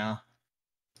Mosin now.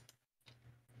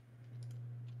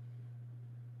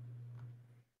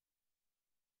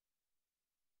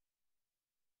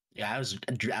 Yeah, I was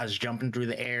jumping through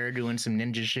the air, doing some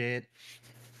ninja shit.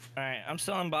 All right, I'm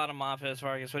still in bottom office,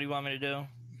 Vargas. What do you want me to do?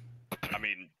 I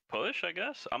mean, push, I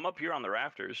guess. I'm up here on the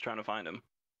rafters trying to find him.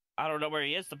 I don't know where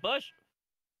he is. The bush.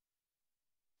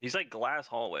 He's like glass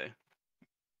hallway.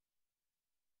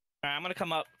 All right, I'm gonna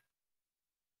come up.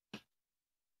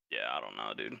 Yeah, I don't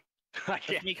know, dude. I It's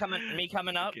can't. me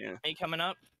coming up. can't. Me coming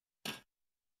up.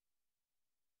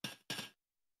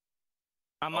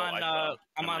 I'm Oh, I saw.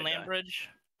 I'm Never on mind, guy. Landbridge.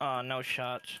 Oh, no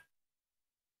shots.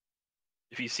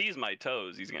 If he sees my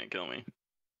toes, he's gonna kill me.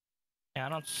 Yeah, I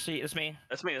don't see. It's me.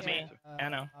 That's me. That's me. I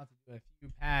know. I'll have to do a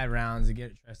few pad rounds to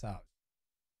get it stressed out.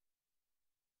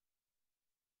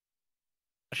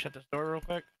 Shut this door real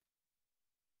quick.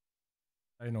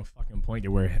 I didn't know fucking point to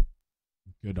wear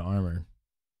good armor.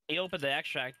 He opened the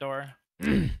extract door. All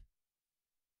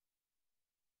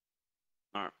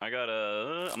right, I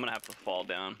gotta. I'm gonna have to fall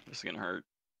down. This is gonna hurt.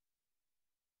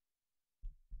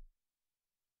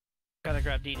 Gotta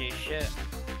grab DJ shit.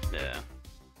 Yeah.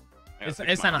 I gotta It's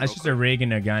fix my not. arm It's real just a quick. rig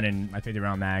and a gun and my 50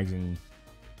 round mags and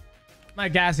My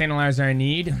gas analyzer I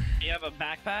need. Do you have a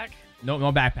backpack? Nope,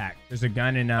 no backpack. There's a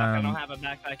gun and I don't have a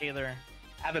backpack either.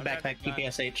 I have a backpack,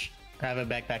 PPSH. I have a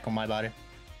backpack on my body.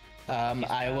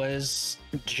 I was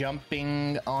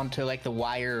jumping onto like the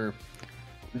wire,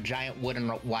 giant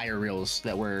wooden wire reels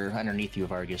that were underneath you,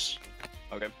 Vargas.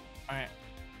 Okay. All right.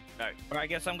 All right. Well, I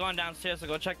guess I'm going downstairs to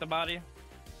go check the body.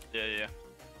 Yeah.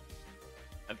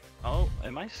 Oh,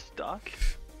 am I stuck?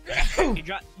 You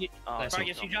dropped. Oh,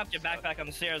 Vargas, you dropped your backpack on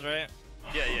the stairs, right?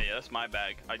 Yeah. That's my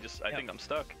bag. I think I'm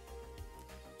stuck.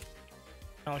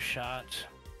 No shot.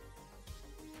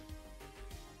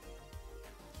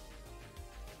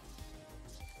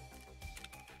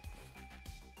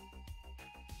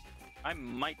 I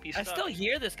might be stuck. I still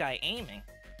hear this guy aiming.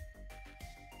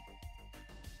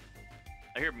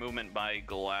 I hear movement by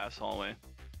glass hallway.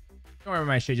 Don't worry about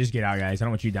my shit. Just get out, guys. I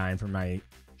don't want you dying from my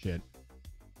shit.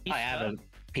 He's I have stuck.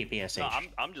 a PPSH. No,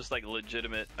 I'm just like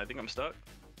legitimate. I think I'm stuck.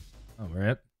 Oh,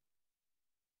 rip.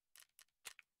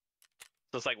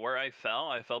 So it's like where I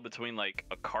fell between like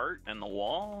a cart and the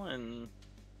wall, and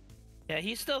Yeah,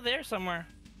 he's still there somewhere.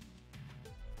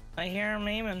 I hear him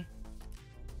aiming.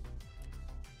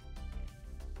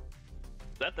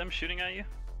 is that them shooting at you?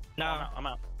 No, I'm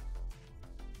out.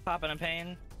 popping in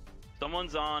pain.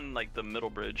 Someone's on like the middle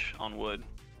bridge on wood.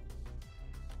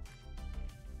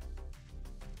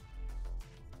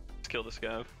 Let's kill this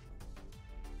guy.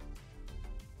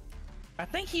 I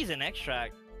think he's an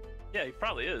extract. Yeah, he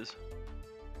probably is.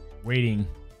 Waiting.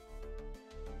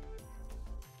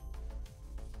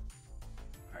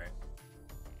 Alright.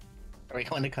 Are we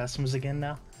going to customs again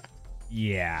now?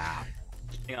 Yeah.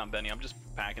 Hang on, Benny. I'm just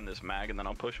packing this mag and then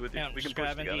I'll push with you. Yeah, I'm We can just push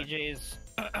grabbing together.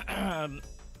 DJ's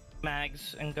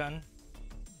mags and gun.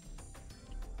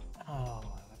 Oh,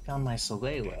 I found my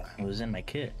Solewa. It was in my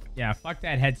kit. Yeah, fuck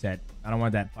that headset. I don't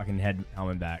want that fucking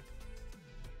helmet back.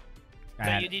 Is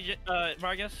that you, DJ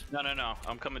Vargas? No.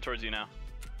 I'm coming towards you now.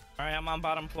 All right, I'm on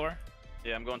bottom floor.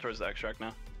 Yeah, I'm going towards the extract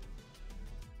now.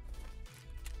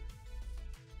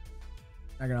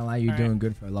 Not gonna lie, you're All doing right.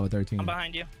 good for a level 13. I'm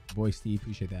behind you. Boy, Steve,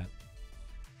 appreciate that.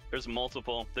 There's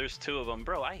multiple. There's two of them.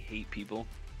 Bro, I hate people.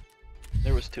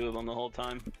 There was two of them the whole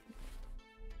time.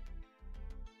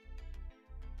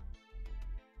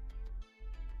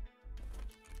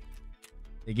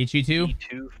 They get you too?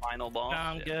 E2 final boss. No,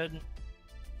 I'm Yeah. good.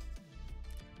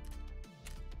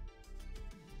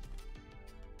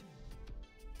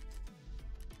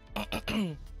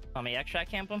 Want me extract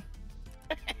camp him?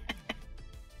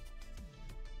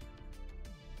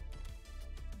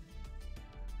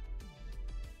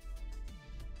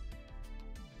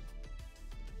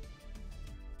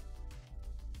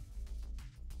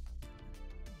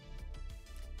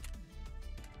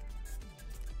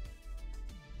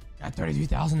 Got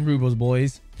 33,000 rubles,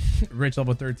 boys. Rich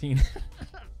level 13.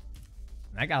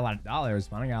 I got a lot of dollars,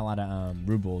 but I got a lot of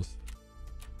rubles.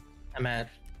 I'm at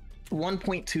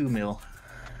 1.2 mil.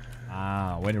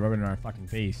 Ah, way to rub it in our fucking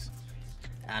face.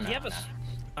 I know. Do you have a... I know.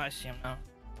 Oh, I see him now.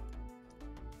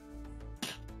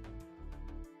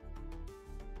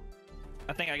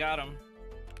 I think I got him.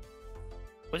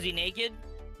 Was he naked?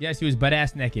 Yes, he was butt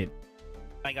ass naked.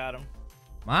 I got him.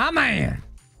 My man.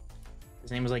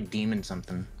 His name was like Demon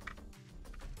something.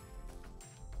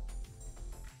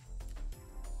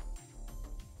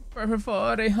 For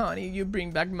 40, honey, you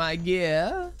bring back my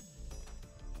gear.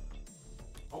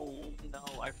 Oh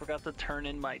no, I forgot to turn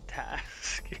in my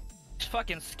task. These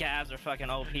fucking scavs are fucking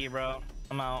OP, bro.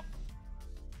 I'm out.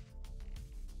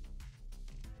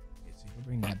 Okay, so you'll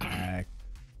bring that back.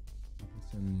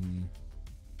 Put some...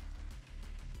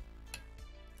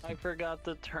 I forgot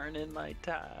to turn in my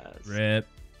task. Rip.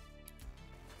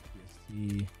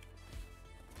 PST.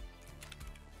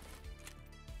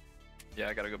 Yeah,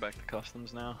 I gotta go back to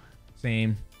customs now.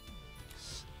 Same.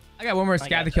 I got one more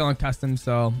scav to kill on custom,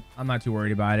 so I'm not too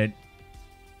worried about it.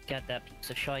 Got that piece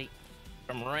of shite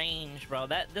from range, bro.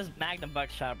 This Magnum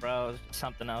buckshot, bro, is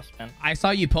something else, man. I saw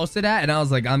you posted that, and I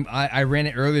was like, I ran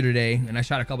it earlier today, and I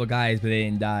shot a couple guys, but they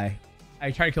didn't die.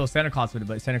 I tried to kill Santa Claus with it,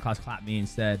 but Santa Claus clapped me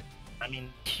instead. I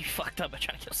mean, you fucked up by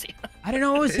trying to kill Santa. I didn't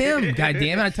know it was him. God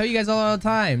damn it! I tell you guys all the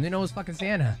time. They know it was fucking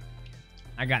Santa.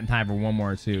 I got in time for one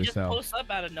more too, He just so posts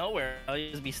up out of nowhere. Bro. You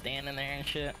just be standing there and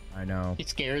shit. I know. He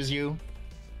scares you.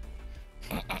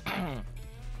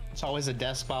 It's always a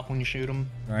death spot when you shoot him.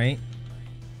 Right?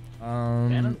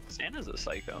 Santa's a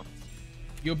psycho.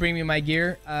 You'll bring me my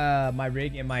gear, my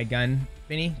rig, and my gun,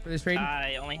 Vinny, for this raid.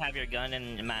 I only have your gun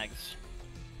and mags.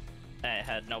 I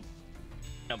had no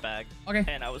bag. Okay.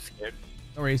 And I was scared.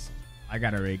 No worries. I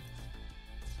got a rig.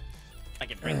 I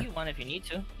can bring you one if you need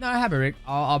to. No, I have a rig.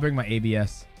 I'll bring my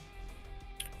ABS.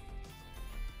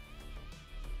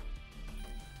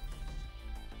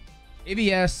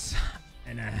 ABS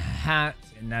and a hat,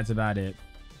 and that's about it.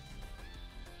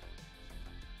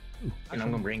 Ooh, And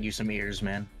I'm gonna bring you some ears,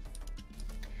 man.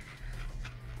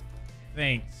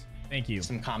 Thanks. Thank you.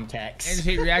 Some contacts.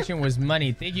 Entertainment reaction was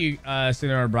money. Thank you,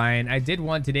 Senator Brian. I did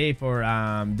one today for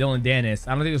Dylan Dennis.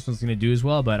 I don't think this one's gonna do as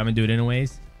well, but I'm gonna do it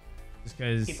anyways. Just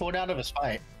because He pulled out of his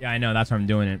fight. yeah, I know, that's why I'm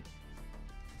doing it.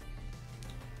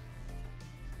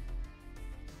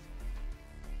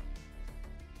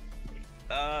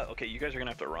 Okay, you guys are gonna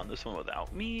have to run this one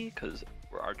without me, because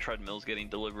our treadmill's getting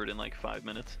delivered in like 5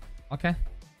 minutes. Okay.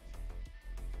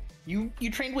 You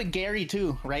trained with Gary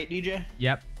too, right, DJ?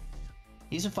 Yep.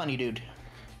 He's a funny dude.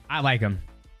 I like him.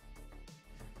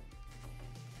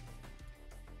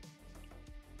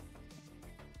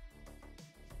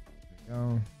 There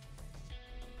we go.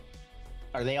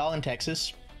 Are they all in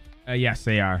Texas? Yes,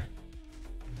 they are.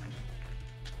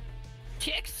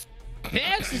 Chicks.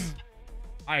 Yes.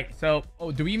 All right. So,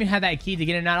 oh, do we even have that key to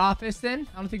get in that office then?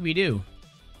 I don't think we do.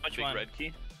 Which Big one? red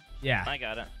key. Yeah. I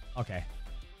got it. Okay.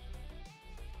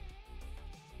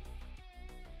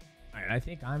 All right. I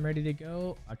think I'm ready to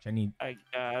go. Actually, I need I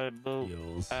got it, boo.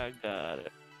 heals. I got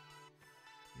it.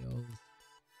 Heals.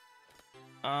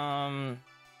 Um.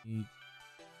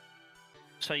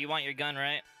 So you want your gun,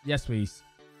 right? Yes, please.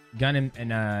 Gun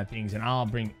and things, and I'll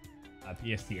bring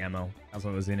PST ammo. That's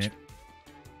what was in it.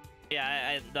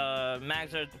 Yeah, the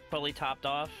mags are fully topped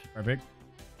off. Perfect.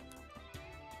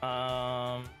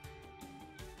 I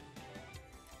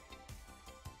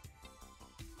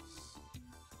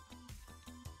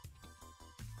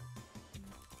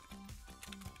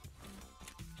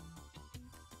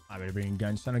better bring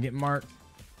guns so I don't get marked.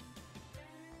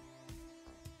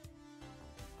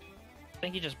 I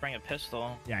think you just bring a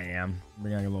pistol. Yeah, I am.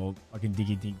 Bring like a little fucking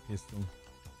diggy dink pistol.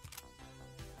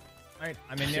 All right,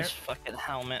 I'm in there. This fucking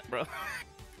helmet, bro.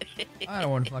 I don't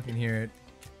want to fucking hear it.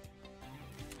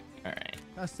 All right.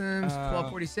 Customs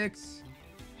 1246.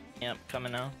 Yep,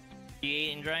 coming now. You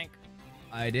ate and drank?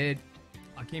 I did.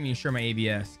 I can't even share my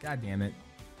ABS. God damn it.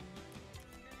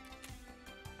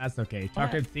 That's okay.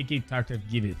 Tarkov, think it. Tarkov,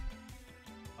 give it.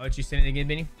 I'll let you send it again,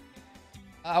 Benny.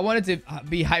 I wanted to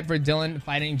be hyped for Dylan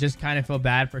fighting. Just kind of feel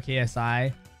bad for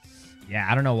KSI. Yeah,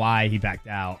 I don't know why he backed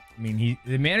out. I mean,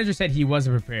 the manager said he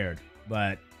wasn't prepared,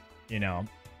 but you know.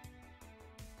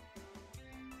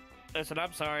 Listen,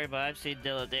 I'm sorry, but I've seen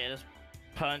Dylan Dennis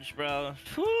punch, bro.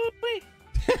 Woo-wee.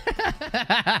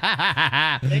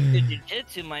 Thanks to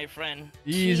jiu-jitsu, my friend.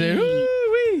 He's a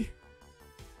woo-wee.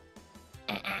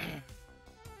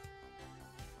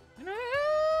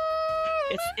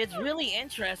 It's really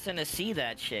interesting to see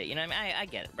that shit. You know what I mean? I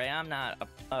get it, right? I'm not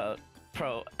a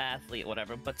pro athlete or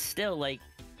whatever, but still, like,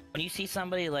 when you see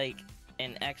somebody like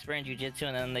an expert in jiu-jitsu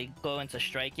and then they go into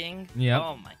striking,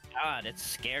 oh my god, it's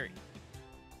scary.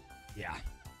 Yeah.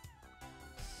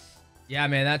 Yeah,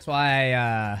 man, that's why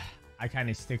I kind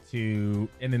of stick to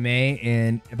MMA,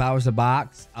 and if I was to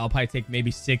box, I'll probably take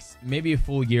maybe a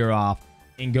full year off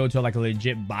and go to like a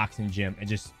legit boxing gym and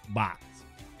just box.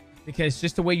 Because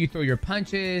just the way you throw your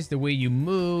punches, the way you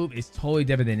move is totally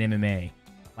different than MMA.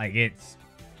 Like, it's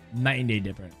night and day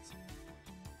difference.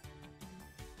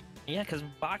 Yeah, because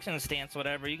boxing stance,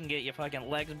 whatever, you can get your fucking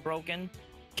legs broken,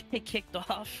 kicked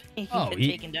off, and get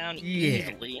taken down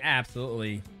easily.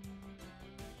 Absolutely.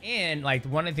 And like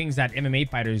one of the things that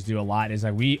MMA fighters do a lot is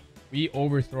like we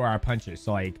overthrow our punches.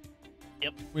 So like,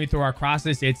 we throw our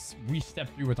crosses, we step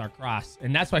through with our cross,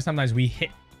 and that's why sometimes we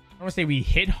hit. I don't want to say we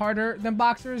hit harder than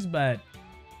boxers, but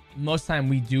most time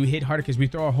we do hit harder because we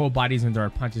throw our whole bodies into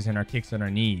our punches and our kicks and our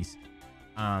knees.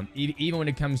 Even when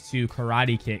it comes to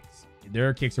karate kicks,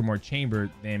 their kicks are more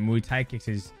chambered than Muay Thai kicks.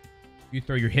 Is you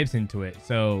throw your hips into it.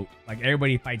 So like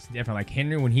everybody fights different. Like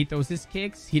Henry, when he throws his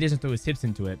kicks, he doesn't throw his hips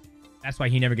into it. That's why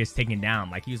he never gets taken down.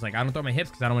 Like he was like, I don't throw my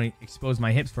hips because I don't want to expose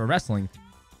my hips for wrestling.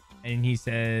 And he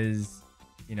says,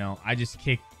 you know, I just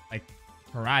kick like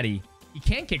karate. He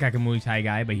can kick like a Muay Thai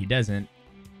guy, but he doesn't.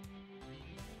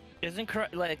 Isn't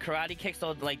karate kicks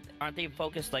though, like, aren't they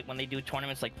focused like when they do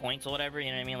tournaments like points or whatever?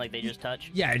 You know what I mean? Like they just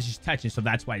touch. Yeah, it's just touching. So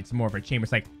that's why it's more of a chamber.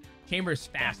 It's like chamber is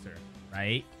faster,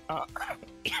 right?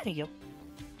 Yep.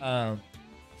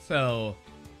 So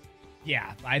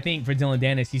yeah, I think for Dylan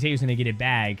Dennis, he said he was gonna get a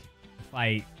bag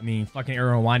fight. I mean, fucking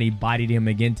Aaron bodied him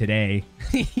again today.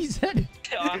 He said.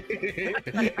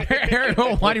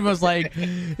 Aaron was like,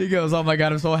 he goes, "Oh my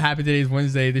god, I'm so happy today's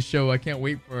Wednesday. The show, I can't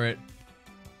wait for it."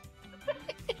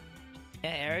 Yeah,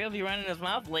 Ariel be running his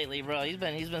mouth lately, bro. He's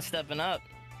been stepping up.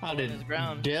 How did his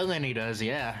ground. Dylan? He does,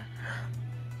 yeah.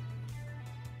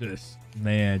 Just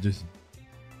man, just.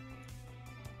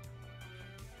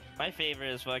 My favorite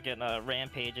is fucking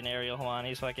Rampage and Ariel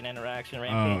Hawani's fucking interaction.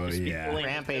 Rampage. Oh, just be yeah. pulling the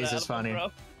Rampage shit is out of him,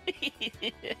 funny. bro.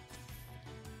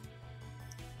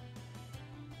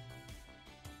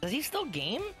 Does he still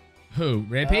game? Who?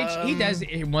 Rampage? He does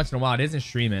it once in a while. He doesn't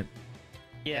stream it.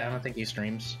 Yeah, I don't think he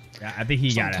streams. Yeah, I think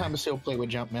he got it. Sometimes he'll play with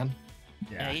Jumpman.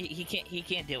 Yeah, Yeah. he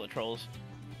can't deal with trolls.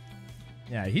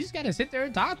 Yeah, he just gotta sit there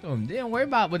and talk to him. They don't worry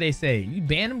about what they say. You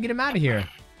ban him, get him out of here.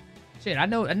 Shit, I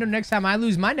know next time I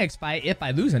lose my next fight, if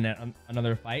I lose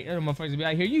another fight, the motherfuckers will be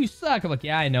out here, you suck. I'm like,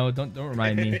 yeah, I know. Don't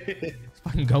remind me. Let's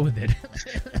fucking go with it.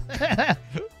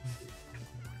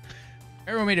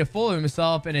 Everyone made a fool of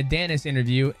himself in a Dennis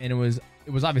interview, and it was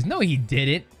obvious. No, he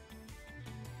didn't.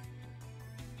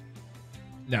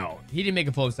 No, he didn't make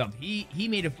a fool of himself. He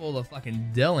made a fool of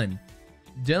fucking Dylan.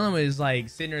 Dylan was like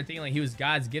sitting there thinking like he was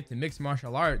God's gift to mixed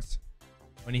martial arts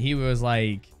when he was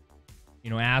like, you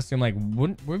know, asked him like,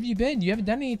 where have you been? You haven't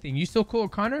done anything. You still cool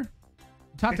with Connor?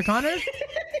 You talk to Connor?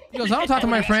 He goes, I don't talk to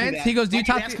my friends. He goes, do you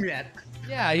talk to?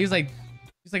 Yeah, he's like,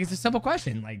 it's a simple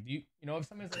question. Like, do you know, if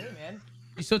someone's like, hey man,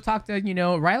 you still talk to, you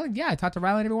know, Rylan? Yeah, I talk to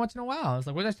Rylan every once in a while. I was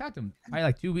like, when did I talk to him? Probably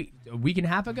like a week and a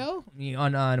half ago. I mean,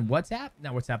 on WhatsApp,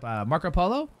 not WhatsApp, Marco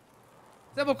Polo.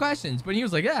 Simple questions, but he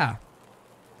was like, yeah.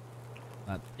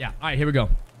 Yeah. All right, here we go.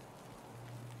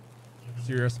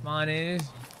 So your response is,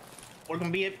 We're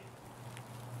gonna be it.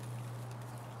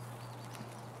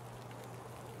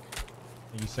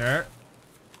 thank you, sir.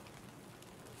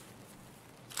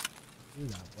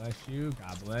 God bless you.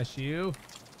 God bless you.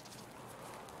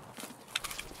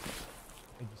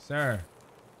 Thank you, sir.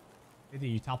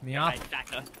 You topped me off.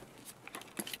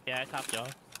 Yeah, I topped y'all.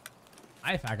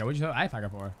 IFACA. What'd you tell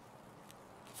IFACA for?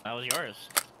 That was yours.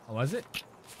 Oh, was it?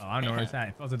 Oh, I don't know where it's at.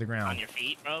 It fell to the ground. On your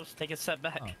feet, bro. Just take a step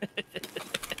back. Oh.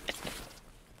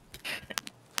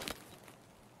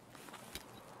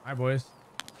 All right, boys.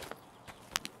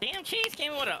 Damn, Cheese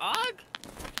came with an AUG?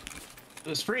 It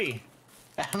was free.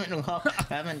 I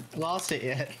haven't lost it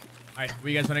yet. All right,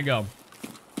 where you guys want to go?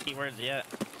 Keywords yet?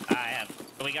 I have.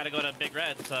 But we gotta go to Big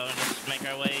Red, so just make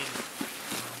our way.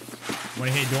 Want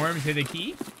to hit dorms? Hit the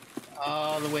key?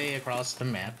 All the way across the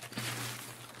map.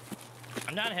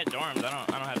 I'm down to hit dorms. I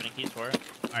don't have any keys for it.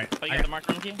 All right. Oh, you got the mark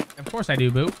room key? Of course I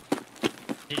do, boo.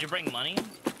 Did you bring money?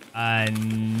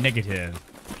 Negative.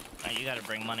 Oh, you gotta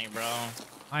bring money, bro.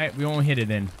 All right, we won't hit it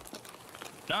then.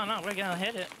 No, we're gonna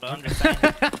hit it. But I'm just saying.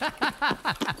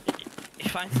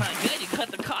 If I find good, you cut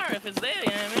the car if it's there.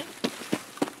 You know what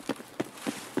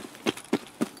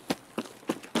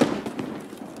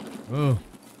I mean? Ooh,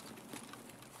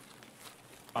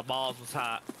 My balls was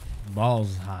hot.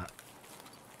 balls hot.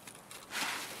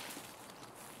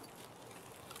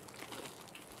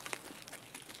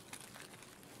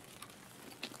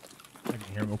 I can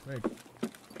hear real quick.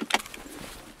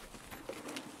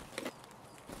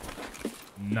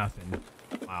 Nothing.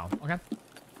 Wow. Okay.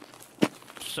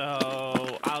 So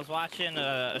I was watching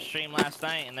a stream last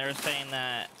night, and they were saying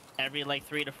that every like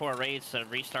 3 to 4 raids to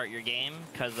restart your game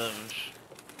because of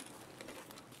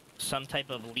some type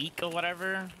of leak or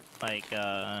whatever, like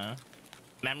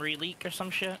memory leak or some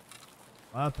shit.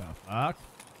 What the fuck?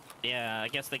 Yeah, I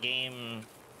guess the game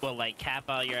will like cap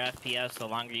out your FPS the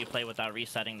longer you play without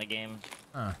resetting the game.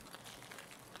 Huh.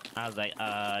 I was like,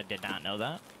 did not know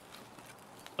that.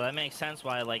 But that makes sense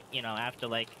why, like, you know, after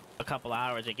like a couple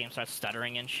hours, the game starts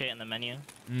stuttering and shit in the menu.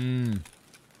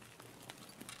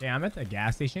 Yeah, I'm at the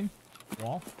gas station.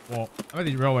 Well, I'm at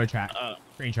the railway track.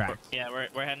 Train tracks. Yeah,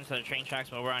 we're heading to the train tracks,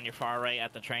 but we're on your far right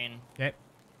at the train. Okay.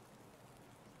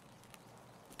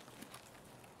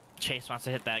 Chase wants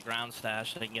to hit that ground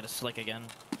stash so they can get a slick again.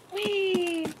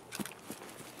 Whee!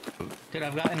 Dude,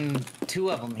 I've gotten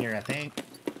 2 of them here, I think.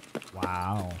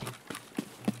 Wow.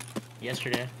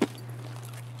 Yesterday.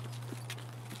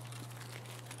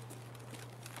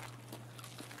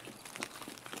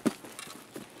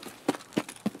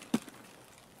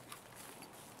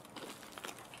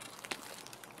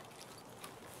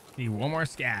 See, one more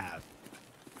scav.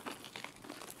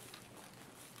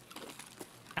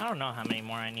 I don't know how many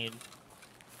more I need.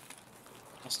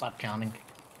 I'll stop counting.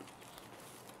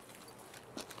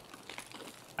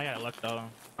 I gotta look though.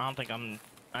 I don't think I'm.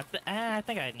 I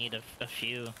think I need a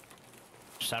few,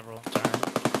 several.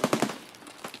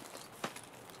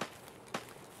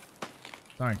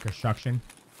 Sorry, construction.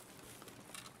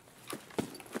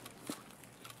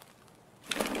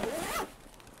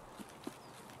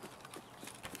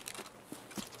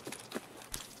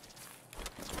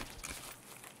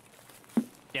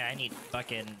 Yeah, I need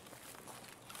fucking.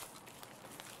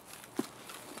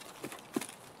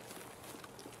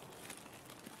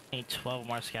 I need 12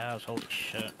 more scouts. Holy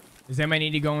shit. Does anybody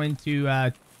need to go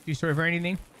into two-story for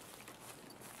anything?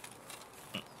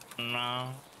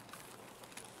 No.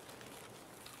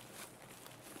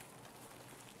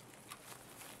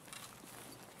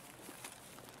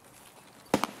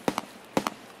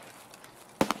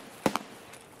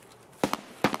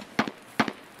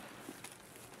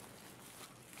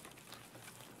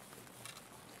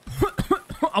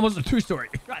 Almost a two-story.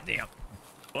 God damn.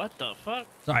 What the fuck?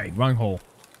 Sorry, wrong hole.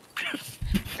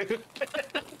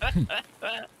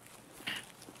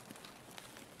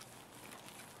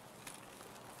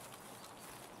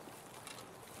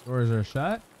 Doors are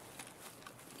shut.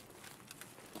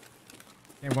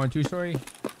 Okay, one two-story.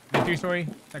 Two-story.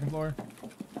 Second floor.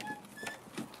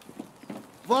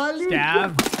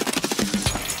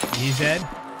 Scav. He's dead.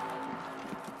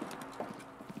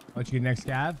 Let's get next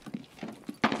scav.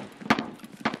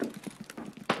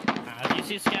 If you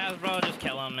see scavs, bro, just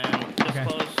kill him, man. Just Okay.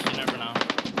 close, you never know.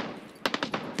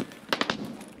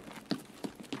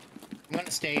 I'm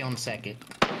gonna stay on second.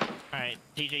 Alright,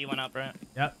 DJ, you went up, right?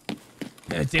 Yep.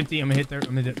 Yeah, it's empty. I'm gonna hit there.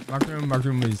 I'm gonna hit mark room. Mark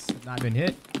room has not been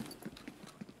hit.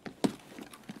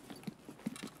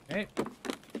 Okay.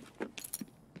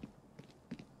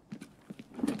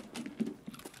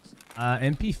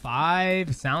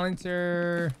 MP5,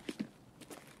 silencer,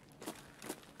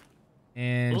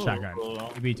 and Ooh, shotgun. cool.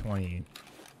 UB20.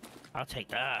 I'll take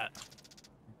that.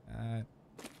 Uh,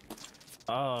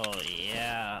 Oh,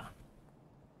 yeah.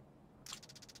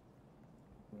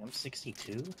 I'm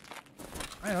 62.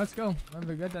 all right, let's go. All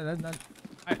right,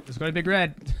 let's go to Big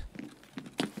Red.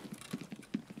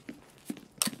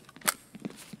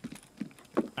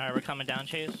 Alright, we're coming down,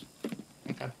 Chase.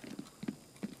 Okay.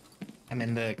 I'm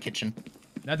in the kitchen.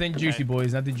 Nothing juicy,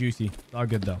 boys. Nothing juicy. It's all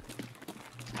good though.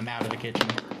 I'm out of the kitchen.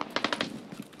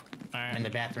 Alright. I'm in the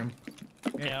bathroom.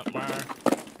 Yep, we're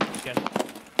good.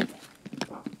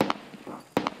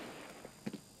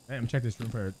 Hey, I'm check this room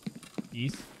for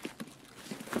east.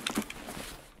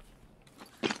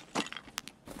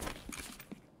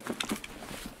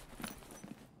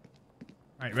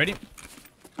 All right, ready?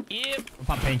 Yep. I'll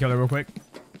pop painkiller real quick.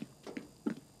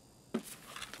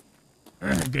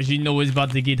 Because you know it's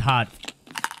about to get hot.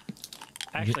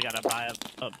 I actually gotta buy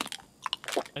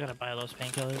I gotta buy those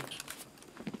painkillers.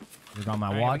 Drink on my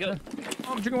All right, here water.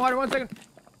 Oh, I'm drinking water. 1 second.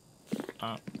 Oh.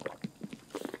 All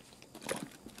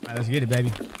right, let's get it,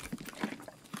 baby.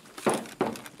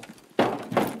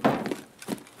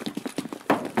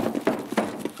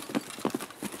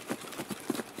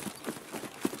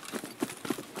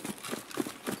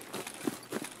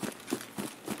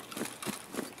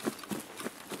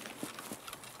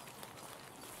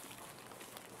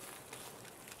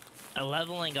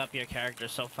 Leveling up your character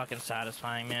is so fucking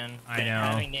satisfying, man. I know.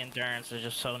 Having the endurance is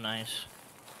just so nice.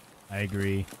 I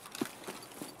agree.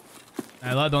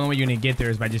 I love the only way you're gonna get there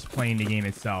is by just playing the game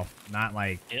itself, not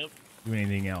like Yep. doing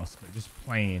anything else, but just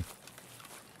playing.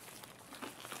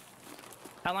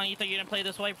 How long you think you're gonna play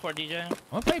this wipe for, DJ? I'm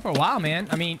gonna play for a while, man.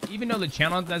 I mean, even though the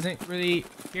channel doesn't really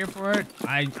care for it,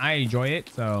 I enjoy it.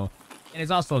 So, and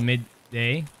it's also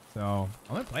midday, so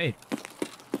I'm gonna play it.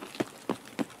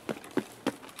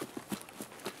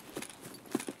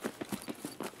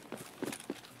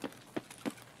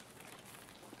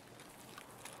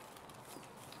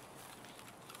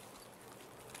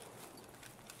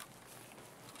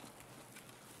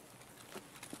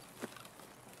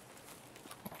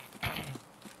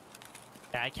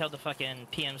 Yeah, I killed the fucking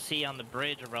PMC on the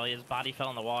bridge, bro. His body fell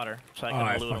in the water, so I Oh,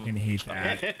 I couldn't loot fucking him. hate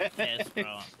that. Pissed,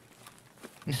 bro.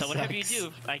 So whatever you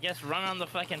do, I guess run on the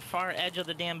fucking far edge of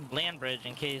the damn land bridge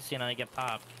in case, you know, you get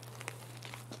popped.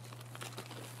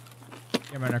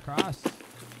 Get run across.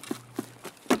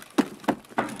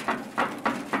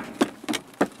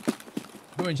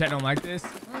 Who in chat don't like this?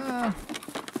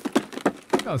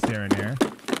 Goes here and there.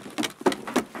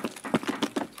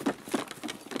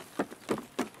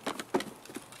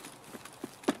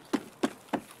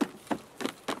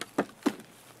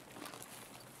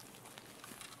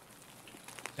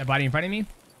 That body in front of me?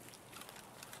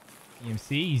 EMC,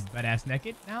 he's butt-ass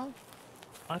naked now?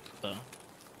 What the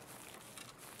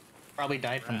Probably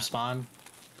died from Rat. spawn.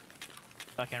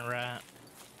 fucking rat?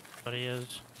 What he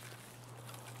is?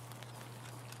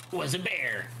 Was a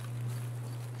bear.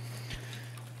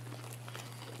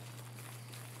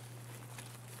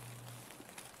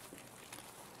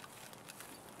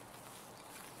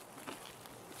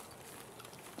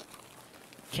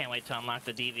 Can't wait to unlock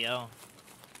the DVO.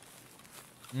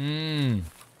 Mmm.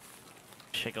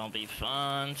 Shit gonna be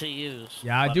fun to use.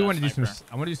 Yeah, I Love do that want to do some.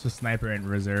 sniper. I want to do some sniper and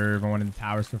reserve on one of the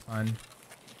towers for fun.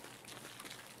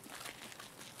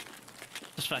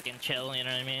 Just fucking chill, you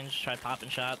know what I mean? Just try popping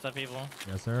shots at people.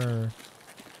 Yes, sir.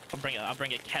 I'll bring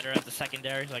a Keter at the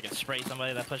secondary so I can spray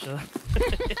somebody that pushes.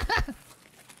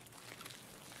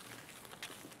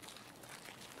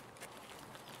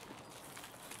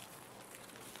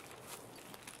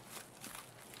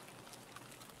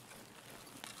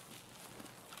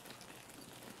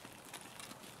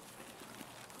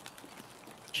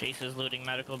 Chase is looting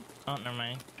medical. Oh, never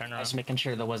mind. Turn I was around. making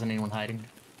sure there wasn't anyone hiding.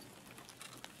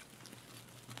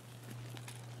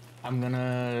 I'm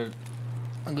gonna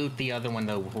loot the other one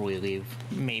though before we leave.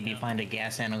 Maybe find a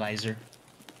gas analyzer.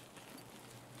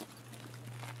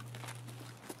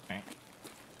 Alright.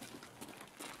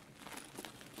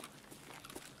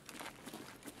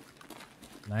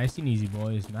 Nice and easy,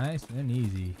 boys. Nice and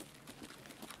easy.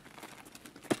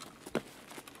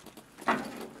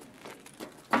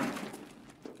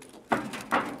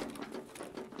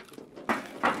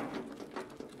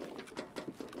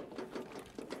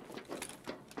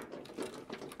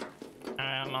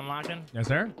 I'm unlocking. Yes,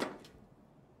 sir.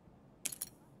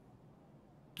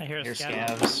 I hear a Here's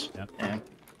scav. scavs. Yep. Yeah.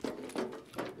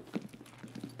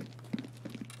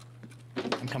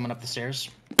 I'm coming up the stairs.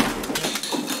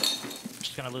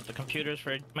 Just gonna loot the computers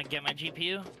for get my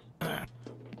GPU. Oh,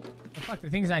 fuck, the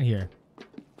thing's not here.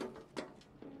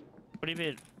 What do you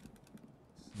mean?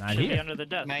 Not Should be here. under the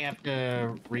desk. Might have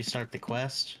to restart the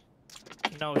quest.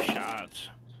 No shots.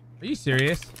 Are you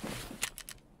serious?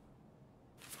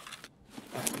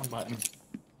 That's one button.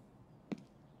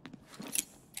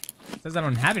 It says I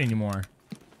don't have it anymore.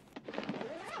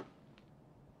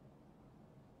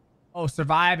 Oh,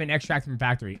 survive and extract from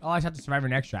factory. Oh, I just have to survive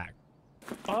and extract.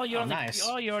 Oh, you Oh, only. nice.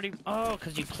 Oh, you already. Oh,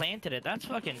 because you planted it. That's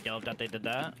fucking dope that they did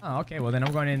that. Oh, okay. Well, then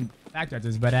I'm going in factory after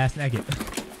this butt ass naked.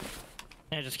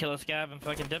 Yeah, just kill a scav and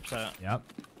fucking dips out. Yep.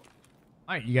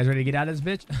 All right, you guys ready to get out of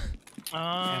this bitch?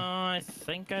 I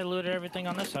think I looted everything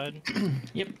on this side.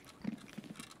 Yep.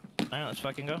 Alright, let's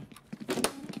fucking go.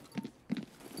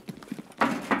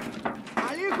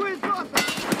 Hey,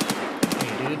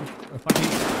 dude. Oh, fuck you.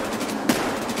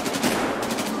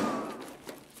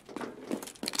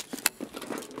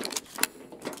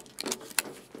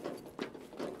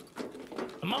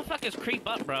 The motherfuckers creep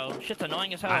up, bro. Shit's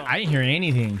annoying as hell. I didn't hear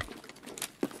anything.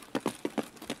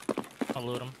 I'll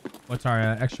loot them. What's our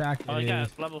extract? Oh, It you got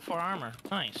is- level 4 armor.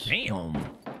 Nice. Damn. Does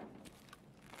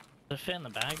it fit in the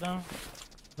bag, though?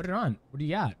 Put it on. What do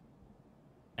you got?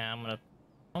 Yeah, I'm gonna...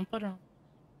 Don't put it on.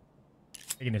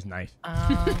 Taking this knife.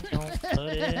 Don't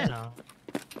put it on.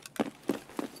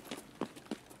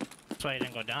 That's why you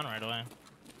didn't go down right away.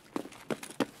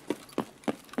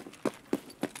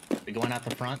 We going out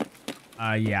the front?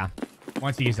 Yeah.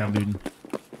 Once you get some looting.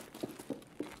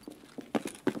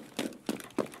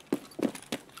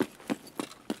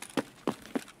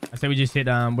 I say we just hit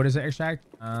what is it, extract?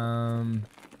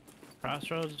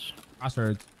 Crossroads.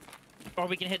 Crossroads. Or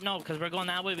we can hit... No, because we're going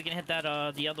that way. We can hit that,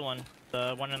 the other one.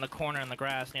 The one in the corner in the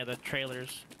grass near the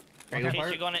trailers. Trailer Okay, so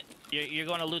park? you're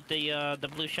going to loot the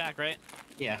blue shack, right?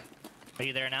 Yeah. Are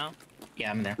you there now?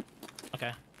 Yeah, I'm there.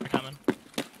 Okay, we're coming.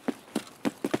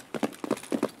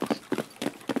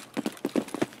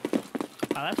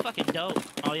 Oh, that's fucking dope.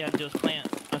 All you have to do is plant.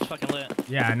 That's fucking lit.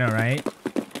 Yeah, I know, right?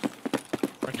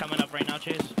 We're coming up right now,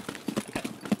 Chase.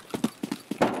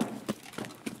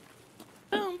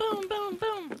 Boom, boom, boom,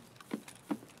 boom.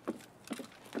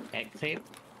 Egg tape.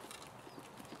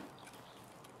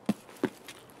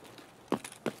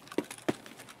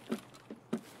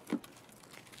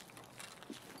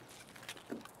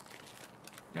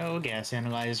 No gas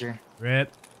analyzer.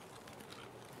 Rip.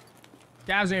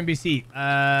 Scavs are NPC.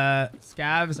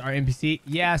 Scavs are NPC.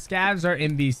 Yeah, scavs are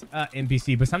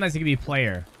NPC, but sometimes it can be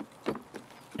player.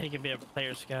 He can be a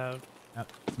player scout.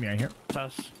 Yep, it's me right here.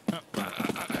 Plus.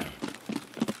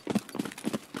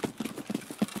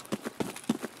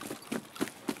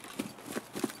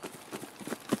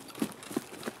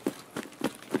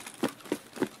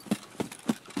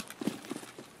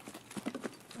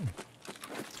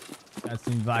 That's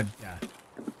in vodka.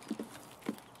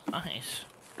 Nice.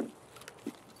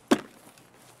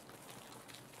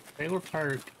 Trailer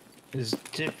park is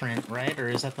different, right? Or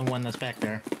is that the one that's back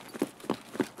there?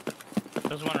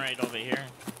 There's one right over here.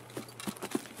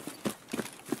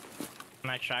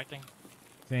 I'm extracting.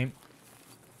 Same.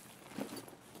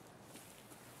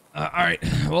 All right.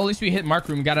 Well, at least we hit Mark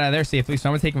Room, got out of there safely. So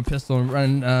I'm gonna take my pistol and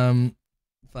run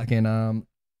fucking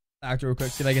factory real quick.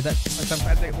 See if I get that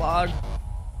 758 log.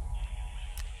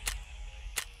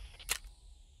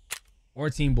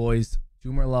 14 boys.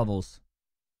 2 more levels.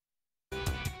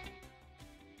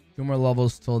 2 more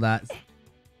levels till that.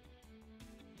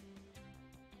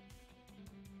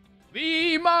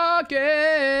 V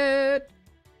market.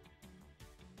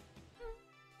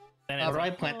 How do I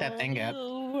plant that thing at?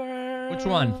 Which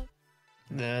one?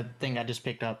 The thing I just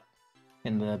picked up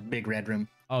in the big red room.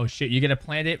 Oh shit! You gotta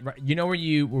plant it. You know where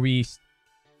we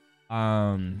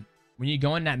when you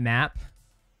go in that map.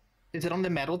 Is it on the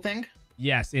metal thing?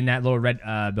 Yes, in that little red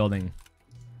building.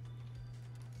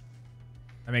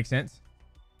 That makes sense.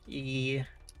 Yeah.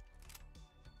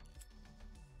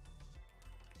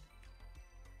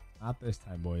 Not this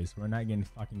time, boys. We're not getting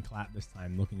fucking clapped this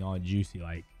time. Looking all juicy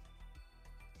like.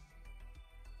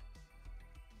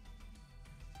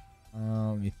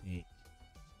 Let me think.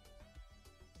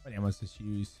 What ammo does this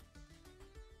use?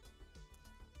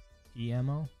 Key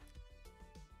ammo?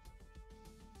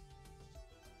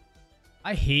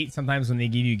 I hate sometimes when they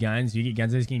give you guns. You get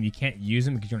guns in this game, you can't use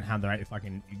them because you don't have the right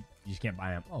fucking. You just can't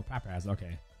buy them. Oh, Papa has.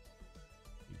 Okay.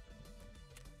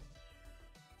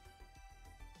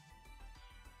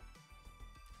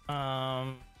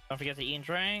 Don't forget to eat and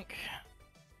drink.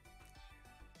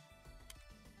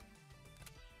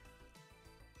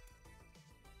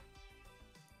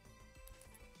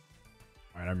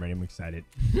 All right, I'm ready. I'm excited.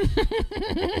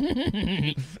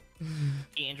 Eat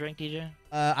and drink, DJ.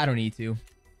 I don't need to.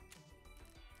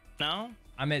 No.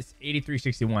 I'm at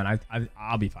 83.61.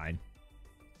 I'll be fine.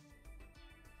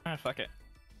 Ah, fuck it.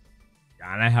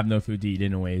 God, I have no food to eat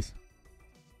anyways.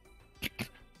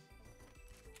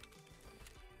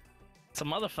 It's a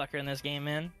motherfucker in this game,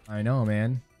 man. I know,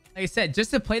 man. Like I said,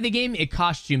 just to play the game, it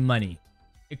costs you money.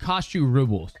 It costs you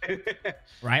rubles.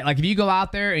 Right? Like if you go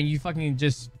out there and you fucking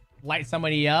just light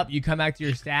somebody up, you come back to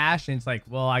your stash and it's like,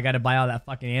 well, I got to buy all that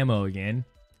fucking ammo again.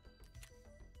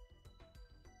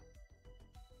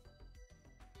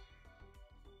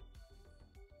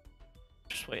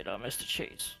 Just wait on Mr.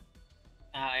 Chase.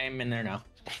 I'm in there now.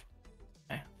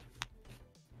 Okay.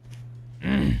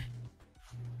 Here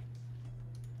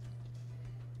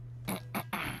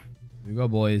we go,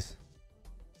 boys.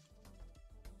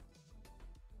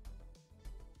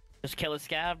 Just kill a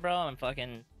scav, bro, and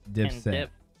fucking Dip.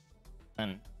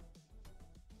 And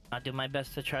I'll do my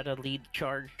best to try to lead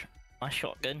charge my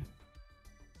shotgun.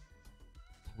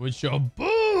 With your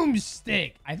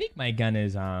boomstick. I think my gun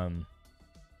is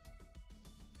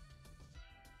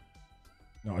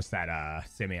no, it's that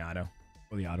semi-auto.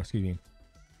 Fully auto, excuse me.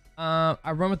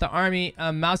 I run with the army.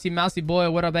 Mousy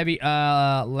boy, what up, baby?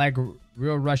 Like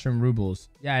real Russian rubles.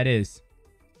 Yeah, it is.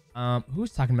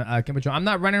 Who's talking about Kimberly? I'm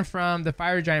not running from the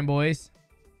fire giant, boys.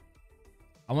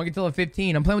 I want to get to level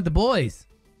 15. I'm playing with the boys.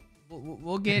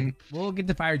 We'll get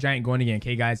the fire giant going again.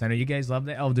 Okay, guys. I know you guys love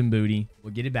the Elden booty.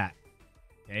 We'll get it back.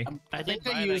 Okay. I think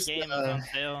they the used game is on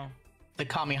sale. the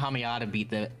Kamehameha to beat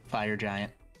the fire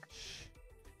giant.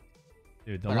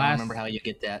 Dude, I don't remember how you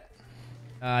get that.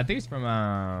 I think it's from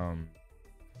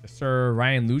the Sir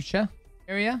Ryan Lucia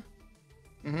area.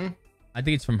 Mm-hmm. I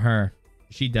think it's from her.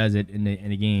 She does it in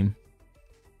the game.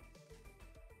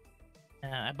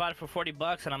 I bought it for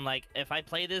 $40, and I'm like, if I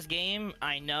play this game,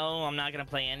 I know I'm not gonna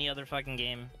play any other fucking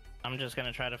game. I'm just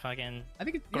gonna try to fucking I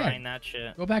think it's grind that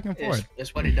shit. Go back and forth.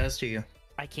 It's what it does to you.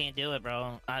 I can't do it,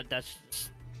 bro. That's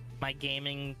my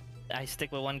gaming. I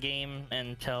stick with one game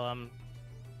until I'm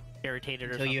irritated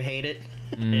or Until something. you hate it.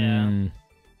 Mm.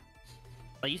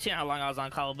 Like, you see how long I was on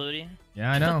Call of Duty?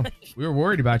 Yeah, I know. We were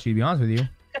worried about you, to be honest with you.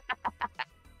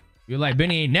 You're like,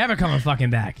 Benny ain't never coming fucking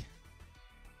back.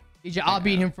 DJ, I'll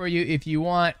beat him for you if you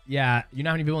want. Yeah, you know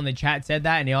how many people in the chat said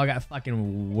that and they all got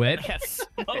fucking whipped? I got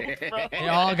smoked, bro. They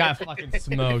all got fucking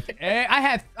smoked. Hey, I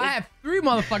have 3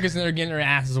 motherfuckers in there getting their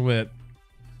asses whipped.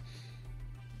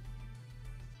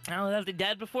 I was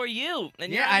dead before you.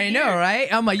 And Yeah, I know, right?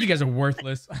 I'm like, you guys are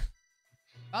worthless. That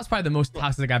was probably the most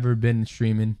toxic I've ever been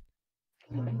streaming.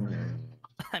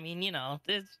 I mean, you know,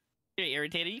 you're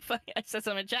irritated. I said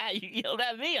something in chat. You yelled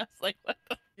at me. I was like, what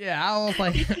the? Yeah, I was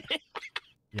like,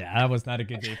 yeah, that was not a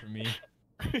good day for me.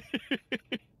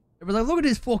 It was like, look at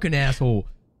this fucking asshole.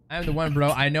 I'm the one, bro.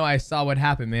 I know I saw what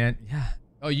happened, man. Yeah.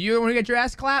 Oh, you don't want to get your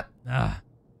ass clapped? Ah.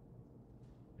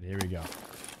 But here we go.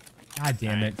 God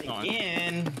damn it.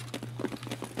 Again.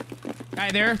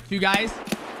 Guy there. 2 guys.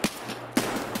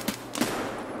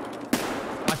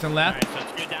 Watching left. Alright,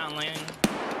 so 2 down lane.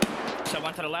 So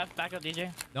 1 to the left. Back up,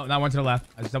 DJ. No, not 1 to the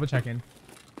left. I was double checking.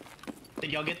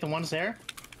 Did y'all get the ones there?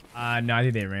 No, I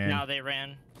think they ran. No, they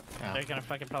ran. Oh. They're gonna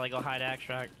fucking probably go hide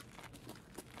extract.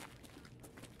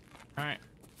 Alright.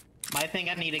 My thing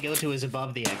I need to go to is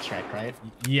above the extract, right?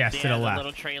 Yes, to the left.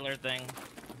 little trailer thing.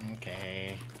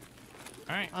 Okay.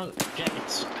 Alright. Oh,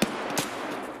 jackets.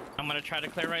 I'm gonna try to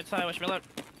clear right side. Wish me luck.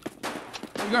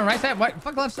 You going right side? What?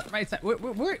 Fuck left side, right side.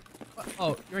 Where?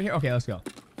 Oh, you're here. Okay, let's go.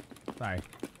 Sorry.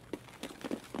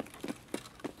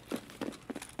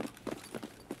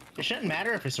 It shouldn't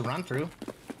matter if it's a run through.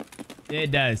 It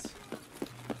does.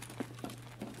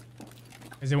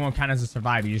 Because it won't count as a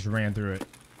survive. You just ran through it.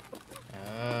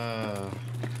 Oh.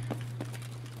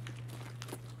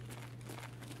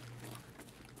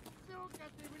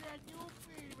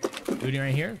 Looting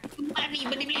right here.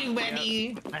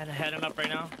 Buddy. I had to head him up right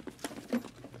now.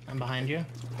 I'm behind you.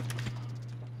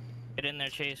 Get in there,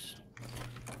 Chase.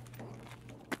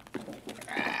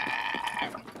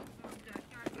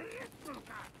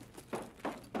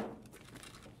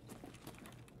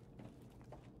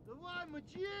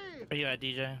 Where you at,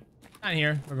 DJ? Not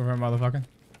here. Looking for a motherfucker.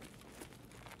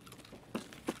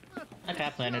 Okay, I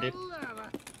planted it.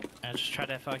 I just try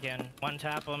to fucking one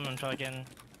tap him and fucking.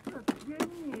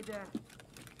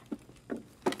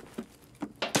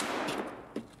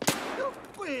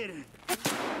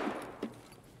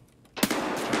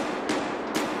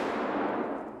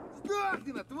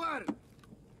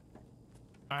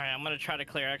 Alright, I'm gonna try to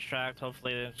clear extract.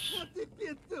 Hopefully it's...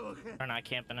 they're not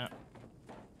camping it.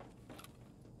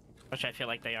 Which I feel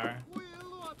like they are.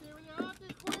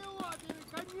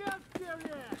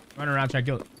 Run around, try to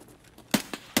kill it.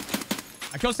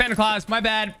 I killed Santa Claus. My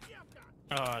bad.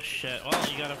 Oh shit.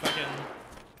 Well, you gotta fucking...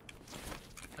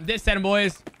 I'm dead, Santa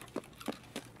boys.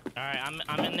 Alright,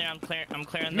 I'm in there. I'm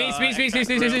clearing Me.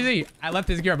 I left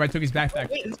his gear, but I took his backpack.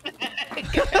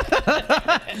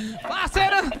 Bye,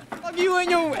 Santa. Fuck you and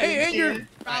your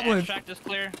goblin. Extract is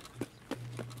clear.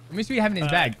 Let me see what you have in his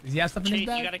bag. Does he have something in his Chase,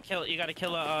 bag? you gotta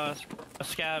kill a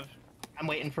scav. I'm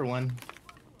waiting for one.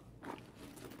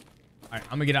 Alright,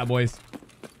 I'm gonna get out, boys.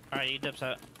 Alright, he dips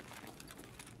out.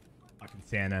 Fucking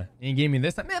Santa. He ain't gave me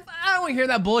this. Man, I don't want to hear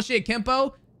that bullshit,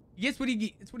 Kempo. He gets what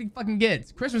he it's what he fucking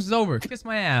gets. Christmas is over. Kiss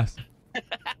my ass.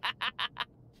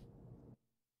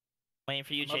 Waiting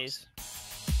for you, Chase.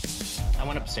 I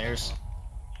went upstairs.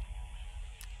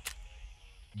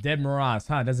 Dead Moraz.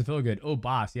 Huh, doesn't feel good. Oh,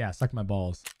 boss. Yeah, suck my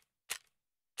balls.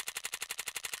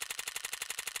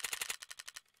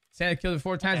 Santa killed it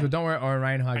 4 times, Okay. but don't worry. All right,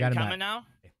 Ryan, I got him coming back. now?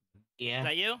 Yeah. Is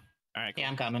that you? Alright, cool. Yeah,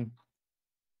 I'm coming.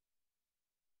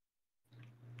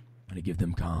 I'm gonna give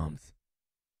them comms.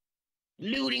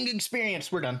 Looting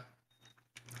experience. We're done.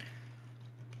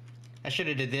 I should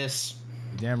have did this.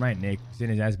 Damn right, Nick. Send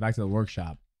his ass back to the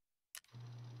workshop.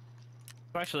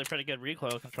 It's actually pretty good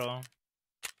recoil control.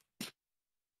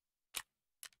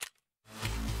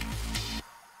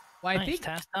 Well, Nice,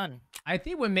 task done. I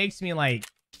think what makes me like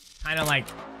kind of like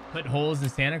put holes in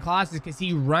Santa Claus is because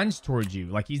he runs towards you.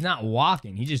 Like he's not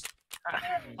walking. He just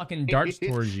fucking darts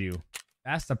towards you.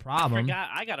 That's the problem.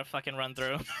 I gotta fucking run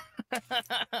through.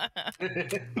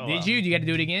 Did you? Do you got to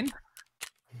do it again?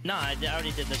 No, I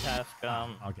already did the task.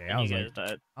 Okay, when I was you like, guys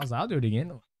died. I'll do it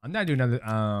again. I'm not doing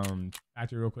another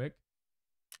factory real quick.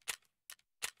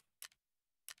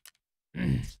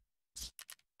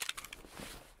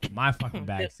 My fucking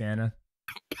bag, Santa.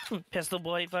 Pistol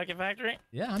boy fucking factory.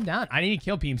 Yeah, I'm down. I need to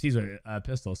kill PMCs with a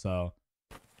pistol, so.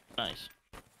 Nice.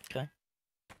 Okay.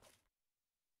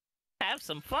 Have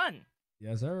some fun.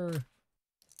 Yes, sir.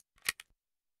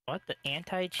 What? The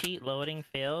anti-cheat loading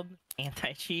failed?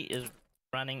 Anti-cheat is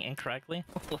running incorrectly?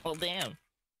 Well, damn.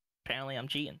 Apparently I'm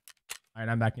cheating. All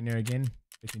right, I'm back in there again.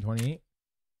 1528.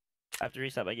 I have to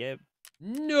reset my game.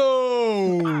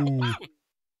 No.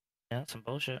 Yeah, that's some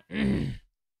bullshit.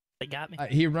 They got me.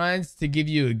 He runs to give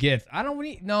you a gift. I don't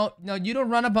really. No, you don't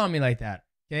run up on me like that.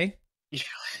 Okay.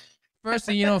 First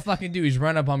thing you don't fucking do is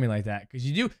run up on me like that. Because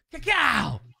you do.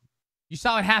 Cacao! You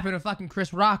saw what happened to fucking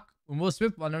Chris Rock when Will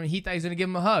Smith on him. He thought he was going to give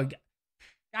him a hug.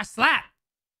 Got slapped.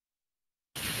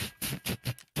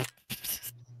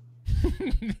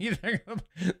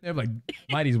 They're like,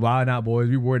 Mighty's wild out, boys.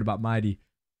 We worried about Mighty.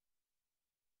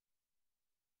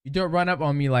 You don't run up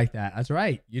on me like that. That's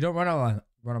right. You don't run on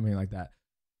me like that.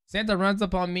 Santa runs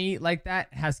up on me like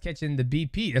that, has catching the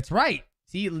BP. That's right.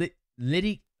 See,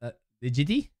 Legitty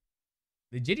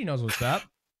knows what's up.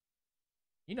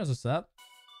 He knows what's up.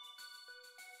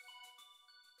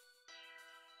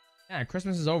 Yeah,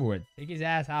 Christmas is over with. Take his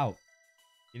ass out.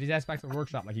 Get his ass back to the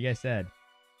workshop like you guys said.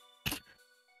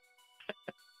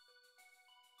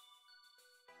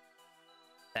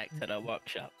 Back to the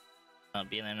workshop. I'll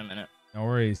be in there in a minute. No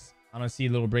worries. I don't see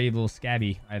little brave little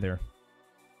Scabby either.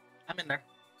 I'm in there.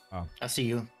 Oh. I'll see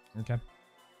you. Okay.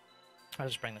 I'll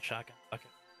just bring the shotgun. Okay.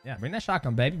 Yeah, bring that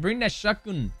shotgun, baby. Bring that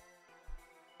shotgun.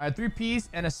 All right, 3-piece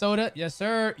and a soda. Yes,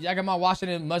 sir. Yakima,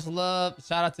 Washington. Much love.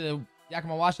 Shout out to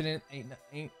Yakima, Washington.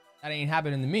 That ain't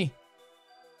happening to me.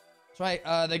 That's right.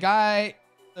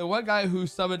 The one guy who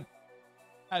summoned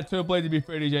had to play to be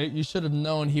fair, DJ. You should have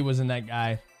known he wasn't that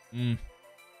guy.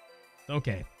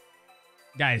 Okay.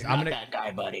 Guys, You're not that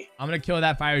guy, buddy. I'm gonna kill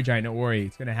that fire giant. Don't worry,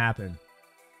 it's gonna happen.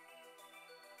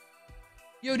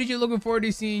 Yo, DJ, looking forward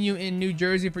to seeing you in New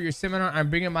Jersey for your seminar. I'm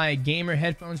bringing my gamer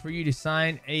headphones for you to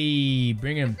sign. Hey,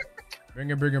 bring him. Bring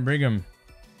him.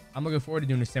 I'm looking forward to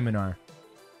doing a seminar.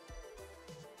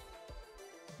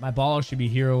 My balls should be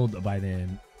healed by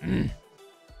then. Yeah.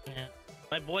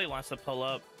 My boy wants to pull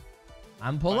up.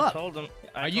 I'm pull up. I told him.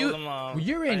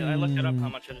 You're in. I looked it up how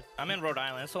much it is. I'm in Rhode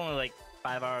Island. It's only like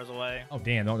 5 hours away. Oh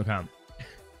damn! Don't come.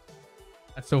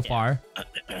 That's so far.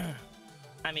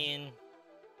 I mean,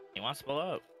 he wants to pull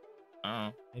up.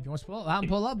 If you want to pull up, I'll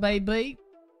pull up, baby.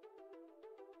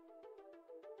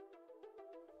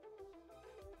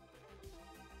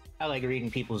 I like reading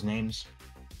people's names.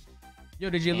 Yo,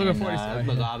 did you look for this?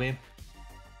 The lobby.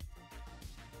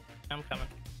 I'm coming.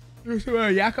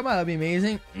 Yakima, that'd be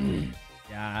amazing.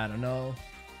 Yeah, I don't know.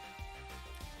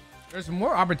 There's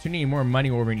more opportunity, more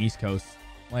money over in East Coast.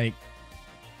 Like,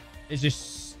 it's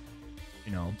just,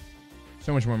 you know,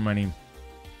 so much more money.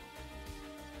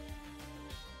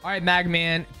 All right,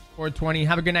 Magman, 420.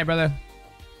 Have a good night, brother.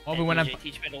 Hey, when DJ,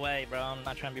 teach me the way, bro. I'm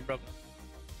not trying to be broke.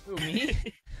 Who, me?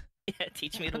 Yeah,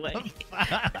 teach me the way.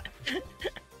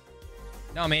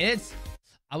 No, man, it's.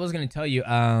 I was gonna tell you.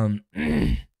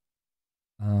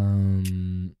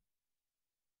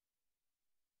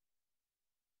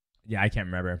 Yeah, I can't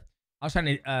remember. I was trying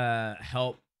to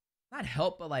help, not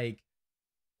help, but like,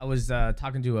 I was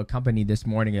talking to a company this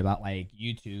morning about like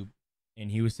YouTube, and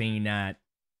he was saying that,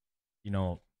 you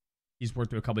know, he's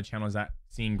worked through a couple of channels that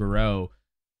seen grow,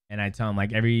 and I tell him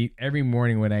like every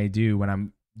morning when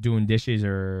I'm doing dishes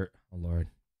or oh Lord,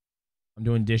 I'm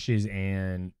doing dishes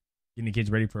and getting the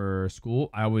kids ready for school,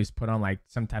 I always put on like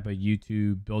some type of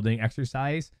YouTube building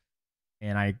exercise,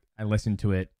 and I listened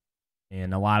to it,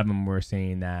 and a lot of them were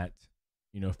saying that,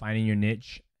 you know, finding your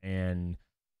niche and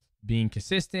being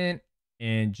consistent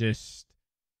and just,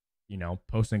 you know,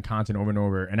 posting content over and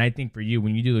over. And I think for you,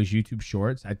 when you do those YouTube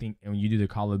shorts, I think, and when you do the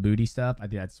Call of Duty stuff, I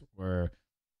think that's where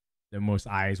the most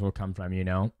eyes will come from, you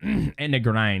know, and the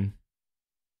grind.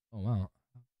 Oh, wow.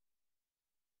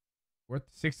 Worth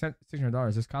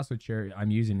 $600. This Costco chair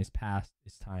I'm using is past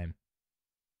its time.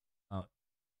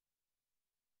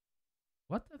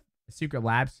 What the Secret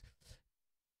Labs?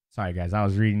 Sorry, guys. I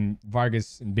was reading.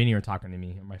 Vargas and Benny were talking to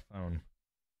me on my phone.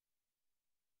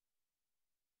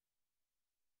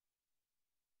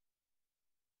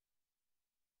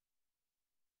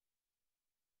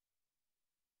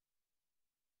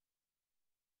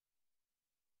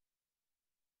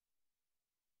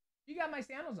 You got my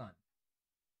sandals on.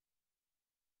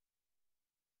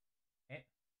 Okay.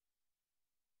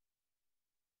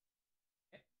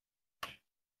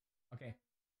 Okay.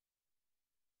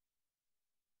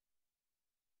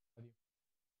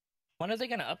 When are they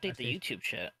gonna update the YouTube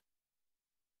shit?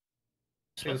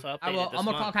 Supposed to update I will. it this I'm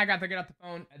gonna call month. Kai to get off the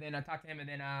phone, and then I talk to him, and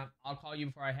then I'll call you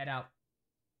before I head out.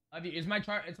 Love you. Is my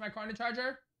car on the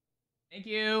charger? Thank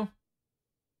you. What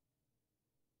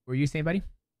were you saying, buddy?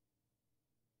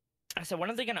 I said,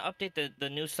 when are they gonna update the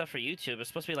new stuff for YouTube? It's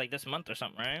supposed to be like this month or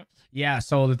something, right? Yeah.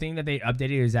 So the thing that they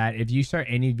updated is that if you start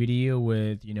any video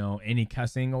with, you know, any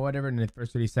cussing or whatever in the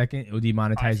first 30 seconds, it will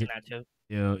demonetize it. That too.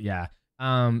 Yeah.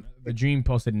 The Dream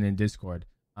posted in the Discord.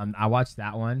 I watched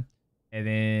that one, and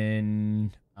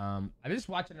then I was just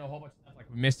watching a whole bunch of stuff like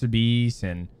Mr. Beast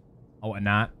and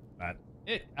whatnot. But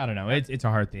I don't know. It's a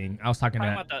hard thing. I was talking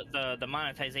about the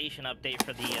monetization update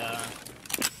for the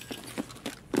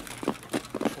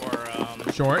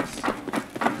shorts. Yeah,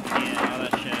 all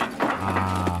that shit.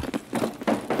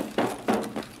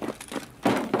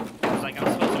 It's like I'm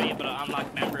supposed to be able to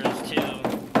unlock members too,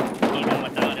 even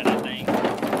without it, I think.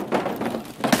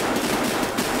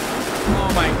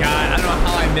 Oh my god, I don't know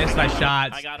how I missed my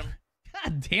shots. I got him.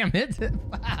 God damn it.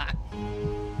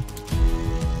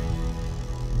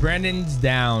 Brandon's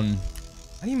down.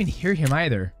 I didn't even hear him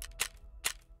either.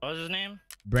 What was his name?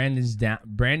 Brandon's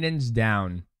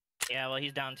down. Yeah, well,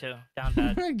 he's down too. Down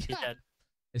bad. Oh He's dead.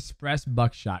 Express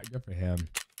buckshot. Good for him.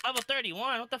 Level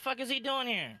 31. What the fuck is he doing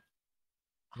here?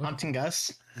 Hunting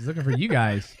Gus. He's looking for you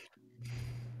guys.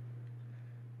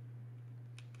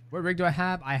 What rig do I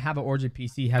have? I have an Origin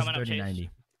PC. Has a 3090.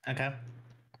 Okay.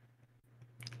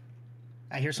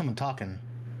 I hear someone talking.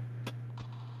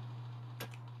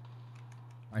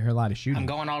 I hear a lot of shooting. I'm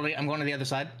going to the other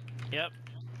side. Yep.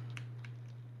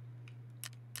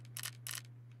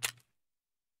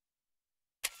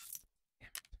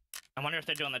 I wonder if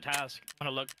they're doing the task. I'm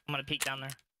gonna peek down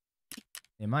there.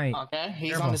 It might. Okay, he's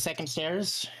Careful. on the second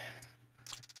stairs.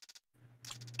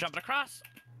 Jumping across.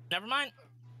 Never mind.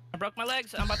 I broke my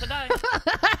legs. I'm about to die.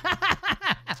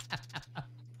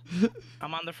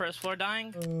 I'm on the first floor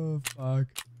dying. Oh, fuck.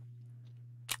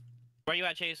 Where you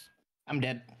at, Chase? I'm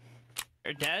dead.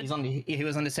 You're dead? He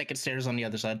was on the second stairs on the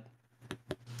other side.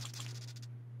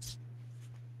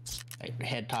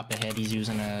 Head top ahead, he's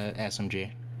using a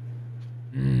SMG.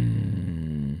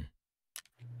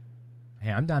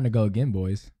 Hey, I'm down to go again,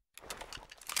 boys.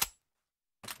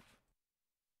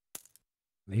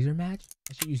 Laser match?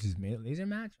 I should use his laser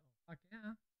match? Oh, fuck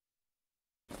yeah.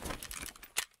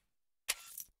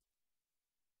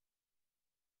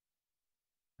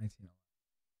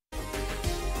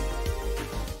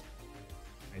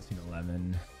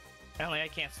 $19.11. Apparently I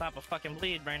can't stop a fucking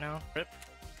bleed right now. Rip.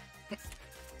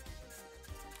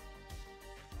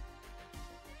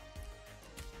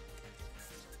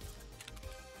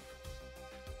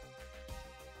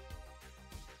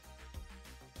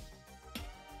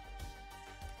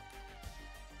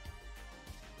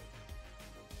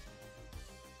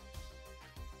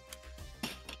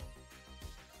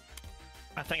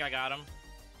 I think I got him.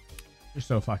 You're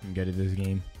so fucking good at this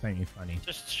game. It's not even funny.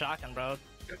 Just shocking, bro.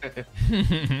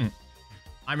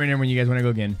 I'm in there when you guys want to go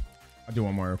again. I'll do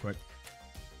one more real quick.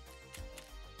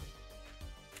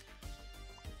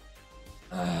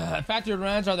 Factory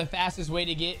runs are the fastest way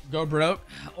to go broke.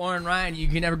 Oren Ryan, you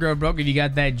can never go broke if you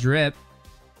got that drip.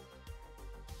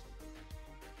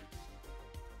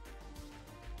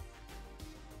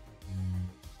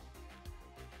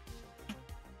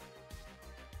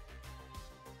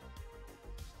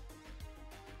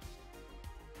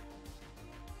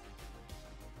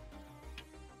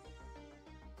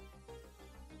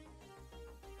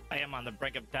 I am on the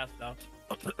brink of death, though.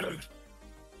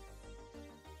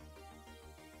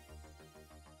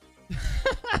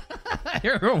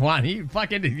 You're one. He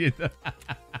fucking.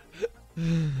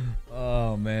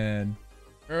 Oh man.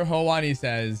 Hawani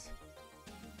says.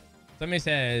 Somebody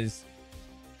says.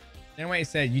 Anyway,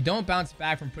 said you don't bounce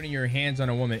back from putting your hands on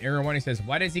a woman. Hawani says,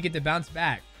 why does he get to bounce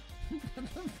back?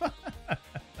 Man,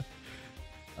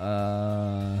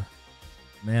 oh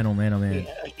man, oh man.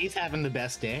 Yeah, he's having the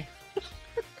best day.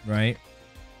 Right.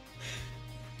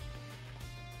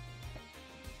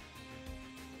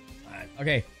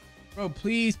 Okay. Bro,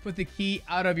 please put the key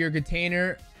out of your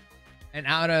container and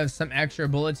out of some extra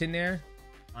bullets in there.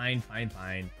 Fine, fine,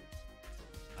 fine.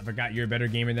 I forgot you're a better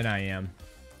gamer than I am.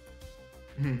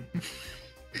 Put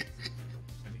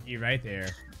the key right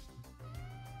there.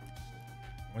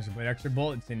 Once you put extra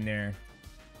bullets in there.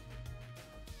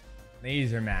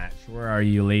 Laser match. Where are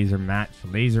you? Laser match.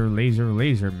 Laser match.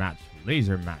 Laser match.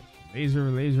 Laser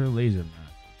match.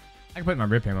 I can put my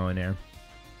rip ammo in there.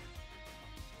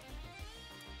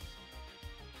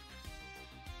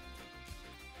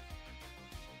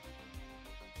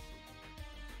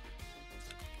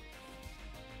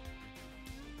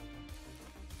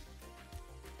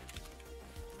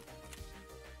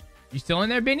 You still in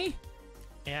there, Benny?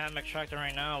 Yeah, I'm extracting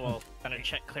right now. Well, gonna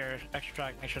check, clear,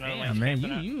 extract, make sure no Damn, man,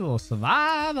 you little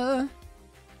survivor.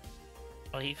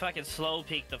 Well, he fucking slow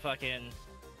peeked the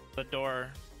door,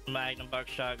 Magnum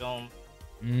buckshot going,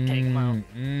 take him out.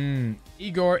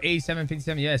 Igor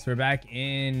A757. Yes, we're back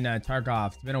in Tarkov.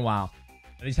 It's been a while.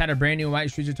 I just had a brand new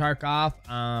white streets of Tarkov.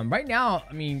 Right now,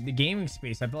 I mean, the gaming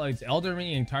space, I feel like it's Elden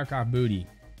Ring and Tarkov booty.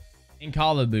 And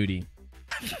Call of Booty.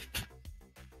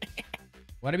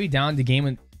 Want to be down to game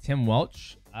with Tim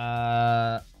Welch?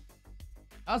 That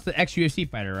was the ex-UFC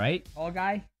fighter, right? All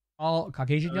guy? All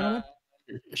Caucasian gentleman?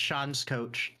 Sean's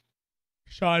coach.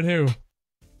 Sean who?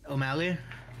 O'Malley?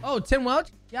 Oh, Tim Welch?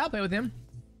 Yeah, I'll play with him.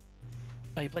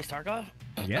 Oh, you play Tarkov?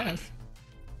 Yes.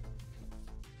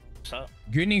 What's up?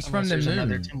 Greetings from the Unless there's moon.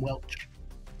 another Tim Welch.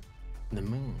 The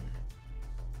moon.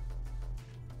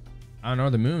 I don't know where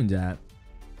the moon's at.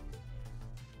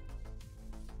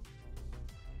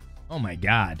 Oh my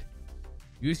god.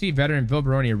 UFC veteran Phil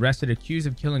Baroni arrested accused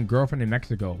of killing girlfriend in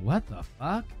Mexico. What the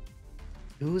fuck?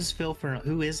 Who is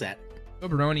that? Phil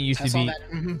Baroni used I to saw be... that.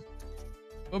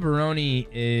 Phil Baroni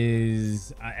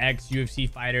is an ex-UFC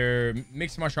fighter,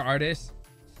 mixed martial artist.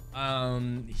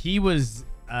 He was...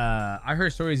 I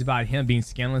heard stories about him being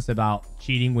scandalous about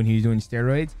cheating when he was doing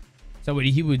steroids. So what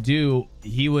he would do,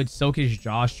 he would soak his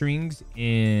drawstrings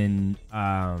in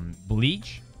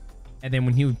bleach. And then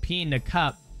when he would pee in the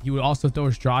cup, he would also throw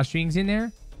his drawstrings in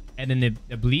there. And then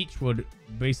the bleach would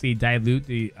basically dilute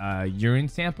the urine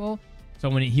sample.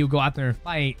 So when he would go out there and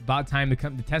fight, about time the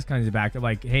test comes back, they're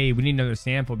like, hey, we need another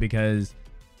sample because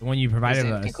the one you provided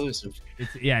us,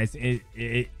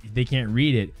 they can't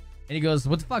read it. And he goes,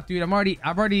 what the fuck, dude?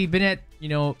 I've already been at,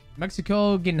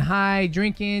 Mexico getting high,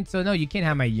 drinking. So no, you can't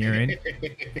have my urine.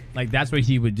 Like, that's what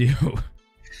he would do.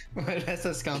 That's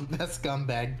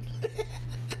scumbag.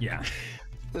 Yeah.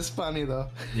 That's funny though.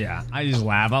 Yeah, I just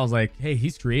laugh. I was like, hey,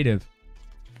 he's creative.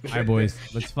 All right, boys,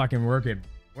 let's fucking work it.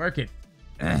 Work it.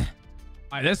 All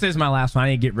right, this is my last one. I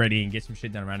need to get ready and get some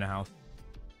shit done around the house.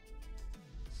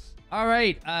 All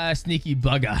right, sneaky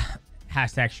bugger.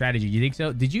 Hashtag strategy. You think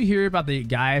so? Did you hear about the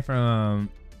guy from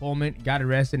Pullman got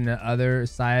arrested on the other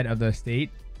side of the state?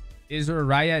 Israel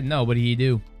Raya? No, what did he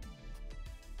do?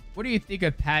 What do you think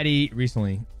of Patty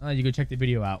recently? You go check the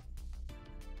video out.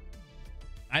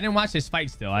 I didn't watch this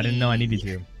fight still. I didn't know I needed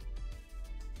to.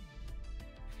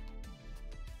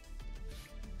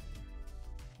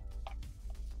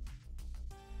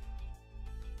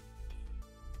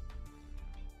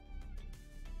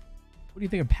 What do you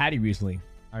think of Patty recently?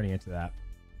 I already answered that.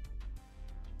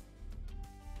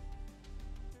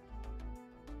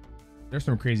 There's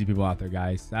some crazy people out there,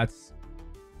 guys. That's...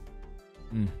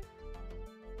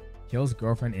 Kills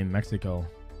girlfriend in Mexico.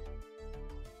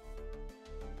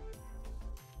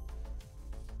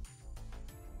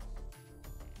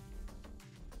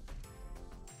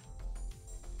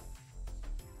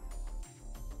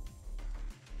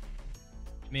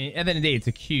 I mean, at the end of the day, it's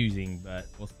accusing, but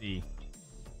we'll see.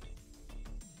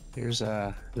 Here's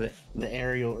the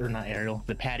aerial, or not aerial,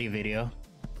 the patty video.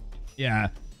 Yeah.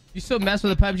 You still mess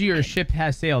with the PUBG, or a ship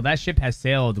has sailed? That ship has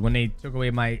sailed when they took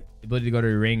away my ability to go to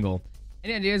Erangel.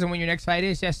 Any ideas on when your next fight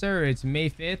is? Yes, sir. It's May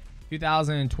 5th,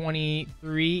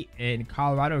 2023 in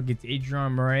Colorado against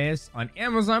Adrian Moraes on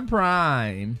Amazon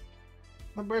Prime.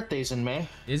 My birthday's in May.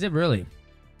 Is it really?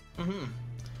 Mm-hmm.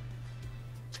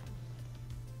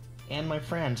 And my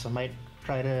friends. I might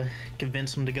try to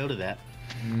convince them to go to that.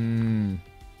 Hmm.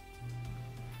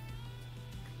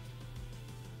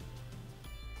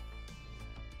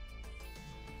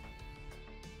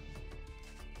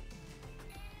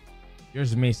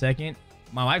 Yours is May 2nd.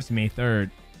 My wife's May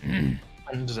 3rd.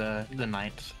 And the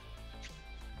 9th.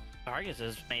 August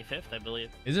is May 5th, I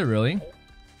believe. Is it really?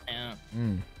 Yeah.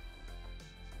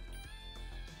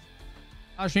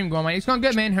 How's stream going, man? It's going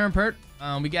good, man. Her and Pert.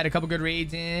 We got a couple good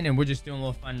raids in, and we're just doing a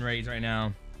little fun raids right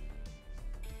now.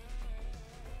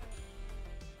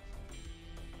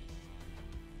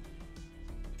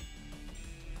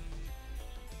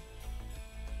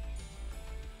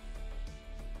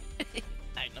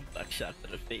 Buckshot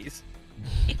to the face.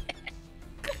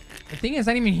 The thing is,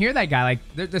 I didn't even hear that guy. Like,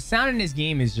 the sound in this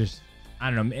game is just, I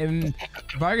don't know. And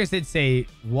Vargas did say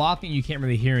walking you can't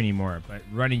really hear anymore, but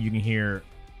running you can hear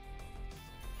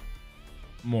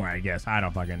more, I guess. I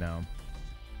don't fucking know.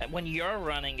 When you're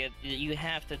running it, you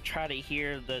have to try to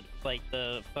hear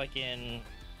the fucking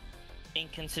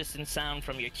inconsistent sound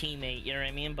from your teammate. You know what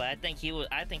I mean? But I think he was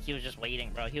just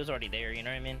waiting, bro. He was already there. You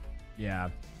know what I mean? Yeah.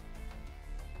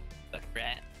 Fuck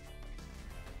rat.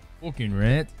 Fucking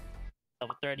rat.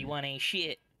 Level 31 ain't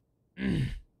shit. Go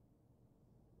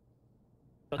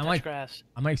I'm touch like, grass.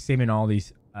 I'm like saving all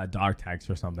these dog tags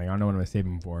or something. I don't know what I'm gonna save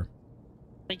them for. I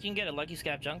think you can get a Lucky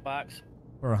Scab junk box.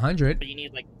 For 100. But you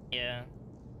need like, yeah.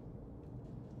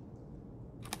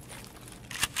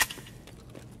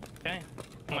 Okay.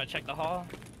 I'm gonna check the hall.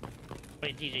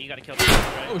 Wait, DJ, you gotta kill the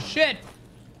guy, right? Oh shit!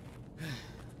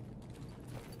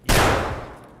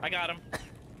 I got him.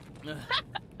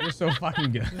 You're so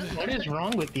fucking good. What is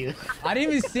wrong with you? I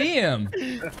didn't even see him.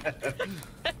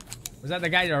 Was that the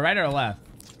guy to the right or left?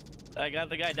 I got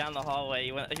the guy down the hallway.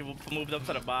 He moved up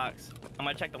to the box. I'm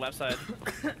gonna check the left side.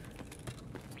 I'm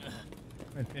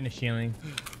gonna finish healing.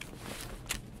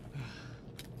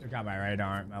 Took out my right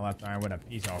arm, my left arm. What a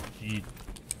piece of shit.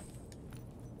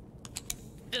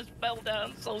 Just fell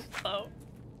down so slow.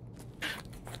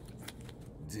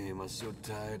 Damn, I'm so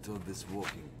tired of this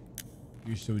walking.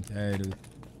 You're so tired.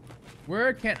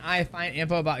 Where can I find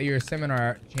info about your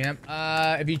seminar, champ?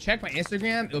 If you check my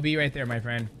Instagram, it'll be right there, my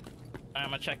friend.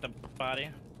 I'm gonna check the body.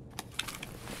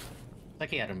 Like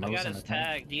he had a I nose got in his the thing.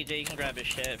 tag. DJ, you can grab his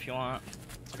shit if you want.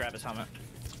 Grab his helmet.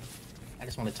 I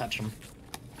just want to touch him.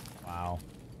 Wow.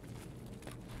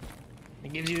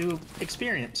 It gives you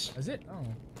experience. Is it? Oh.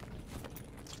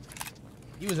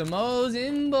 He was a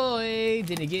Mosin boy.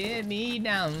 Didn't get me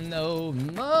down, no.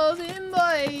 Mosin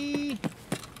boy.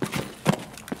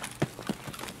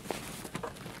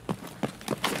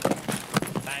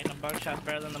 Magnum buckshot's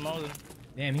better than the Mosin.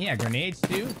 Damn, he had grenades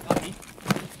too. Lucky.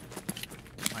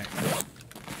 Right.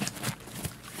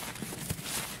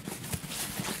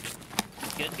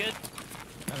 Good.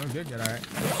 Oh, good, all right.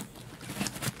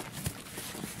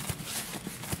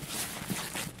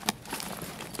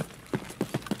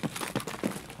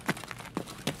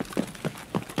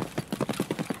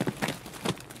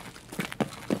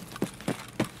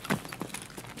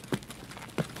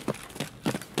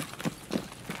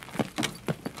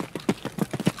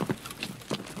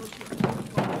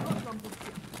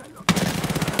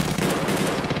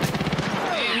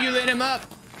 Damn, you lit him up.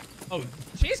 Oh,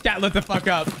 Chase got lit the fuck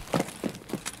up.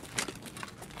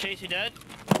 Chase, you dead?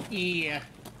 Yeah.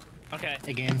 Okay.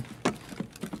 Again.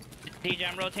 DJ,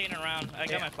 I'm rotating around. I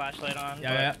got my flashlight on.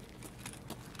 Yeah.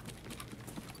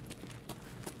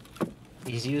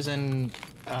 He's using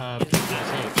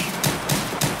PSH.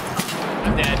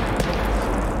 I'm dead.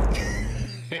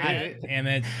 God damn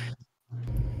it.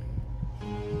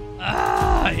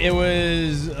 It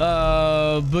was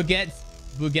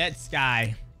Bouguette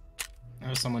Sky. That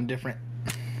was someone different.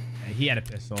 He had a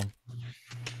pistol.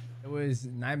 It was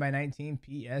 9x19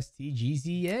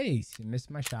 PSTGZAs. Missed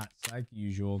my shots like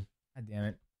usual. God damn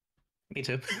it. Me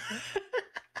too.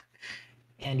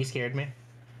 And you scared me.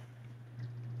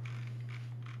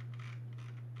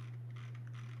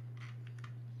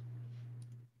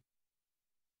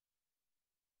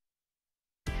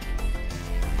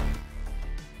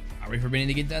 I'll wait for Benny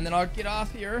to get done, then I'll get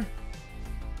off here.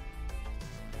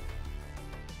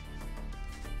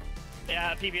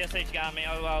 Yeah, PBSH got me.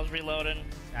 I was reloading.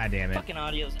 God damn it. Fucking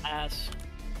audio's ass.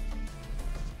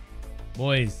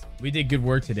 Boys, we did good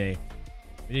work today.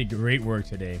 We did great work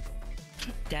today.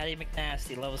 Daddy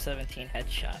McNasty, level 17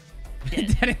 headshot.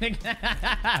 Daddy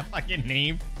McNasty. Fucking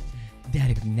name.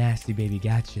 Daddy McNasty, baby.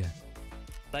 Gotcha.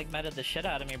 Like meta the shit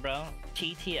out of me, bro.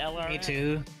 TTLR. Me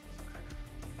too.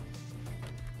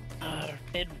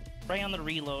 Mid, right on the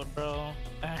reload, bro.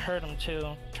 I heard him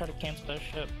too. Try to cancel that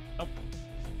shit. Oh.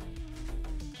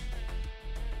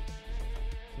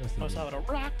 I saw what a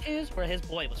rock is. Where his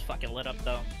boy was fucking lit up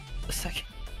though. The second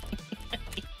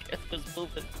he was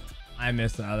moving. I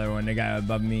missed the other one. The guy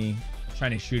above me. I was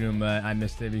trying to shoot him, but I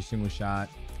missed every single shot.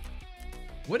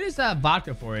 What is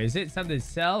vodka for? Is it something to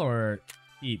sell or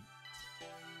eat?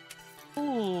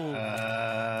 Ooh.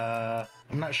 I'm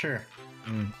not sure.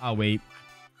 I'll wait.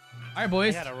 All right,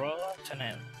 boys. I got a Rolex and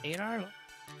an 8R.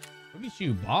 Look at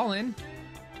you balling.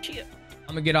 Cheer. I'm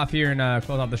gonna get off here and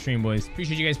close off the stream, boys.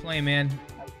 Appreciate you guys playing, man.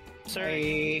 Sorry.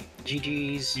 Hey,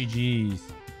 GG's. GG's.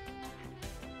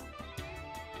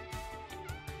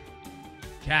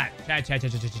 Chat.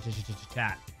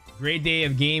 Great day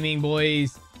of gaming,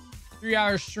 boys.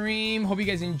 3-hour stream. Hope you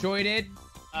guys enjoyed it.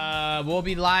 We'll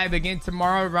be live again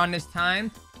tomorrow around this time.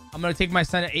 I'm gonna take my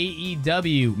son to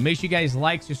AEW. Make sure you guys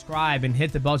like, subscribe, and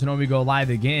hit the bell to know when we go live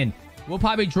again. We'll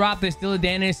probably drop this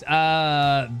Dennis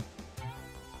backs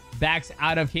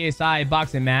out of KSI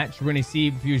boxing match. We're gonna see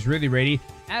if he was really ready.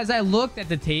 As I looked at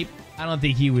the tape, I don't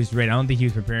think he was ready. I don't think he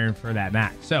was preparing for that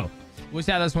match. So we'll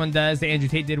see how this one does. The Andrew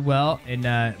Tate did well, and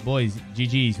boys,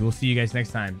 GG's. We'll see you guys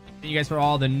next time. Thank you guys for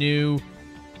all the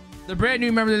brand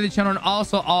new members of the channel, and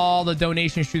also all the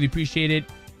donations. Truly appreciate it.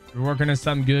 We're working on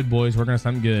something good, boys. Working on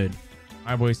something good.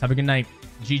 All right, boys. Have a good night.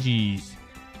 GG's.